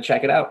right, we're gonna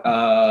check it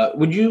out.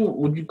 Would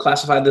you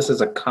classify this as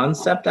a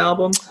concept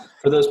album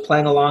for those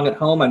playing along at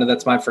home? I know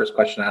that's my first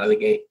question out of the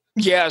gate.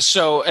 Yeah,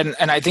 so and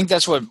I think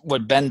that's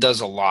what Ben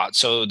does a lot.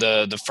 So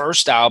the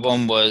first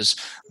album was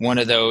one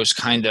of those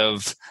kind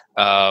of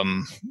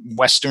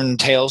Western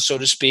tales, so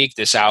to speak.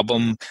 This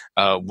album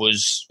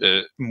was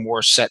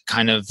more set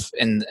kind of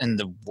in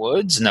the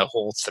woods and the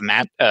whole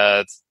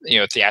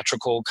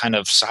theatrical kind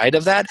of side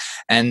of that.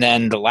 And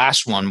then the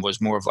last one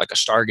was more of like a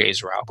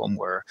stargazer album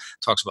where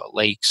it talks about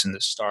lakes and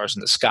the stars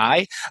in the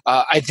sky.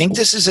 I think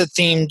this is a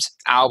themed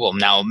album.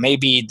 Now,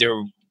 maybe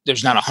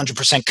there's not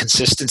 100%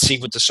 consistency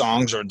with the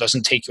songs, or it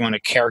doesn't take you on a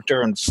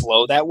character and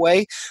flow that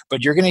way,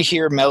 but you're going to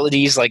hear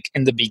melodies like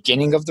in the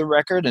beginning of the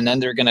record, and then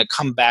they're going to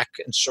come back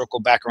and circle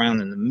back around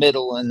in the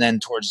middle, and then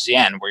towards the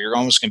end, where you're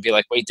almost going to be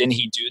like, wait, didn't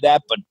he do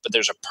that? But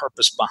there's a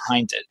purpose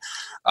behind it.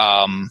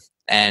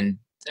 And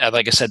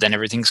like I said, then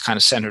everything's kind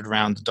of centered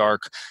around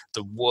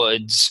the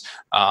woods.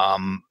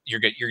 You're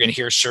going to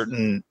hear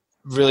certain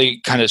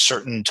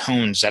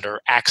tones that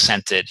are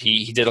accented.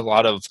 He did a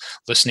lot of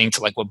listening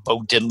to like what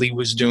Bo Diddley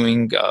was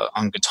doing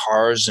on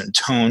guitars and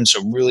tones,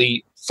 so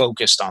really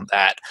focused on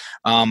that.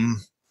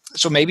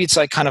 So maybe it's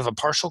like kind of a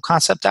partial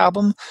concept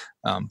album,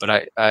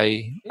 but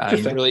I'm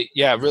really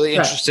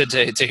interested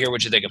to hear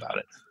what you think about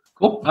it.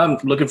 Cool. I'm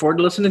looking forward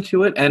to listening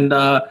to it. And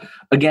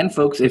again,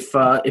 folks, if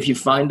you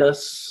find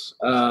us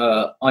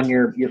on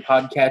your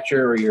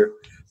podcatcher, or you're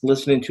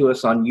listening to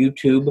us on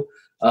YouTube,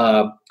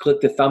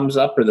 click the thumbs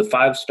up or the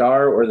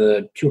 5-star or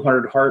the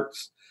 200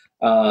 hearts.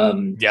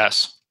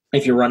 Yes.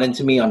 If you run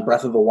into me on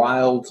Breath of the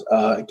Wild,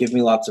 give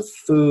me lots of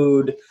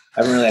food.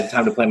 I haven't really had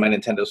time to play my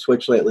Nintendo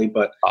Switch lately,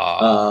 but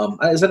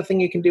is that a thing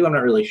you can do? I'm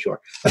not really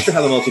sure. Not sure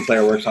how the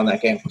multiplayer works on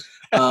that game.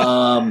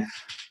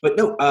 But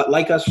no,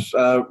 like us,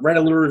 write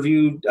a little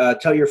review,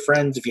 tell your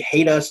friends. If you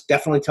hate us,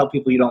 definitely tell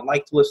people you don't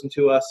like to listen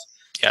to us.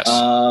 Yes.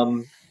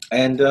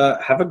 And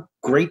have a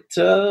great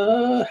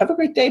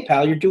day,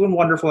 pal. You're doing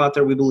wonderful out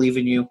there. We believe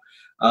in you.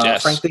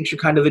 Yes. Frank thinks you're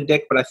kind of a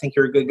dick, but I think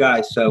you're a good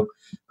guy. So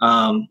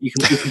you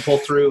can pull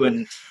through.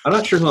 And I'm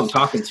not sure who I'm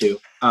talking to.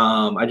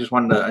 I just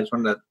wanted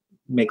to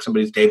make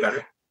somebody's day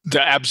better.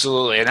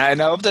 Absolutely. And I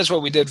know that's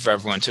what we did for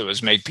everyone too,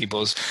 is make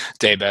people's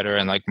day better.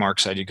 And like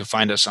Mark said, you can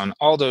find us on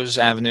all those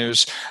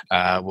avenues.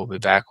 We'll be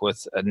back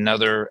with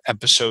another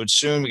episode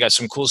soon. We got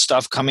some cool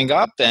stuff coming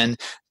up, and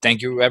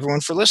thank you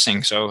everyone for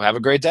listening. So have a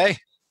great day.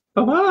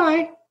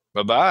 Bye-bye.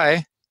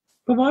 Bye-bye.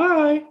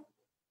 Bye-bye.